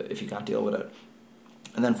if you can't deal with it.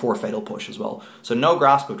 And then 4 Fatal Push as well. So no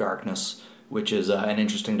Grasp of Darkness, which is an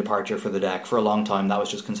interesting departure for the deck. For a long time, that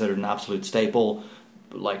was just considered an absolute staple.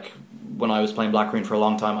 Like, when I was playing Black Green for a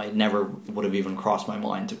long time, I never would have even crossed my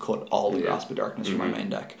mind to cut all the Grasp of Darkness from my main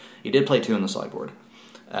deck. You did play 2 on the sideboard.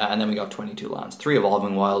 And then we got 22 lands. 3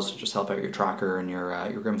 Evolving Wilds to just help out your Tracker and your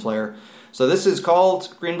Grimflayer. So this is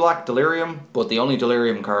called Green-Black Delirium, but the only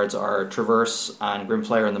Delirium cards are Traverse and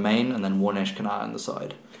Grimflayer in the main, and then 1 Ishkana on the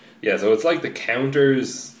side. Yeah, so it's like the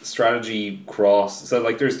counters strategy cross. So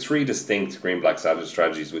like there's 3 distinct green-black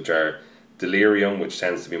strategies, which are Delirium, which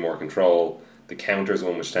tends to be more control, the counters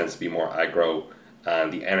one, which tends to be more aggro,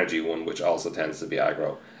 and the energy one, which also tends to be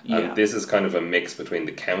aggro. Yeah. And this is kind of a mix between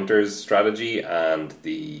the counters strategy and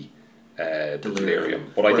the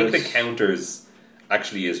Delirium. But I think the counters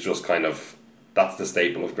actually is just kind of, that's the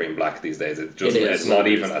staple of green-black these days. It's not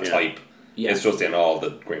even a type. Yeah. It's just in all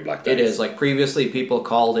the green-black decks. It is. Like, previously people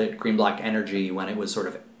called it green-black energy when it was sort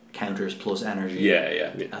of counters plus energy.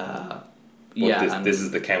 Yeah. This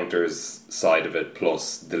is the counters side of it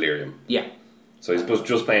plus Delirium. Yeah. So he's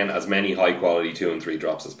just playing as many high-quality 2 and 3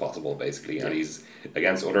 drops as possible, basically. And he's,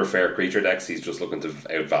 against other fair creature decks, he's just looking to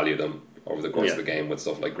outvalue them over the course of the game with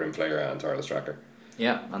stuff like Grimflayer and Tireless Tracker.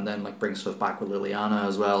 Yeah, and then like bring stuff back with Liliana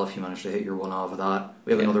as well if you manage to hit your one off of that.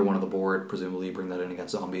 We have another one on the board, presumably you bring that in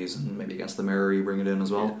against zombies, and maybe against the mirror you bring it in as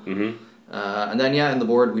well. Yeah. Mm-hmm. And then in the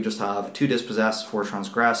board we just have 2 Dispossess, 4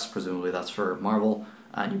 Transgress, presumably that's for Marvel,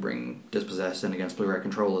 and you bring Dispossess in against Blue-Red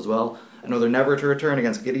Control as well. Another Never to Return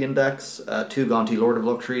against Gideon decks. 2 Gonti Lord of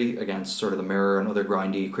Luxury against sort of the Mirror and other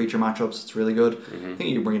grindy creature matchups. It's really good. I think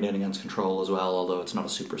you can bring it in against Control as well, although it's not a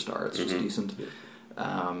superstar. It's just decent.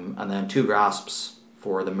 And then 2 Grasps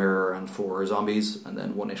for the Mirror and 4 Zombies, and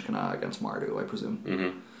then 1 Ishkana against Mardu, I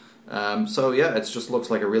presume. So yeah, it just looks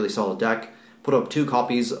like a really solid deck. Put up 2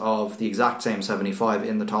 copies of the exact same 75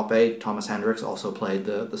 in the top 8. Thomas Hendricks also played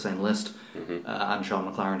the same list, and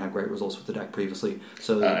Sean McLaren had great results with the deck previously.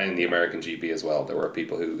 So in the American GP as well, there were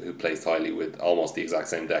people who placed highly with almost the exact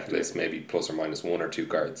same deck list, maybe plus or minus 1 or 2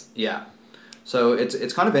 cards. Yeah, so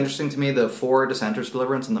it's kind of interesting to me, the 4 Dissenter's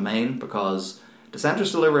Deliverance in the main, because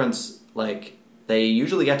Dissenter's Deliverance, like, they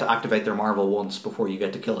usually get to activate their Marvel once before you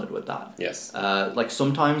get to kill it with that. Yes. Like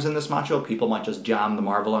sometimes in this matchup, people might just jam the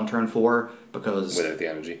Marvel on turn 4 because without the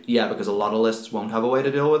energy. Yeah, because a lot of lists won't have a way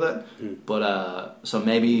to deal with it. But so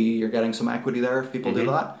maybe you're getting some equity there if people do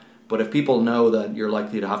that. But if people know that you're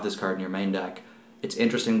likely to have this card in your main deck, it's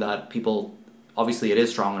interesting that people, obviously it is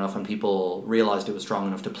strong enough and people realized it was strong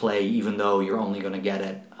enough to play, even though you're only going to get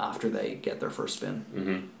it after they get their first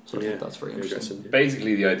spin. So I think that's very interesting.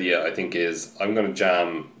 Basically the idea, I think, is I'm going to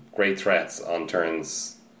jam Great Threats on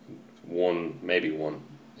turns 1, maybe 1,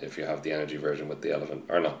 if you have the energy version with the Elephant,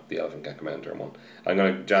 or not, the Elephant can come out in turn 1. I'm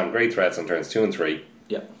going to jam Great Threats on turns 2 and 3.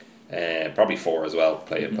 Probably 4 as well.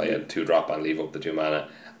 Play a 2-drop and leave up the 2 mana,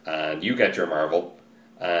 and you get your Marvel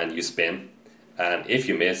and you spin, and if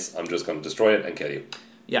you miss, I'm just going to destroy it and kill you.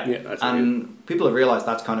 And people have realised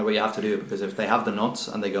that's kind of what you have to do, because if they have the nuts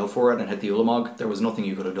and they go for it and hit the Ulamog, there was nothing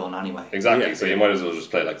you could have done anyway. Exactly, so you might as well just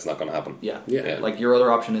play like it's not going to happen. Like your other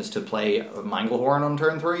option is to play a Manglehorn on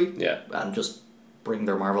turn 3 and just bring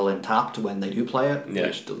their Marvel in tapped when they do play it,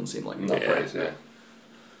 which doesn't seem like that great.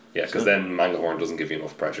 Yeah, because then Manglehorn doesn't give you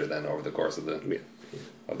enough pressure then over the course of the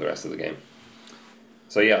rest of the game.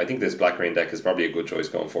 So yeah, I think this black-green deck is probably a good choice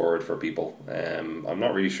going forward for people. I'm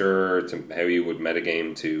not really sure how you would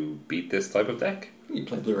metagame to beat this type of deck. You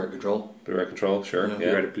play Blue-Red Control. Blue-Red Control, sure.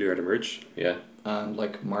 Blue-Red Emerge. Yeah. And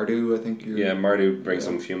like Mardu, I think Yeah, Mardu brings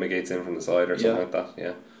some Fumigates in from the side or something like that,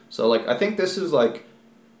 yeah. So like, I think this is a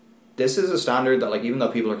standard that, like, even though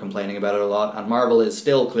people are complaining about it a lot, and Marvel is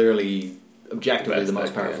still clearly objectively the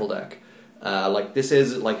most powerful deck. Like, this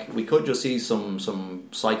is, like, we could just see some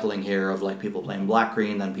cycling here of, like, people playing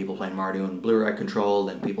black-green, then people playing Mardu and Blue-Red Control,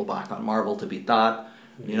 then people back on Marvel to beat that,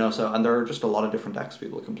 you know, so, and there are just a lot of different decks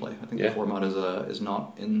people can play. I think the format is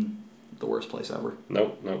not in the worst place ever.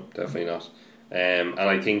 No, definitely not. And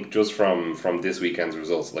I think just from this weekend's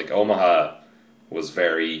results, like, Omaha was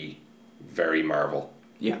very, very Marvel.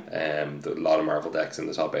 Yeah. A lot of Marvel decks in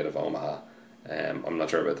the top 8 of Omaha. I'm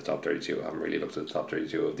not sure about the top 32. I haven't really looked at the top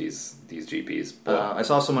 32 of these GPs. But I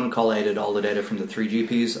saw someone collated all the data from the 3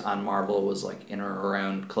 GPs, and Marvel was like in or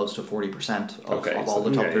around close to 40% of all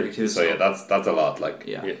the top 32. So yeah, that's a lot. Like,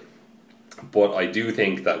 But I do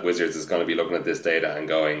think that Wizards is going to be looking at this data and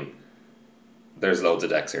going, there's loads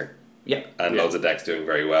of decks here. Yeah. And loads of decks doing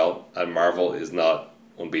very well, and Marvel is not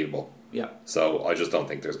unbeatable. Yeah. So I just don't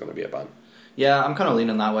think there's going to be a ban. Yeah, I'm kind of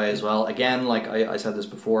leaning that way as well. Again, like I said this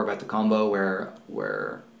before about the combo,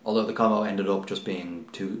 where although the combo ended up just being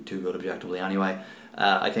too good objectively anyway,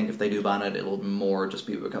 I think if they do ban it, it'll more just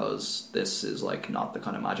be because this is like not the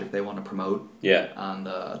kind of Magic they want to promote. Yeah.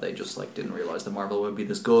 And they just like didn't realize the Marvel would be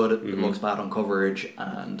this good. It looks bad on coverage,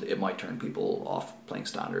 and it might turn people off playing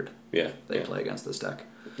Standard. Yeah. If they play against this deck.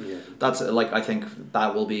 Yeah. That's like, I think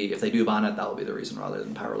that will be, if they do ban it, that will be the reason rather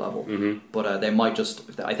than power level. But they might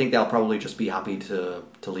just, I think they'll probably just be happy to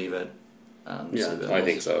leave it. And I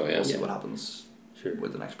think so. Yeah, we'll see what happens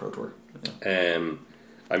with the next Pro Tour.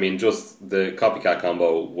 I mean, just the copycat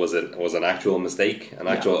combo was an actual mistake, an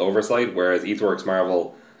actual oversight. Whereas Aetherworks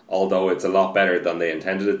Marvel, although it's a lot better than they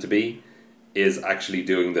intended it to be, is actually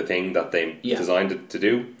doing the thing that they designed it to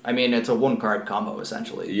do. I mean, it's a 1-card combo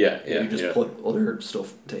essentially. Yeah. You just put other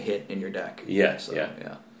stuff to hit in your deck. So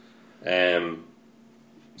yeah,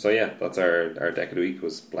 that's our deck of the week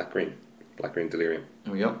was Black-Green Delirium.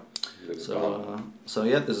 There we go. So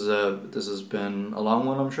yeah, this has been a long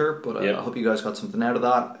one, I'm sure, but I hope you guys got something out of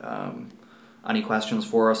that. Any questions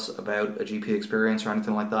for us about a GP experience or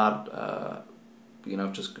anything like that?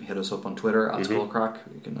 Just hit us up on Twitter at Skullcrack.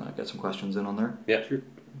 You can get some questions in on there. Yeah, sure,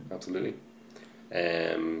 absolutely.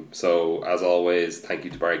 So as always, thank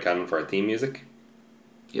you to Barry Cannon for our theme music.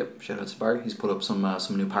 Yep, shout out to Barry. He's put up some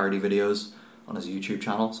new parody videos on his YouTube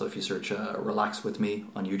channel. So if you search "Relax with Me"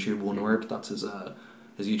 on YouTube, one word, that's his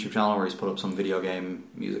YouTube channel where he's put up some video game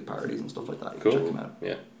music parodies and stuff like that. You can check him out.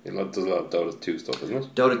 Yeah, he does a lot of Dota 2 stuff, isn't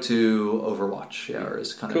it? Dota 2, Overwatch, are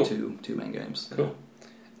his kind of two main games. Cool.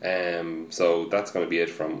 So that's going to be it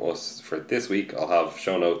from us for this week. I'll have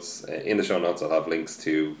show notes. In the show notes, I'll have links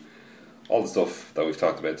to all the stuff that we've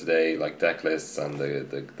talked about today, like deck lists and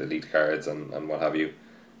the elite cards and what have you.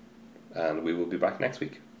 And we will be back next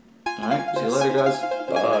week. Alright, see you later, guys.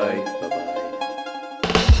 Bye. Bye-bye.